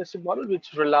deterministic models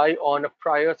which rely on a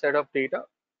prior set of data.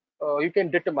 You can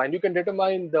determine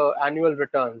the annual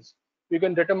returns. You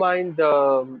can determine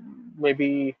the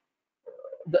maybe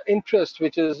the interest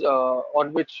which is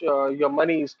on which your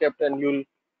money is kept, and you'll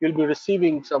be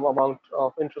receiving some amount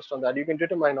of interest on that. You can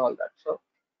determine all that. So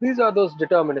these are those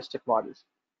deterministic models.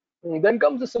 Then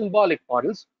comes the symbolic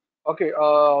models. Okay,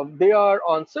 they are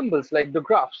on symbols like the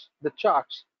graphs, the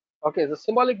charts. Okay, the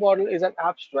symbolic model is an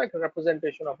abstract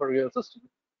representation of a real system.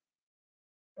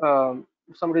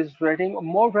 Somebody is writing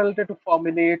more related to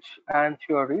formulae and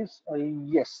theories.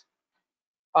 Yes.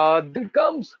 Then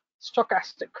comes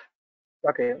stochastic.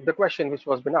 Okay, the question which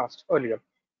was been asked earlier.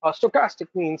 Stochastic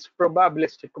means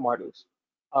probabilistic models.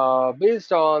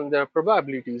 Based on their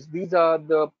probabilities, these are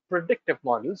the predictive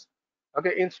models.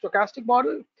 Okay, in stochastic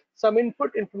model, some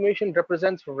input information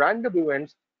represents random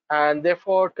events and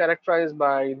therefore characterized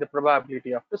by the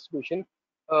probability of distribution,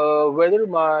 whether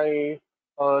my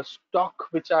stock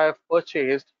which I have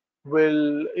purchased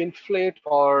will inflate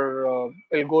or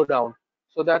will go down.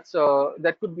 So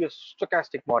that could be a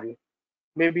stochastic model,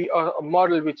 maybe a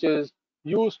model which is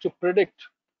used to predict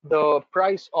the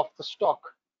price of the stock,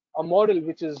 a model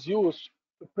which is used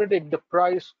to predict the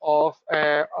price of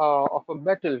a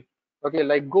metal, okay,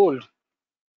 like gold.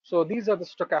 So these are the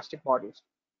stochastic models.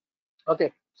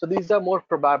 Okay, so these are more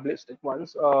probabilistic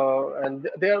ones, and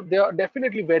they are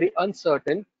definitely very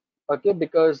uncertain. Okay,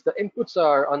 because the inputs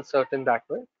are uncertain that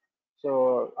way.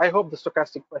 So I hope the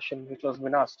stochastic question which was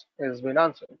been asked has been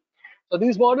answered. So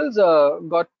these models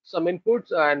got some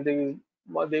inputs, and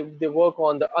they work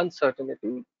on the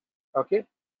uncertainty. Okay,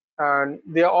 and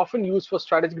they are often used for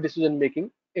strategic decision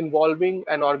making involving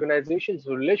an organization's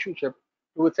relationship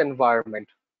to its environment.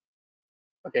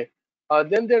 Okay,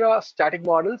 then there are static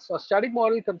models. A static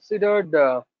model considered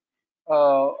a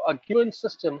given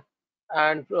system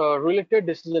and related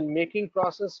decision making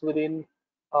process within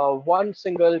one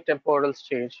single temporal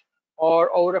stage or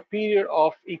over a period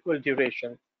of equal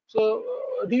duration. So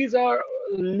these are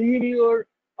linear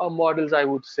models, I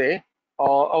would say,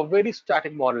 a very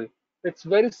static model. It's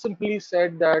very simply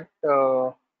said that,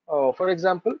 for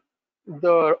example,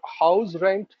 the house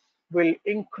rent will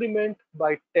increment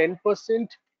by 10%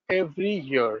 every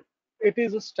year. It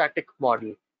is a static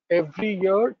model. Every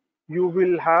year you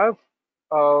will have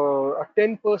a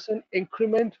 10%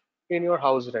 increment in your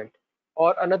house rent.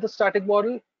 Or another static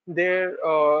model, there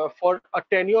for a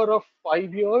tenure of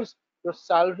 5 years, your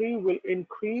salary will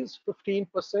increase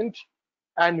 15%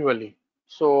 annually.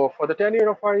 So for the tenure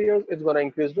of 5 years, it's going to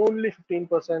increase only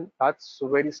 15%. That's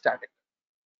very static.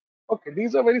 Okay,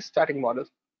 these are very static models.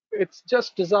 It's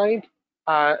just designed,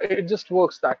 it just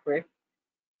works that way.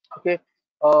 Okay,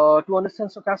 to understand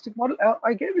stochastic model,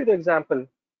 I gave you the example.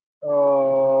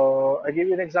 I gave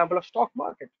you an example of stock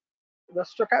market, the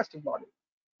stochastic model.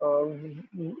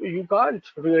 You can't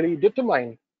really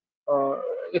determine. Uh,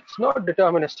 it's not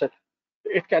deterministic.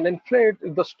 It can inflate.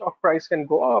 The stock price can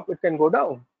go up. It can go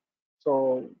down.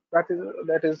 So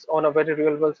that is on a very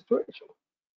real world situation.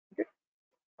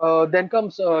 Okay. Then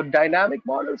comes dynamic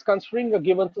models considering a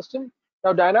given system.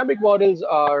 Now, dynamic models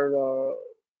are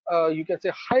you can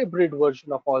say hybrid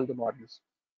version of all the models.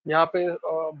 यहाँ पे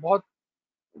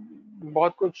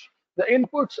बहुत कुछ the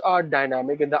inputs are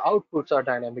dynamic and the outputs are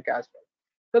dynamic as well.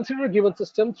 Consider a given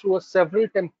system through a several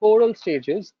temporal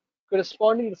stages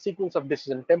corresponding to the sequence of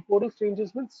decision. Temporal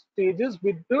stages means stages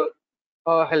with the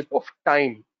help of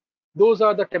time. Those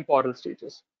are the temporal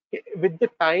stages. With the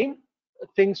time,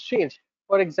 things change.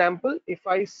 For example, if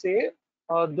I say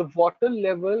the water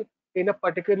level in a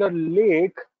particular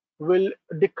lake will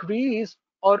decrease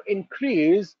or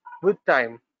increase with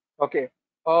time. Okay,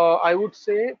 I would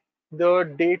say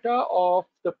the data of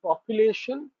the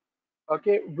population,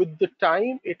 okay, with the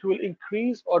time it will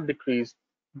increase or decrease.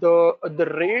 The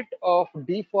rate of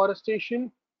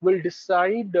deforestation will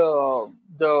decide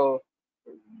the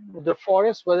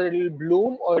forest whether it will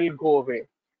bloom or it will go away.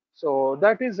 So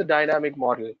that is a dynamic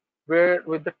model where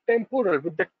with the temporal,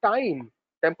 with the time,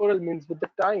 temporal means with the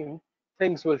time,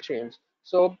 things will change.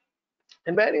 So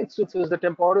in many instances, the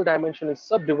temporal dimension is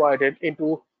subdivided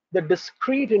into the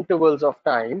discrete intervals of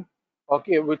time,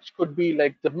 okay, which could be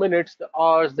like the minutes, the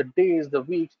hours, the days, the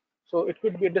weeks. So it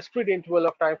could be a discrete interval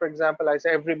of time. For example, I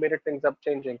say every minute things are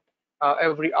changing,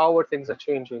 every hour things are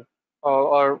changing,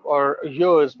 or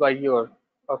years by year.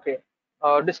 Okay.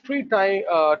 Discrete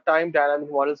time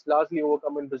dynamic models largely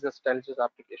overcome in business intelligence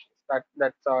applications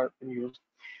that's are in use.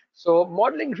 So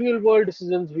modeling real world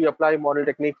decisions, we apply model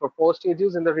technique for 4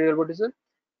 stages in the real world decision.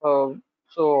 Uh,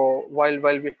 so while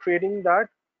we're creating that,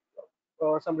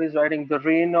 somebody's writing the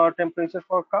rain or temperature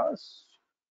forecast.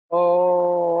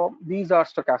 These are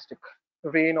stochastic,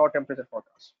 rain or temperature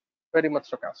forecast. Very much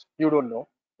stochastic. You don't know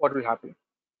what will happen.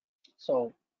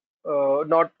 So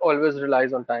not always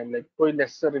relies on time. Like कोई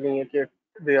necessarily नहीं है कि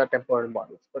they are temporal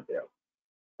models, but they are.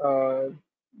 Uh,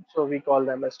 so we call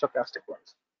them as stochastic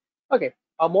ones. Okay,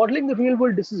 modeling the real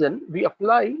world decision, we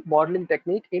apply modeling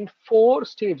technique in 4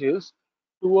 stages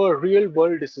to a real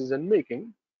world decision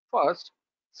making. First,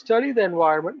 study the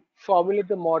environment, formulate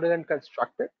the model and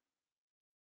construct it,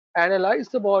 analyze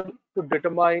the model to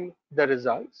determine the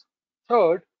results.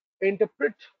 Third,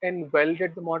 interpret and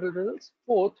validate the model results.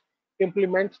 Fourth,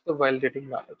 implement the validating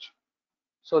knowledge.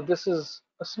 So this is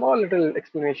a small little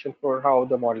explanation for how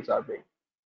the models are being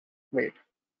made.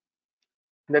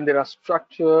 Then there are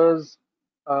structures.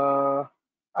 Uh,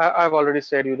 I've already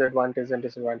said you the advantages and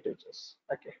disadvantages.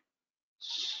 Okay,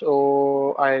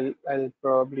 so I'll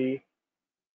probably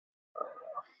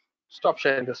stop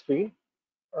sharing the screen.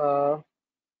 Uh,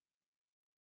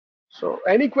 so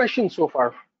any questions so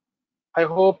far? I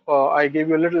hope I gave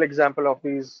you a little example of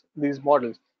these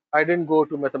models. I didn't go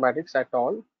to mathematics at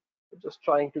all. Just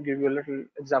trying to give you a little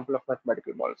example of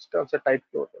mathematical models. Tensor type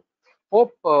theorem.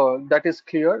 Hope that is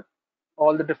clear.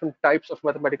 All the different types of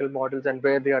mathematical models and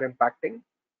where they are impacting.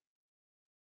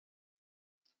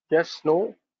 Yes,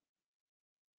 no.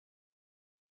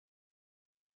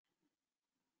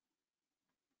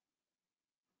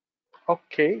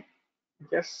 Okay.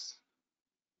 Yes.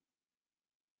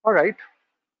 All right.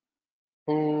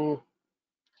 Hmm.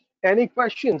 Any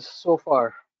questions so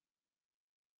far?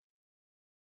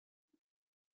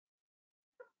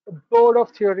 Bored of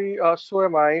theory, so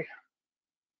am I.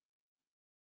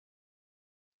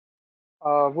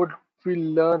 Would we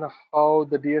learn how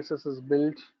the DSS is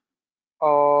built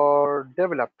or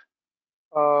developed?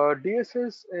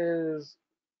 DSS is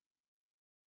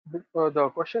the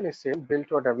question is same,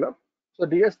 built or developed. So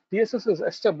DSS is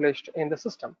established in the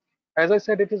system. As I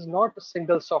said, it is not a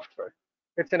single software.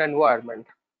 It's an environment.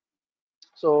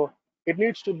 So it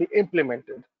needs to be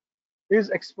implemented. Is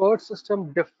expert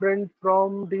system different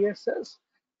from DSS?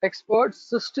 Expert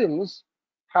systems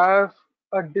have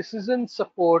a decision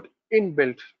support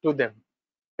inbuilt to them.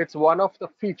 It's one of the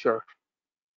feature.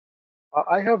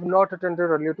 I have not attended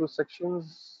earlier two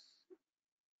sections.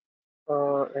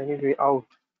 Anyway, out.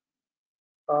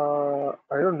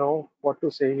 I don't know what to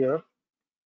say here.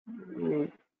 Mm,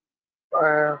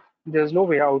 there's no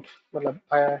way out. Well,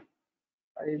 I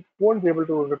won't be able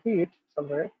to repeat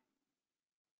somewhere.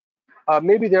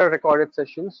 Maybe there are recorded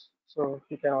sessions, so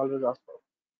you can always ask for.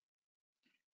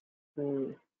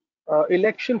 Hmm.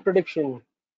 Election prediction.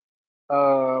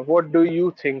 What do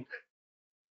you think?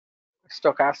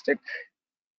 Stochastic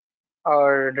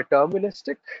or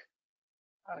deterministic?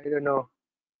 I don't know.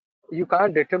 You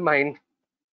can't determine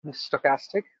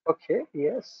stochastic. Okay,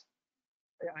 yes,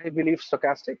 I believe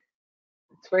stochastic.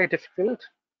 It's very difficult.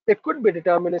 It could be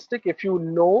deterministic if you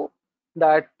know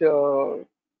that the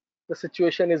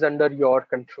situation is under your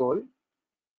control,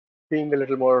 being a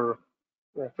little more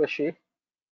fishy.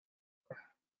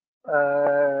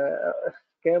 Uh,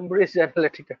 Cambridge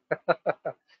Analytica.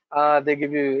 They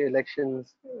give you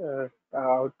elections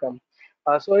outcome.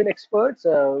 So in experts,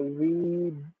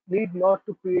 we need not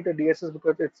to create a DSS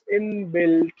because it's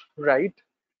inbuilt, right?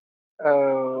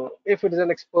 If it is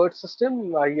an expert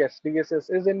system, yes,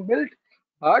 DSS is inbuilt,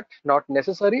 but not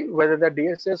necessary whether the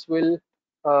DSS will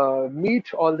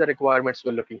meet all the requirements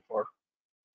we're looking for.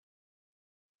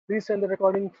 Please send the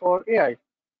recording for AI.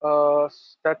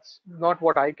 That's not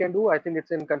what I can do. I think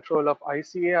it's in control of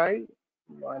ICAI.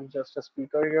 I'm just a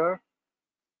speaker here.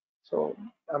 So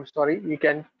I'm sorry. You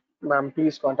can, ma'am,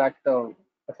 please contact the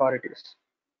authorities.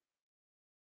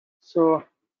 So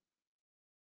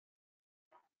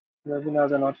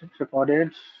webinars are not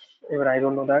recorded. Even I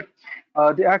don't know that.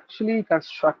 They actually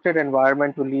constructed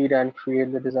environment to lead and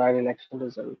create the desired election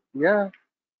result. Yeah.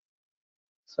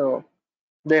 So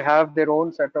they have their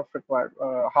own set of required.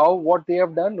 How what they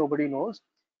have done, nobody knows.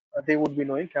 They would be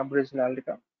knowing Cambridge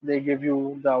Analytica. They give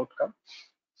you the outcome.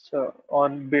 So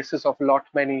on basis of lot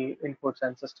many inputs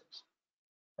and systems.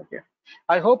 Okay.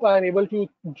 I hope I am able to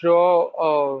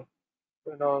draw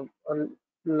a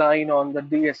line on the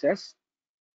DSS.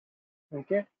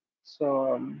 Okay.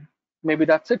 So maybe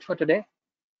that's it for today.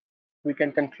 We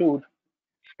can conclude.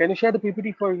 Can you share the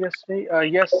PPT for yesterday?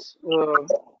 Yes,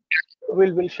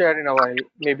 we'll share in a while.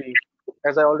 Maybe,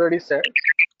 as I already said,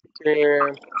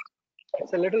 uh,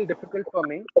 it's a little difficult for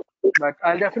me, but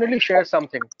I'll definitely share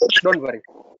something. Don't worry.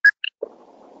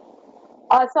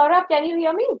 Saurabh, can you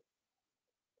hear me?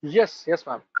 Yes, yes,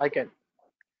 ma'am. I can.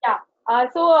 Yeah.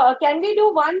 Can we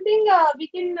do one thing? We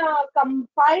can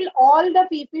compile all the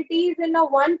PPTs in a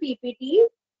one PPT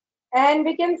and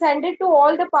we can send it to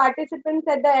all the participants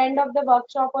at the end of the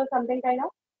workshop or something kind of.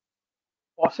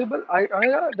 Possible.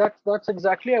 That's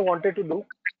exactly I wanted to do,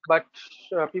 but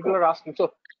people are asking.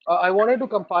 So I wanted to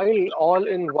compile all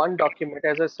in one document,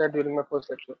 as I said during my first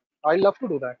lecture. I love to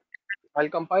do that. I'll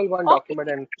compile one Okay. document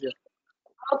and yeah.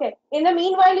 Okay. In the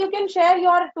meanwhile, you can share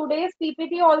your today's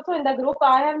PPT also in the group.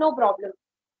 I have no problem.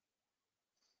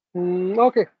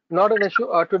 Okay, not an issue.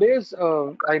 Today's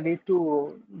I need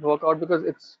to work out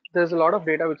because there's a lot of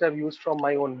data which I've used from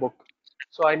my own book.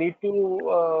 So I need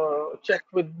to check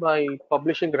with my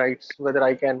publishing rights whether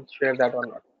I can share that or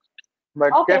not.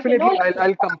 But Okay. Okay. No definitely issue.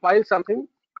 I'll compile something.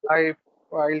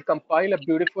 I'll compile a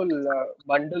beautiful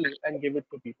bundle and give it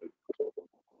to people.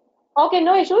 Okay.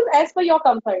 No issues. As per your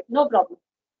comfort. No problem.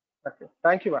 Okay.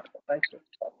 Thank you, ma'am. Thank you.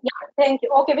 Yeah. Thank you.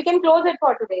 Okay. We can close it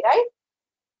for today, right?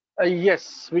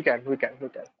 Yes, we can. We can. We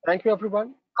can. Thank you,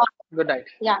 everyone. Good night.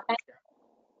 Yeah, thank